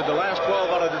zero. He said the last 12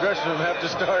 out of the dressing room have to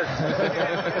start.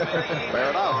 Fair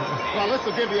enough. Well, this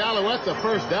will give the Alouettes a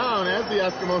first down as the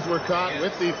Eskimos were caught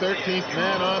with the 13th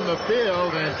man on the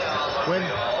field. And when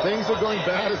things are going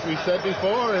bad, as we said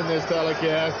before in this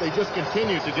telecast, they just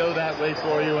continue to go that way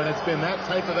for you, and it's been that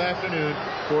type of afternoon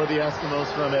for the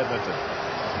Eskimos from Edmonton.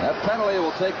 That penalty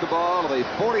will take the ball to the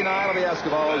 49 of the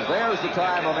Eskimos. There's the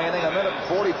time remaining, 1 minute and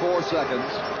 44 seconds.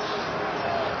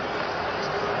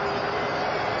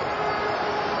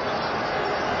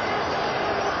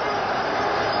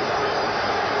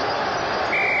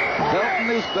 Belton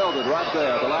is belted right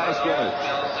there, the line of scrimmage.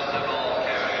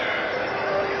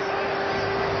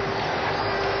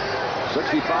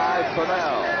 65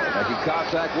 Purnell making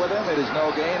contact with him. It is no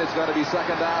gain. It's going to be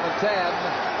second down and 10.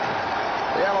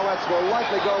 The Alouettes will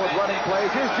likely go with running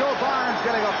plays. Here's Joe Barnes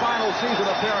getting a final season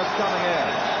appearance coming in.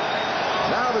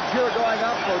 Now the cheer going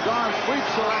up for Don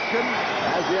Sweet's selection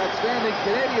as the outstanding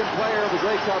Canadian player of the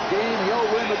Grey Cup game.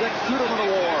 He'll win the Dick Suderman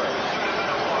Award.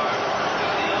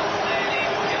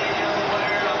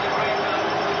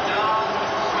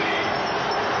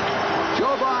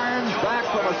 Joe Barnes back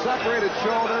from a separated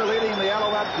shoulder, leading the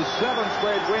Alouettes to 7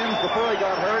 straight wins before he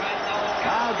got hurt.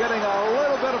 Now getting a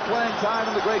little bit of playing time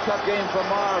in the Grey Cup game from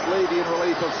Marv Levy in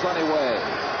relief of Sonny Wade.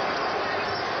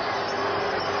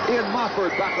 Ian Mofford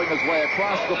battling his way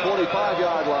across the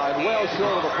 45-yard line, well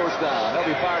short of the first down. He'll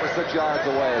be 5 or 6 yards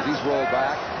away as he's rolled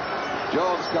back.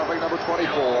 Jones covering number 24.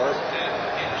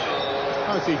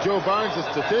 I see Joe Barnes'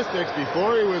 statistics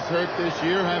before he was hurt this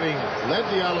year, having led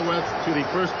the Alouettes to the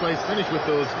first place finish with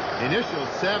those initial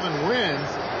 7 wins.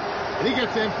 And he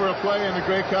gets in for a play in the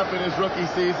Grey Cup in his rookie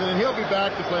season, and he'll be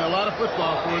back to play a lot of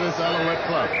football for this Alouette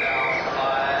club.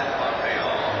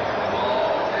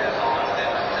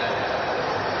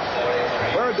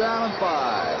 Third down and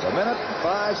 5. 1 minute,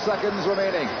 5 seconds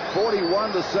remaining.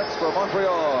 41-6 for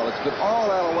Montreal. It's been all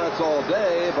Alouettes all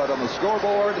day, but on the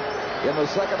scoreboard in the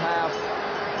second half,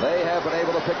 they have been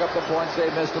able to pick up the points they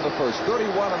missed in the first.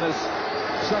 31 in this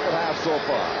second half so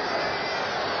far.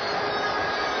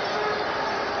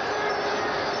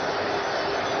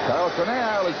 Kyle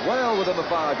Cornell is well within the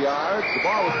 5 yards. The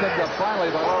ball was picked up finally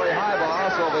by Larry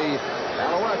Highball, so the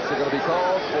Alouettes are going to be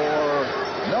called for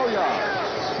no yards.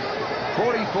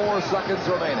 44 seconds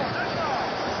remaining.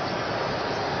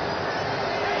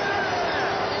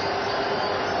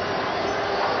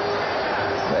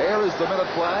 There is the minute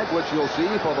flag, which you'll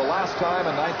see for the last time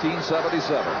in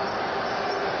 1977.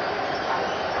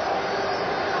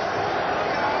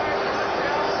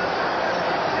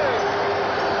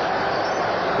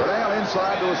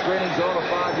 inside to a screening zone of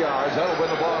 5 yards. That'll win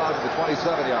the ball out to the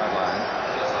 27-yard line.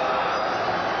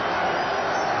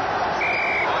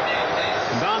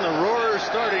 Don, the roar is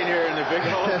starting here in the big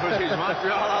hole for these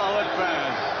Montreal Alouette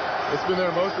fans. It's been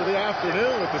there most of the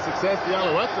afternoon with the success the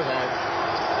Alouettes have had.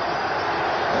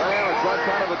 Well, it's that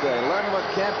kind of a day. Lernerman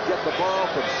can't get the ball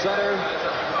from center.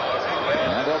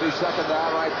 And they'll be second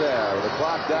down right there. With the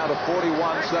clock down to 41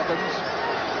 seconds.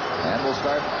 And we'll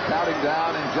start counting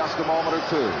down in just a moment or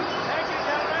two.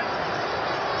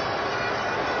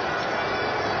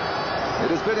 It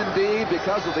has been indeed,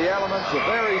 because of the elements, a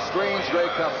very strange Grey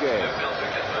Cup game.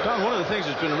 Don, one of the things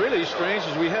that's been really strange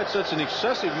is we had such an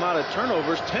excessive amount of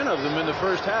turnovers, 10 of them in the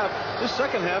first half. This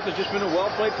second half has just been a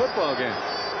well-played football game.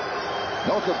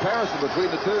 No comparison between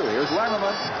the two. Here's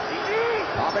Lernerman.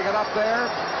 Popping it up there.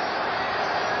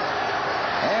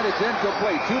 And it's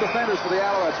incomplete. 2 defenders for the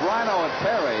Alouettes, Rhino and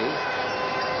Perry.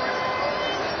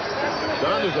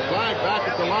 Don, there's a flag back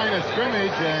at the line of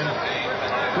scrimmage, and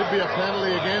could be a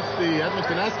penalty against the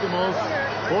Edmonton Eskimos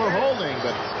for holding,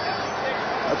 but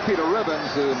that's Peter Ribbons,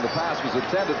 who the pass was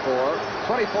intended for.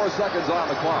 24 seconds on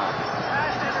the clock.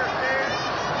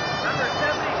 Number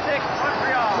 76,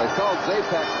 Montreal. They called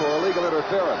Zapek for illegal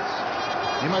interference.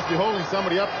 He must be holding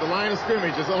somebody up the line of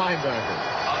scrimmage as a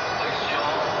linebacker.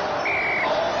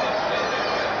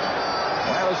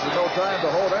 Well, this is no time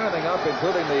to hold anything up,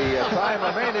 including the time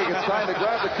remaining. It's time to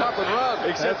grab the cup and run.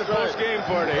 Except the post-game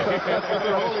party. That's what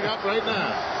they're holding up right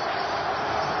now.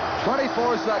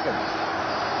 24 seconds.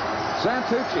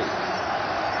 Santucci.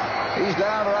 He's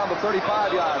down around the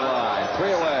 35-yard line.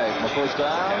 3 away from the first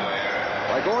down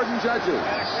by Gordon Judges.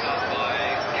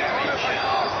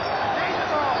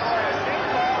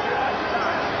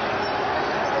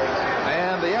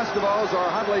 And the Eskimos are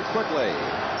huddling quickly.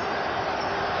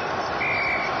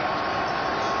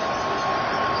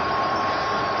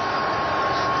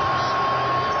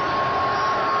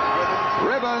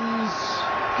 Ribbons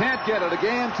can't get it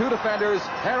again. 2 defenders.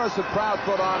 Harris and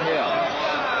Proudfoot on him.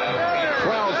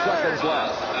 12 seconds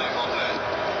left.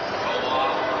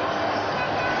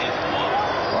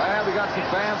 Well, we got some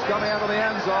fans coming out of the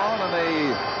end zone, and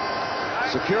the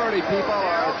security people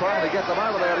are trying to get them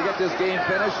out of there to get this game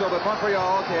finished so that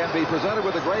Montreal can be presented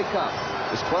with the Grey Cup.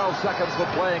 It's 12 seconds of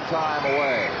playing time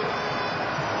away.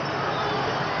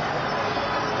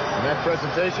 And that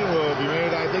presentation will be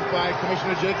made, I think, by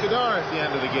Commissioner Jake Godard at the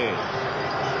end of the game.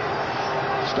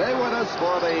 Stay with us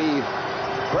for the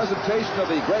presentation of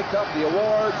the Grey Cup, the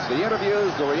awards, the interviews,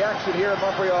 the reaction here in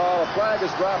Montreal. A flag is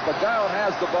dropped, but Gowan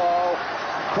has the ball.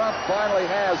 Crump finally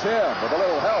has him with a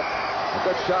little help. A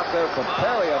good shot there from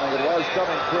Perry, I think it was,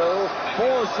 coming through.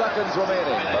 4 seconds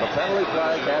remaining, but a penalty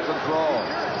flag has been thrown.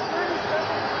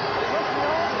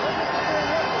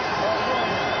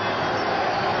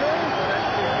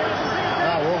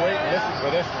 We'll wait and listen for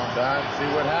this one, Don, see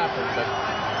what happens. But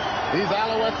these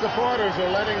Alouette supporters are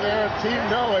letting their team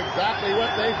know exactly what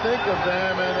they think of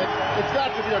them, and it's got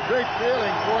to be a great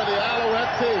feeling for the Alouette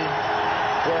team.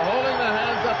 We're holding their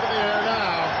hands up in the air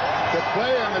now to play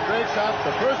in the Grey Cup,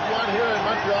 the first one here in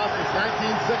Montreal since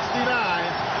 1969,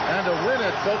 and to win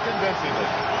it so convincingly.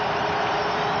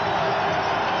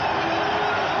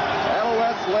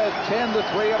 Alouettes led 10-3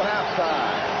 at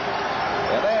halftime.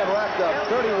 And they had racked up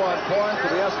 31 points for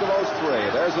the Eskimos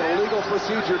 3. There's an illegal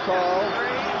procedure call.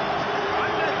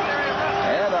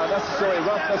 And unnecessary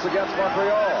roughness against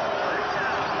Montreal.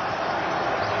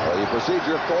 The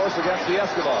procedure, of course, against the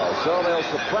Eskimos. So they'll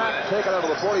subtract, take it out of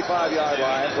the 45-yard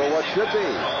line for what should be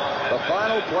the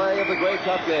final play of the Grey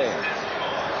Cup game.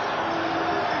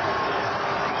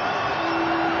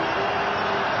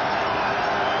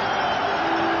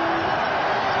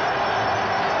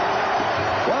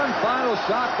 Final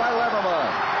shot by Lemmerman.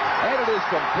 And it is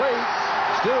complete.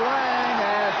 Stu Lang,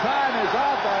 and time is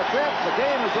up. That's it. The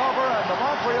game is over, and the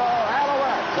Montreal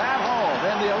Alouettes at home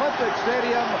in the Olympic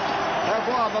Stadium have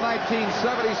won the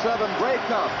 1977 Grey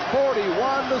Cup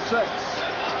 41-6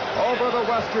 over the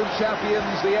Western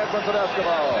champions, the Edmonton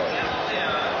Eskimos.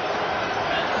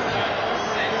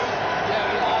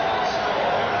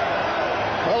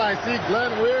 Well, I see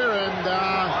Glenn Weir and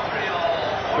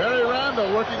Barry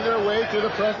Randall working their way to the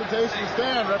presentation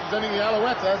stand, representing the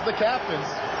Alouettes as the captains.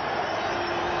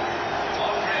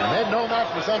 And they'd known that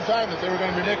for some time that they were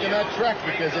going to be making that trek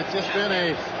because it's just been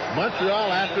a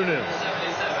Montreal afternoon.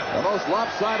 The most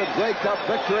lopsided Grey Cup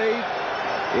victory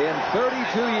in 32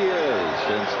 years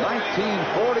since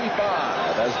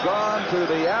 1945 has gone to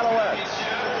the Alouettes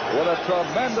with a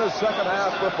tremendous second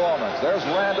half performance. There's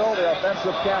Randall, the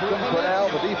offensive captain,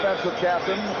 Cornell, the defensive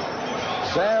captain.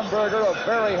 Sam Berger, a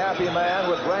very happy man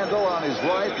with Randall on his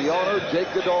right, the owner, Jake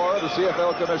Gador, the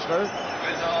CFL commissioner.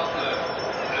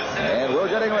 And we're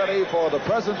getting ready for the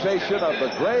presentation of the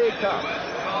Grey Cup.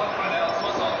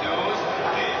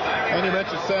 And you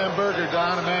mentioned Sam Berger,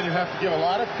 Don, a man you have to give a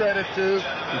lot of credit to.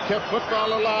 He kept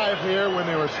football alive here when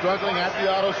they were struggling at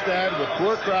the Autostad with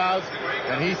poor crowds,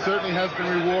 and he certainly has been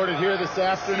rewarded here this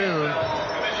afternoon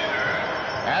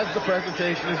as the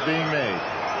presentation is being made.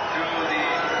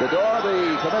 Gador,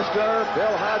 the commissioner,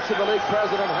 Bill Hodgson, the league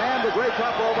president, hand the Grey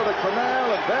Cup over to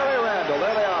Cornell and Barry Randall.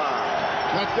 There they are.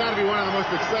 That's got to be one of the most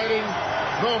exciting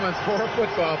moments for a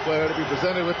football player to be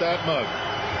presented with that mug.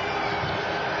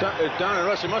 Don and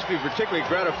Russ, it must be particularly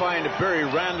gratifying to Barry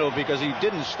Randall because he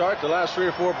didn't start the last 3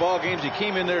 or 4 ball games. He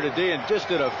came in there today and just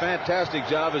did a fantastic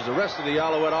job as the rest of the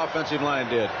Alouette offensive line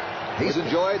did. He's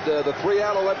enjoyed the 3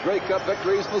 Alouette Grey Cup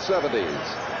victories in the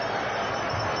 70s.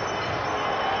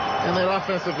 And that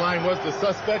offensive line was the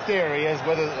suspect area as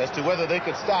to whether they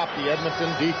could stop the Edmonton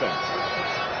defense.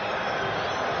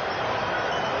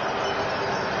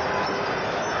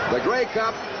 The Grey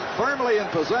Cup firmly in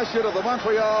possession of the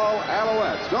Montreal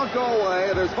Alouettes. Don't go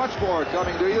away. There's much more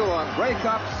coming to you on Grey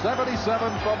Cup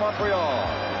 77 from Montreal.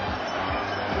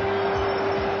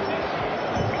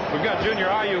 We've got Junior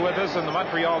Ayew with us in the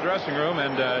Montreal dressing room,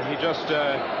 and he just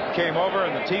came over,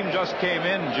 and the team just came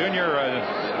in. Junior,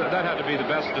 that had to be the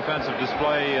best defensive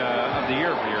display of the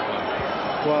year for your club.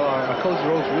 Well, our coach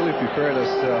Rhodes really prepared us.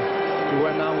 We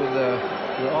went down with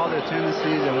all their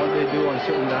tendencies and what they do on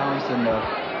certain downs and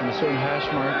a certain hash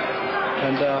mark.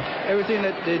 And everything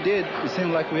that they did, it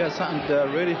seemed like we had something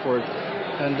ready for it.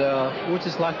 And which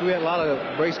is like we had a lot of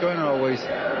breaks going our ways.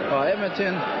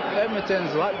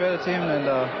 Edmonton's a lot better team than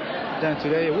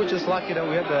today. We're just lucky that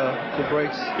we had the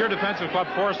breaks. Your defensive club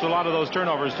forced a lot of those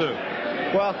turnovers too.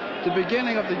 Well, the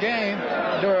beginning of the game,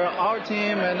 they were our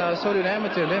team, and so did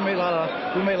Edmonton. We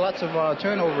made lots of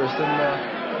turnovers,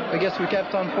 and I guess we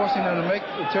kept on forcing them to make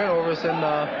the turnovers, and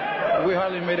we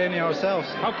hardly made any ourselves.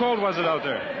 How cold was it out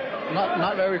there?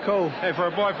 Not very cold. Hey, for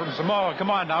a boy from Samoa,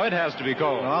 come on now, it has to be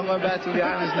cold. Well, I'm going back to the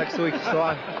islands next week, so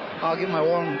I'll get my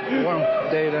warm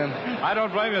day then. I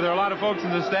don't blame you. There are a lot of folks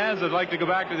in the stands that like to go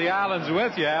back to the islands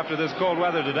with you after this cold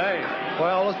weather today.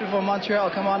 Well, those people from Montreal,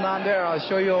 come on down there. I'll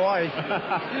show you Hawaii.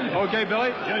 Okay,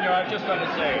 Billy? Junior, I've just got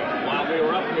to say, while we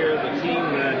were up here, the team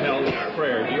held a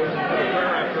prayer. Do you have a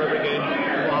prayer after every game?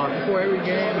 Before every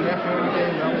game and after every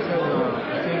game, I always have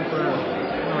a team prayer.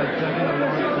 Thanking the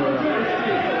Lord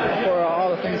for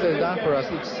all the things they've done for us.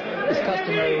 It's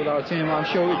customary with our team. I'm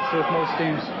sure it's with most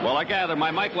teams. Well, I gather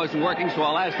my mic wasn't working, so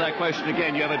I'll ask that question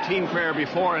again. You have a team prayer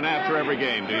before and after every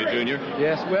game, do you, Junior?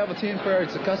 Yes, we have a team prayer.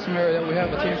 It's a customary that we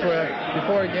have a team prayer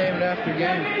before a game and after a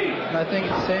game. And I think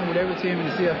it's the same with every team in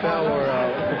the CFL or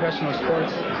professional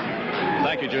sports.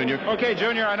 Thank you, Junior. Okay,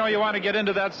 Junior, I know you want to get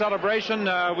into that celebration.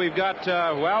 We've got,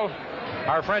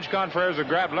 our French confreres have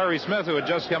grabbed Larry Smith, who had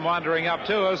just come wandering up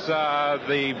to us.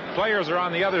 The players are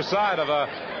on the other side of a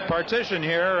partition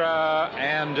here,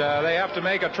 and they have to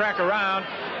make a trek around.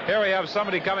 Here we have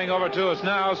somebody coming over to us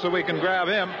now so we can grab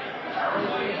him.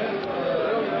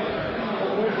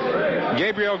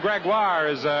 Gabriel Gregoire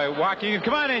is walking.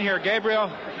 Come on in here, Gabriel.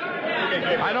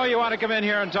 I know you want to come in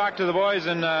here and talk to the boys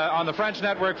on the French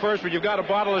network first, but you've got a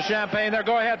bottle of champagne there.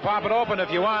 Go ahead, pop it open if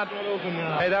you want.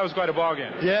 Hey, that was quite a ball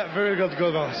game. Yeah, very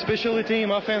good one. Specialty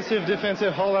team, offensive,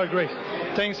 defensive, all are great.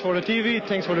 Thanks for the TV,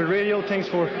 thanks for the radio, thanks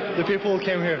for the people who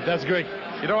came here. That's great.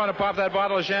 You don't want to pop that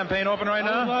bottle of champagne open right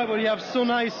now? No, but you have so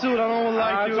nice suit. I don't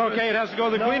like you. It's okay. It has to go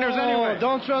to the cleaners anyway.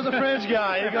 Don't trust a French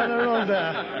guy. You're going to ruin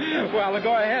that. Well,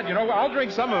 go ahead. I'll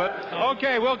drink some of it.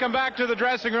 Okay, we'll come back to the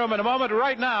dressing room in a moment.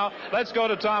 Right now, let's go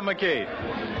to Tom McKee.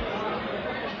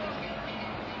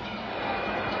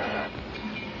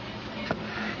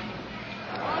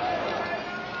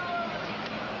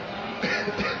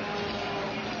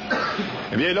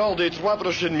 Eh bien, lors des 3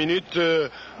 prochaines minutes,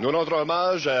 nous rendrons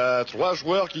hommage à 3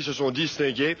 joueurs qui se sont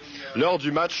distingués lors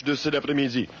du match de cet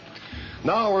après-midi.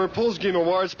 Now, our post-game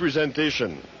awards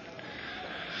presentation.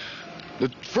 The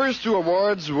first 2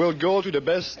 awards will go to the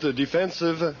best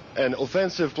defensive and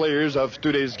offensive players of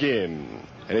today's game.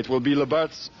 And it will be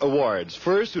Labatt's Awards.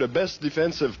 First, to the best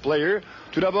defensive player.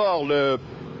 Tout d'abord, le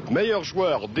meilleur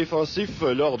joueur défensif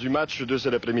lors du match de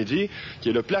cet après-midi, qui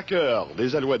est le plaqueur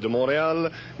des Alouettes de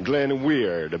Montréal, Glenn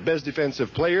Weir. The best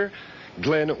defensive player,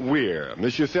 Glenn Weir.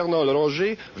 Monsieur Fernand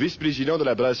Loranger, vice-président de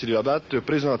la Brasserie Labatt,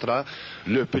 présentera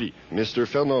le prix. Mr.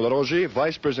 Fernand Loranger,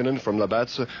 vice president from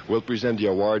Labatt's, will present the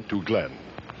award to Glenn.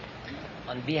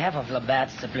 On behalf of Labatt,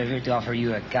 c'est un plaisir to offer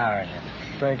you a car.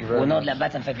 Thank you very much. Au nom much. de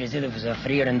Labatt, ça me fait plaisir de vous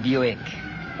offrir une Buick.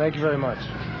 Thank you very much.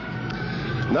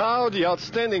 Now, the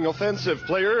outstanding offensive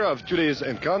player of today's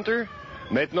encounter.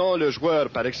 Maintenant, le joueur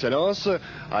par excellence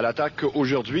à l'attaque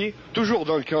aujourd'hui, toujours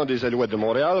dans le camp des Alouettes de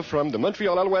Montréal, from the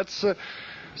Montreal Alouettes,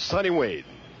 Sonny Wade.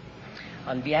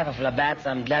 On behalf of Labatt,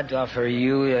 I'm glad to offer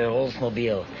you an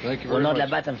Oldsmobile. Thank you Au very nom de much.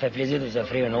 Labatt, ça me fait plaisir de vous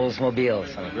offrir un Oldsmobile.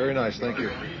 Very nice, thank you.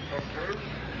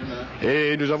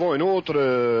 Et nous avons un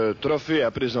autre trophée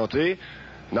à présenter.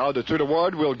 Now, the third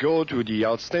award will go to the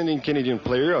outstanding Canadian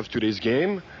player of today's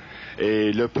game.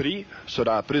 Et le prix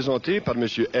sera présenté par M.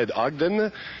 Ed Ogden,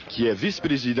 qui est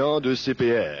vice-président de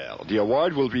CPR. The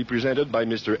award will be presented by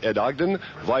Mr. Ed Ogden,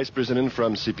 vice president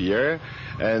from CPR.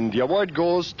 And the award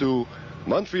goes to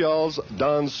Montreal's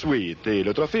Don Sweet. Et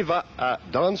le trophée va à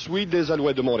Don Sweet des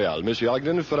Alouettes de Montréal. M.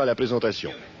 Ogden fera la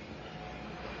présentation.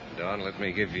 Don, let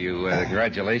me give you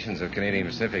congratulations of Canadian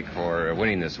Pacific for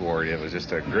winning this award. It was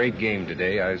just a great game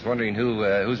today. I was wondering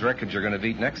whose records you're going to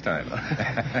beat next time.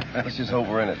 Let's just hope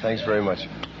we're in it. Thanks very much.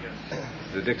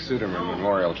 The Dick Suderman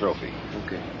Memorial Trophy.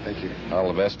 Okay, thank you. All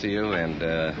the best to you, and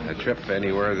a trip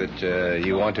anywhere that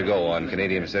you want to go on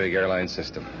Canadian Pacific Airlines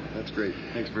system. That's great.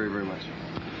 Thanks very, very much.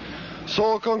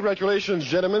 So, congratulations,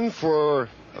 gentlemen, for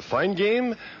a fine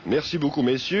game. Merci beaucoup,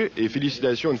 messieurs, et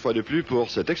félicitations une fois de plus pour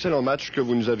cet excellent match que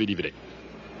vous nous avez livré.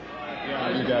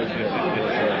 You guys did.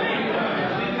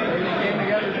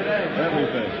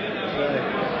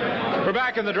 We're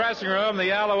back in the dressing room,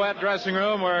 the Alouette dressing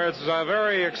room, where it's a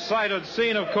very excited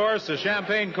scene, of course. The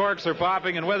champagne corks are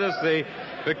popping, and with us, the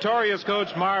victorious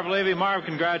coach, Marv Levy. Marv,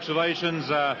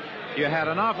 congratulations. You had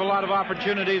an awful lot of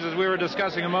opportunities, as we were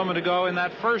discussing a moment ago, in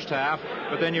that first half,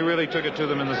 but then you really took it to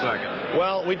them in the second.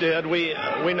 Well, we did.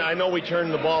 I know we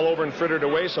turned the ball over and frittered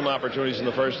away some opportunities in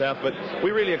the first half, but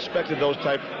we really expected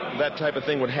that type of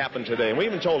thing would happen today. And we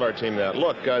even told our team that.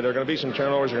 Look, there are going to be some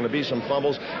turnovers, there are going to be some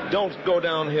fumbles. Don't go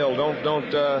downhill. Don't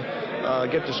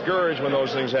get discouraged when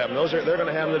those things happen. They're going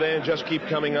to happen today, and just keep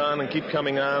coming on and keep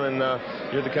coming on.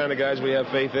 And you're the kind of guys we have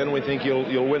faith in. We think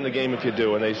you'll win the game if you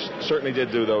do, and they certainly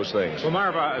did do those things. Well,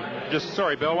 Marv,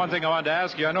 sorry, Bill, one thing I wanted to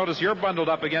ask you. I noticed you're bundled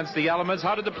up against the elements.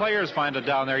 How did the players find it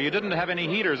down there? You didn't have any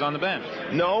heaters on the bench.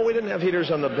 No, we didn't have heaters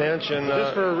on the bench. And Is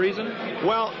this for a reason?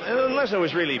 Well, unless it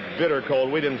was really bitter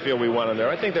cold, we didn't feel we wanted there.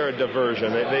 I think they're a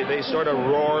diversion. They sort of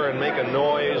roar and make a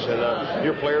noise, and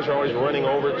your players are always running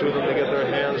over to them to get their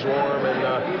hands warm, and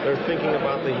they're thinking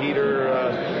about the heater.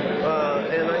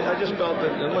 And I just felt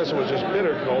that unless it was just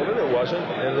bitter cold, and it wasn't,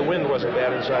 and the wind wasn't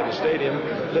bad inside the stadium,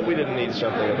 that we didn't need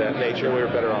something of that nature. We were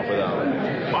better off without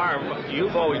it. Marv,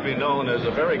 you've always been known as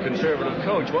a very conservative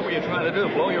coach. What were you trying to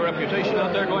do? Blow your reputation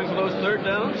out there going for those third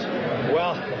downs?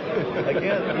 Well,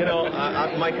 again,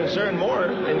 my concern more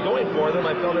in going for them,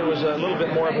 I felt it was a little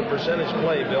bit more of a percentage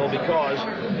play, Bill, because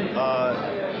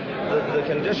the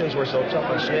conditions were so tough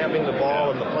on snapping the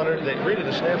ball, and the punter, really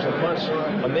the snaps and punts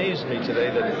amazed me today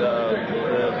that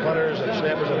the punters and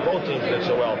snappers of both teams did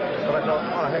so well. But I thought,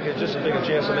 oh, heck, it's just as big a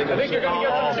chance to make it. I think you're going to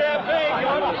get some champagne.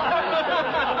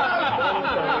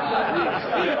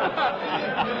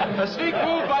 A sneak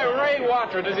move by Ray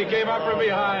Watron as he came up from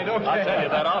behind. Okay. I tell you,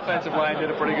 that offensive line did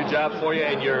a pretty good job for you,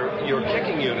 and your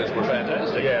kicking units were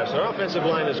fantastic. Yes, our offensive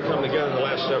line has come together in the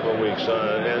last several weeks,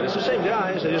 and it's the same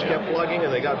guys. They just kept plugging,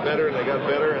 and they got better, and they got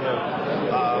better. And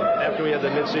after we had the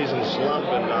midseason slump,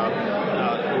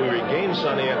 and we regained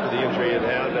Sonny after the injury it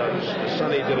had,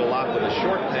 Sonny did a lot with a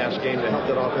short pass game to help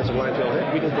that offensive line feel,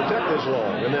 hey, we can protect this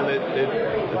long. And then it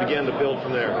began to build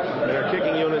from there. And our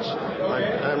kicking units,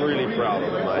 I'm really proud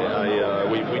of them.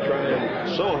 We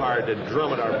try so hard to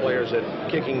drum at our players that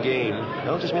kicking game. I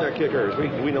don't just mean our kickers.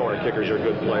 We know our kickers are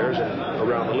good players and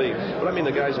around the league. But I mean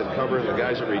the guys that cover and the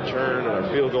guys that return and our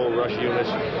field goal rush units.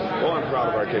 Oh, I'm proud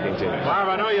of our kicking team. Marv,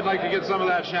 I know you'd like to get some of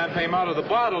that champagne out of the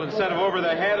bottle instead of over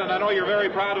the head, and I know you're very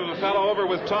proud of a fellow over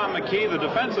with Tom McKee, the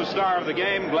defensive star of the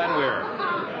game, Glenn Weir.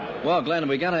 Well, Glenn,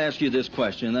 we got to ask you this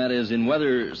question. That is, in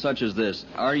weather such as this,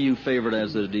 are you favored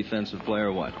as a defensive player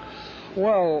or what?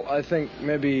 Well, I think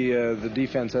maybe the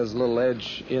defense has a little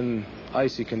edge in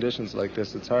icy conditions like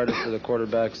this. It's harder for the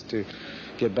quarterbacks to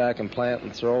get back and plant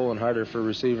and throw, and harder for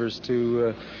receivers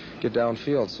to get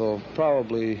downfield. So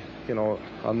probably,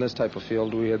 on this type of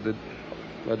field, we had the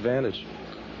advantage.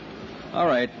 All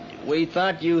right. We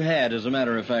thought you had, as a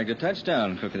matter of fact, a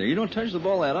touchdown cooking there. You don't touch the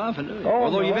ball that often, do you?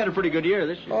 Although you've had a pretty good year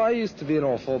this year. Oh, I used to be an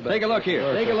old fullback. Take a look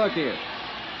here. Take a look here.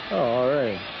 Oh, all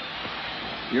right.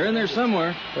 You're in there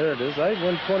somewhere. There it is. I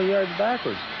went 20 yards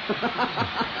backwards.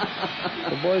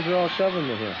 The boys are all shoving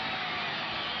me here.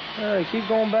 All right, keep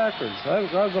going backwards. I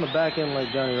was going to back in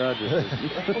like Johnny Rogers.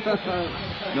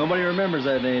 Nobody remembers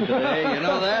that name today. You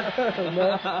know that?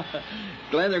 No.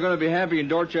 Glenn, they're going to be happy in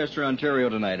Dorchester, Ontario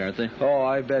tonight, aren't they? Oh,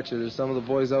 I bet you. There's some of the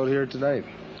boys out here tonight.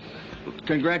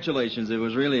 Congratulations. It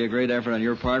was really a great effort on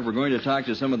your part. We're going to talk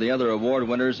to some of the other award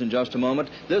winners in just a moment.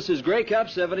 This is Grey Cup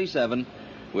 77.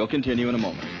 We'll continue in a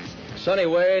moment. Sonny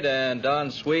Wade and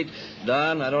Don Sweet.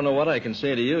 Don, I don't know what I can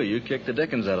say to you. You kicked the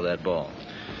dickens out of that ball.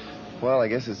 Well, I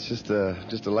guess it's just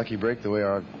a lucky break the way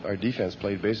our defense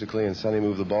played, basically, and Sonny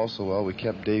moved the ball so well. We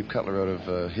kept Dave Cutler out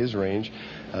of his range,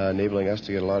 enabling us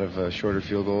to get a lot of shorter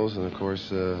field goals, and, of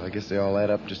course, I guess they all add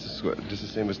up just the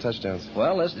same as touchdowns.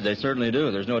 Well, they certainly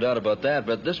do. There's no doubt about that.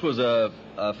 But this was a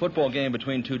football game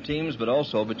between two teams, but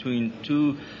also between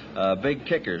two big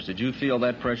kickers. Did you feel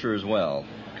that pressure as well?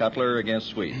 Cutler against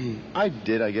Sweet. I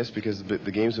did, I guess, because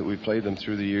the games that we've played them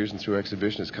through the years and through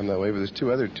exhibition, it's come that way. But there's two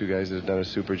guys that have done a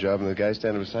super job, and the guy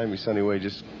standing beside me, Sonny Wade,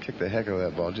 just kicked the heck out of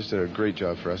that ball. Just did a great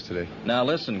job for us today. Now,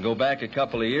 listen, go back a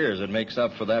couple of years. It makes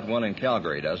up for that one in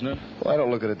Calgary, doesn't it? Well, I don't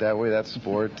look at it that way. That's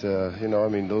sport.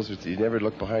 You never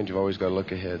look behind. You've always got to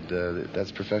look ahead.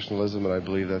 That's professionalism, and I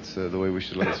believe that's the way we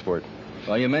should look at sport.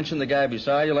 Well, you mentioned the guy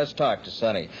beside you. Let's talk to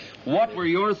Sonny. What were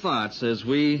your thoughts as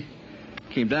we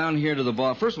came down here to the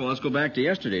ball? First of all, let's go back to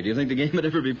yesterday. Do you think the game would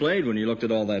ever be played when you looked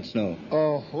at all that snow?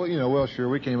 Oh, well, sure.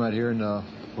 We came out here and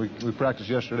we practiced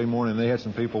yesterday morning. They had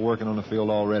some people working on the field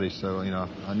already, so,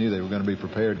 I knew they were going to be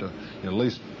prepared to at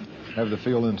least have the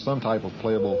field in some type of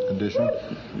playable condition.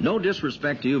 No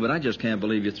disrespect to you, but I just can't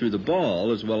believe you threw the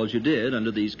ball as well as you did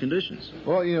under these conditions.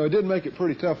 Well, it did make it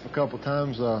pretty tough a couple of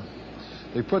times.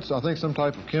 They put, I think, some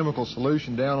type of chemical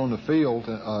solution down on the field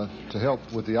to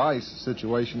help with the ice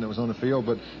situation that was on the field.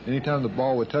 But anytime the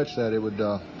ball would touch that, it would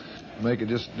make it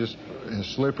just as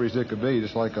slippery as it could be,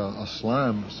 just like a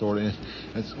slime sort of.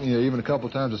 It's, even a couple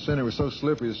of times the center was so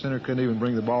slippery, the center couldn't even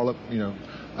bring the ball up,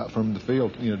 out from the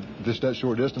field, just that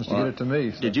short distance to get it to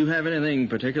me. So. Did you have anything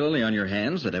particularly on your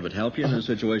hands that would help you in a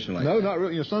situation like that? No, not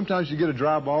really. Sometimes you get a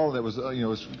dry ball that was,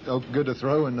 was good to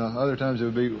throw, and other times it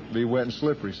would be wet and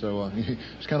slippery. So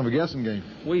it's kind of a guessing game.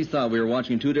 We thought we were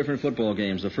watching two different football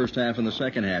games, the first half and the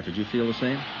second half. Did you feel the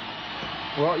same?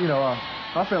 Well,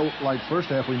 I felt like first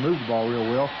half we moved the ball real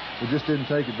well. We just didn't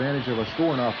take advantage of our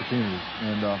scoring opportunities.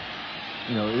 And,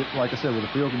 like I said, with the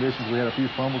field conditions, we had a few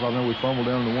fumbles. I know we fumbled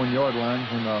down the 1 yard line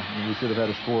when we should have had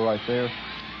a score right there.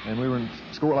 And we were in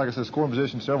scoring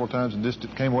position several times and just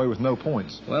came away with no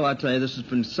points. Well, I tell you, this has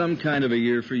been some kind of a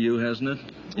year for you, hasn't it?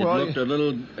 It looked a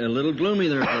little gloomy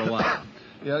there for a while.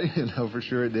 Yeah, for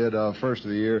sure it did, first of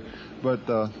the year. But,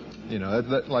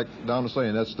 that, like Don was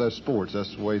saying, that's sports.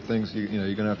 That's the way things, you're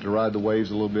going to have to ride the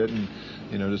waves a little bit and,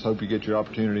 just hope you get your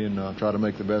opportunity and try to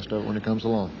make the best of it when it comes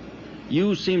along.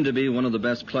 You seem to be one of the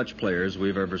best clutch players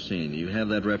we've ever seen. You have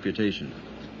that reputation.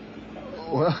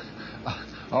 Well,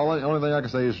 the only thing I can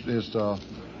say is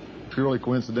purely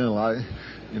coincidental. I'd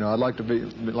like to be,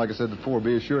 like I said before,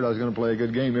 be assured I was going to play a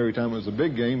good game every time it was a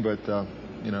big game, but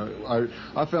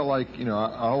I felt like,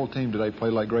 our whole team today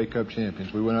played like Grey Cup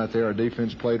champions. We went out there, our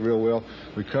defense played real well.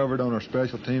 We covered on our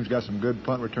special teams, got some good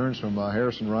punt returns from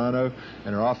Harrison Rhino,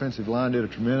 and our offensive line did a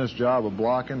tremendous job of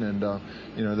blocking, and,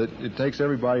 that it takes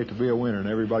everybody to be a winner, and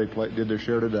everybody did their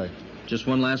share today. Just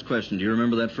one last question. Do you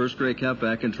remember that first Grey Cup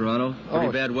back in Toronto?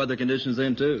 Pretty bad weather conditions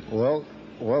then, too.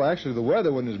 Well, actually, the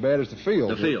weather wasn't as bad as the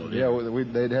field. The field, yeah.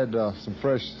 They'd had some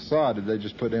fresh sod that they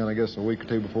just put down, I guess, a week or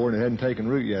two before, and it hadn't taken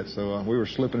root yet. So we were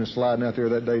slipping and sliding out there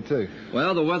that day, too.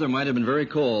 Well, the weather might have been very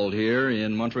cold here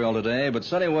in Montreal today, but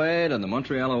Sonny Wade and the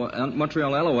Montreal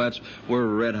Alouettes were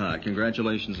red hot.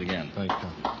 Congratulations again. Thank you.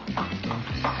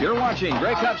 You're watching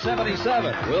Grey Cup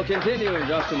 77. We'll continue in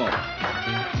just a moment.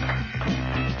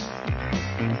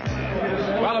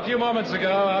 Well, a few moments ago,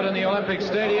 out in the Olympic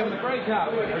Stadium, the Grey Cup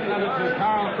presented to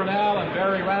Carl Cornell and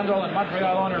Barry Randall and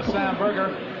Montreal owner Sam Berger.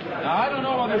 Now, I don't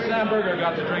know whether Sam Berger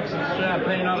got to drink some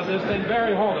champagne out of this thing.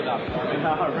 Barry, hold it up.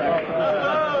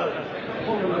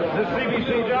 This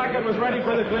CBC jacket was ready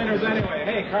for the cleaners anyway.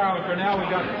 Hey, Carl Cornell, we've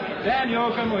got Dan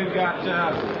Yoakum, we've got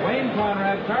Wayne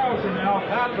Conrad, Carl Cornell,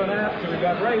 Pat Vanant, we've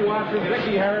got Ray Watson,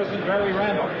 Vicki Harrison, Barry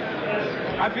Randall.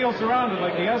 I feel surrounded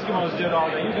like the Eskimos did all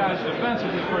day. You guys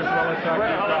defensively first of all, let's talk to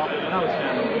you, Carl. Now it's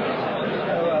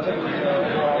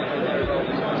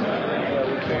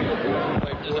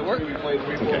Does it work? We played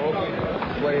 3-4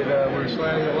 open. We're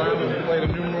slanting the line. We played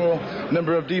a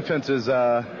number of defenses.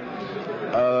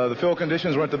 The field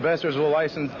conditions weren't the best. There's a little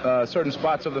ice in certain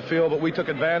spots of the field, but we took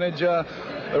advantage. There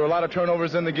were a lot of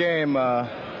turnovers in the game. Our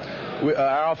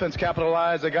offense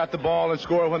capitalized. They got the ball and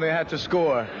scored when they had to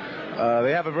score.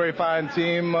 They have a very fine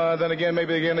team. Then again,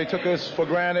 they took us for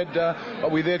granted.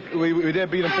 But we did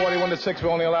beat them 41-6. We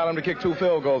only allowed them to kick 2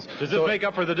 field goals. Does this make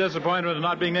up for the disappointment of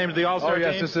not being named to the All-Star team?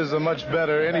 Oh, yes, this is a much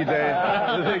better any day.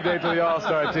 It's a big day to the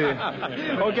All-Star team.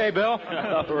 Okay, Bill.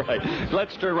 All right.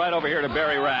 Let's turn right over here to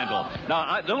Barry Randall.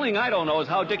 Now, the only thing I don't know is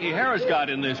how Dickie Harris got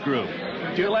in this group.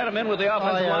 Do you let him in with the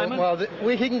offensive lineman? Well,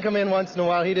 he can come in once in a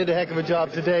while. He did a heck of a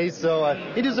job today, so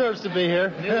he deserves to be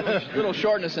here. Little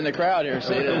shortness in the crowd here.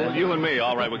 See you and me,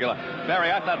 all right.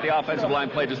 Barry, I thought the offensive line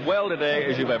played as well today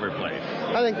as you've ever played.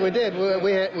 I think we did.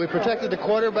 We protected the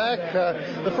quarterback.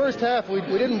 The first half, we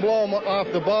didn't blow him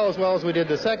off the ball as well as we did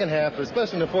the second half,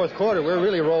 especially in the fourth quarter. We were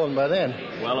really rolling by then.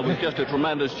 Well, it was just a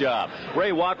tremendous job.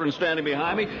 Ray Watron standing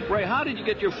behind me. Ray, how did you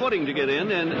get your footing to get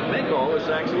in and make all the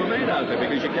sacks that were made out there?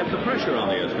 Because you kept the pressure on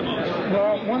the Eskimos.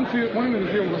 Well, one end of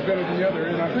the field was better than the other,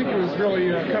 and I think it was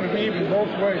really kind of even both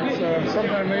ways.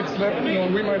 Sometimes they'd slip,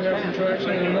 we might have some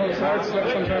traction, and notice I'd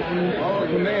slip sometimes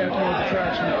when they had the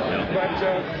traction. But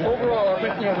overall, I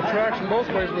think the traction both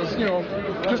ways was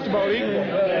just about equal.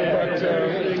 But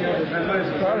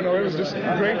I don't know, it was just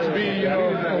great to be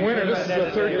a winner. This is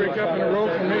the third Grey Cup in a row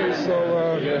for me,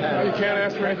 so you can't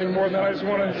ask for anything more than that. I just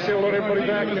want to say hello to everybody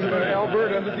back in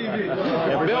Alberta.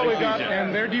 Bill, we got,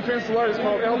 and their defensive line is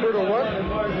called Alberta what?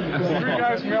 3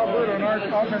 guys from Alberta on our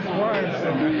offensive line.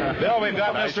 So. Bill, we've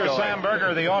got Mr. Sam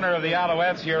Berger, the owner of the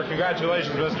Alouettes here.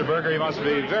 Congratulations, Mr. Berger. You must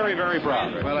be very, very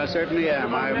proud. Well, I certainly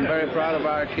am. I'm very proud of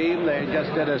our team. They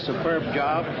just did a superb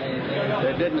job.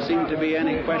 There didn't seem to be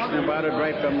any question about it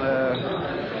right from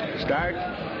the start.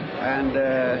 And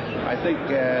I think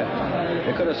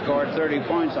they could have scored 30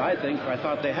 points, I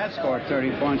thought they had scored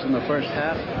 30 points in the first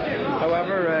half.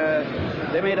 However,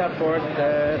 they made up for it.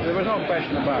 There was no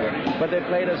question about it. But they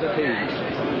played as a team.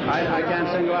 I can't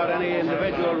single out any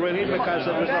individual, really, because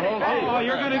it was the whole team. Oh,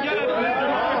 you're going to get it.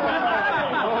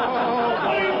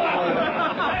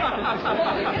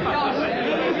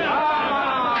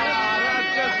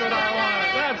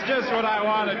 That's just what I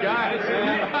wanted, guys.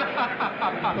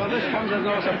 Well, this comes as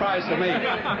no surprise to me.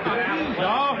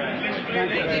 No?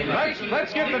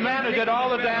 Let's get the man who did all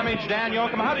the damage, Dan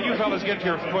Yoakum. How did you fellas get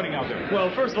your footing out there? Well,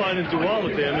 first of all, I didn't do all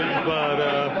the damage, but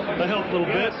I helped a little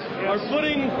bit. Our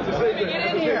footing...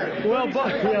 Well,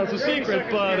 it's a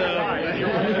secret, but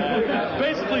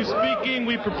basically speaking,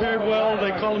 we prepared well.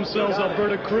 They call themselves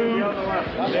Alberta Crew,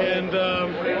 and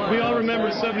we all remember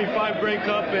the 75 Grey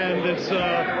Cup, and it's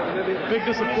a big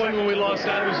disappointment when we lost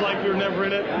that. It was like we were never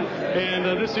in it,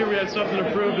 and this year we had something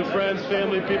to prove to friends,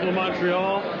 family, people of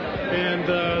Montreal, and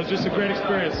it was just a great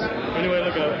experience. Anyway,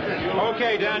 look out.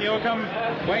 Okay, Dan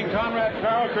Yoakum, Wayne Conrad,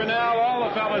 Carl Cornell, all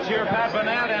the fellas here, Pat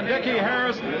Banat and Dickie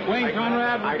Harris. Wayne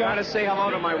Conrad. I got to say hello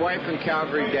to my wife in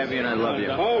Calgary, Debbie, and I love you.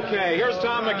 Okay, here's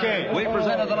Tom McKee. We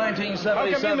presented the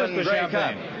 1977 Grey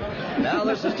Cup. Now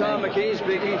this is Tom McKee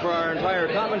speaking for our entire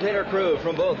commentator crew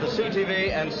from both the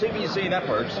CTV and CBC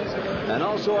networks, and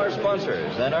also our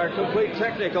sponsors and our complete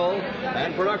technical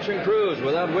and production crews,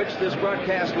 without which this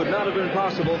broadcast would not have been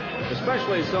possible,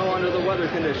 especially so under the weather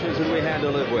conditions that we had to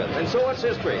live with. And so it's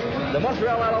history. The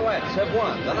Montreal Alouettes have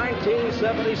won the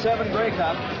 1977 Grey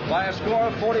Cup by a score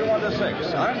of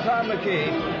 41-6. I'm Tom McKee,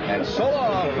 and so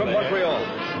long from Montreal.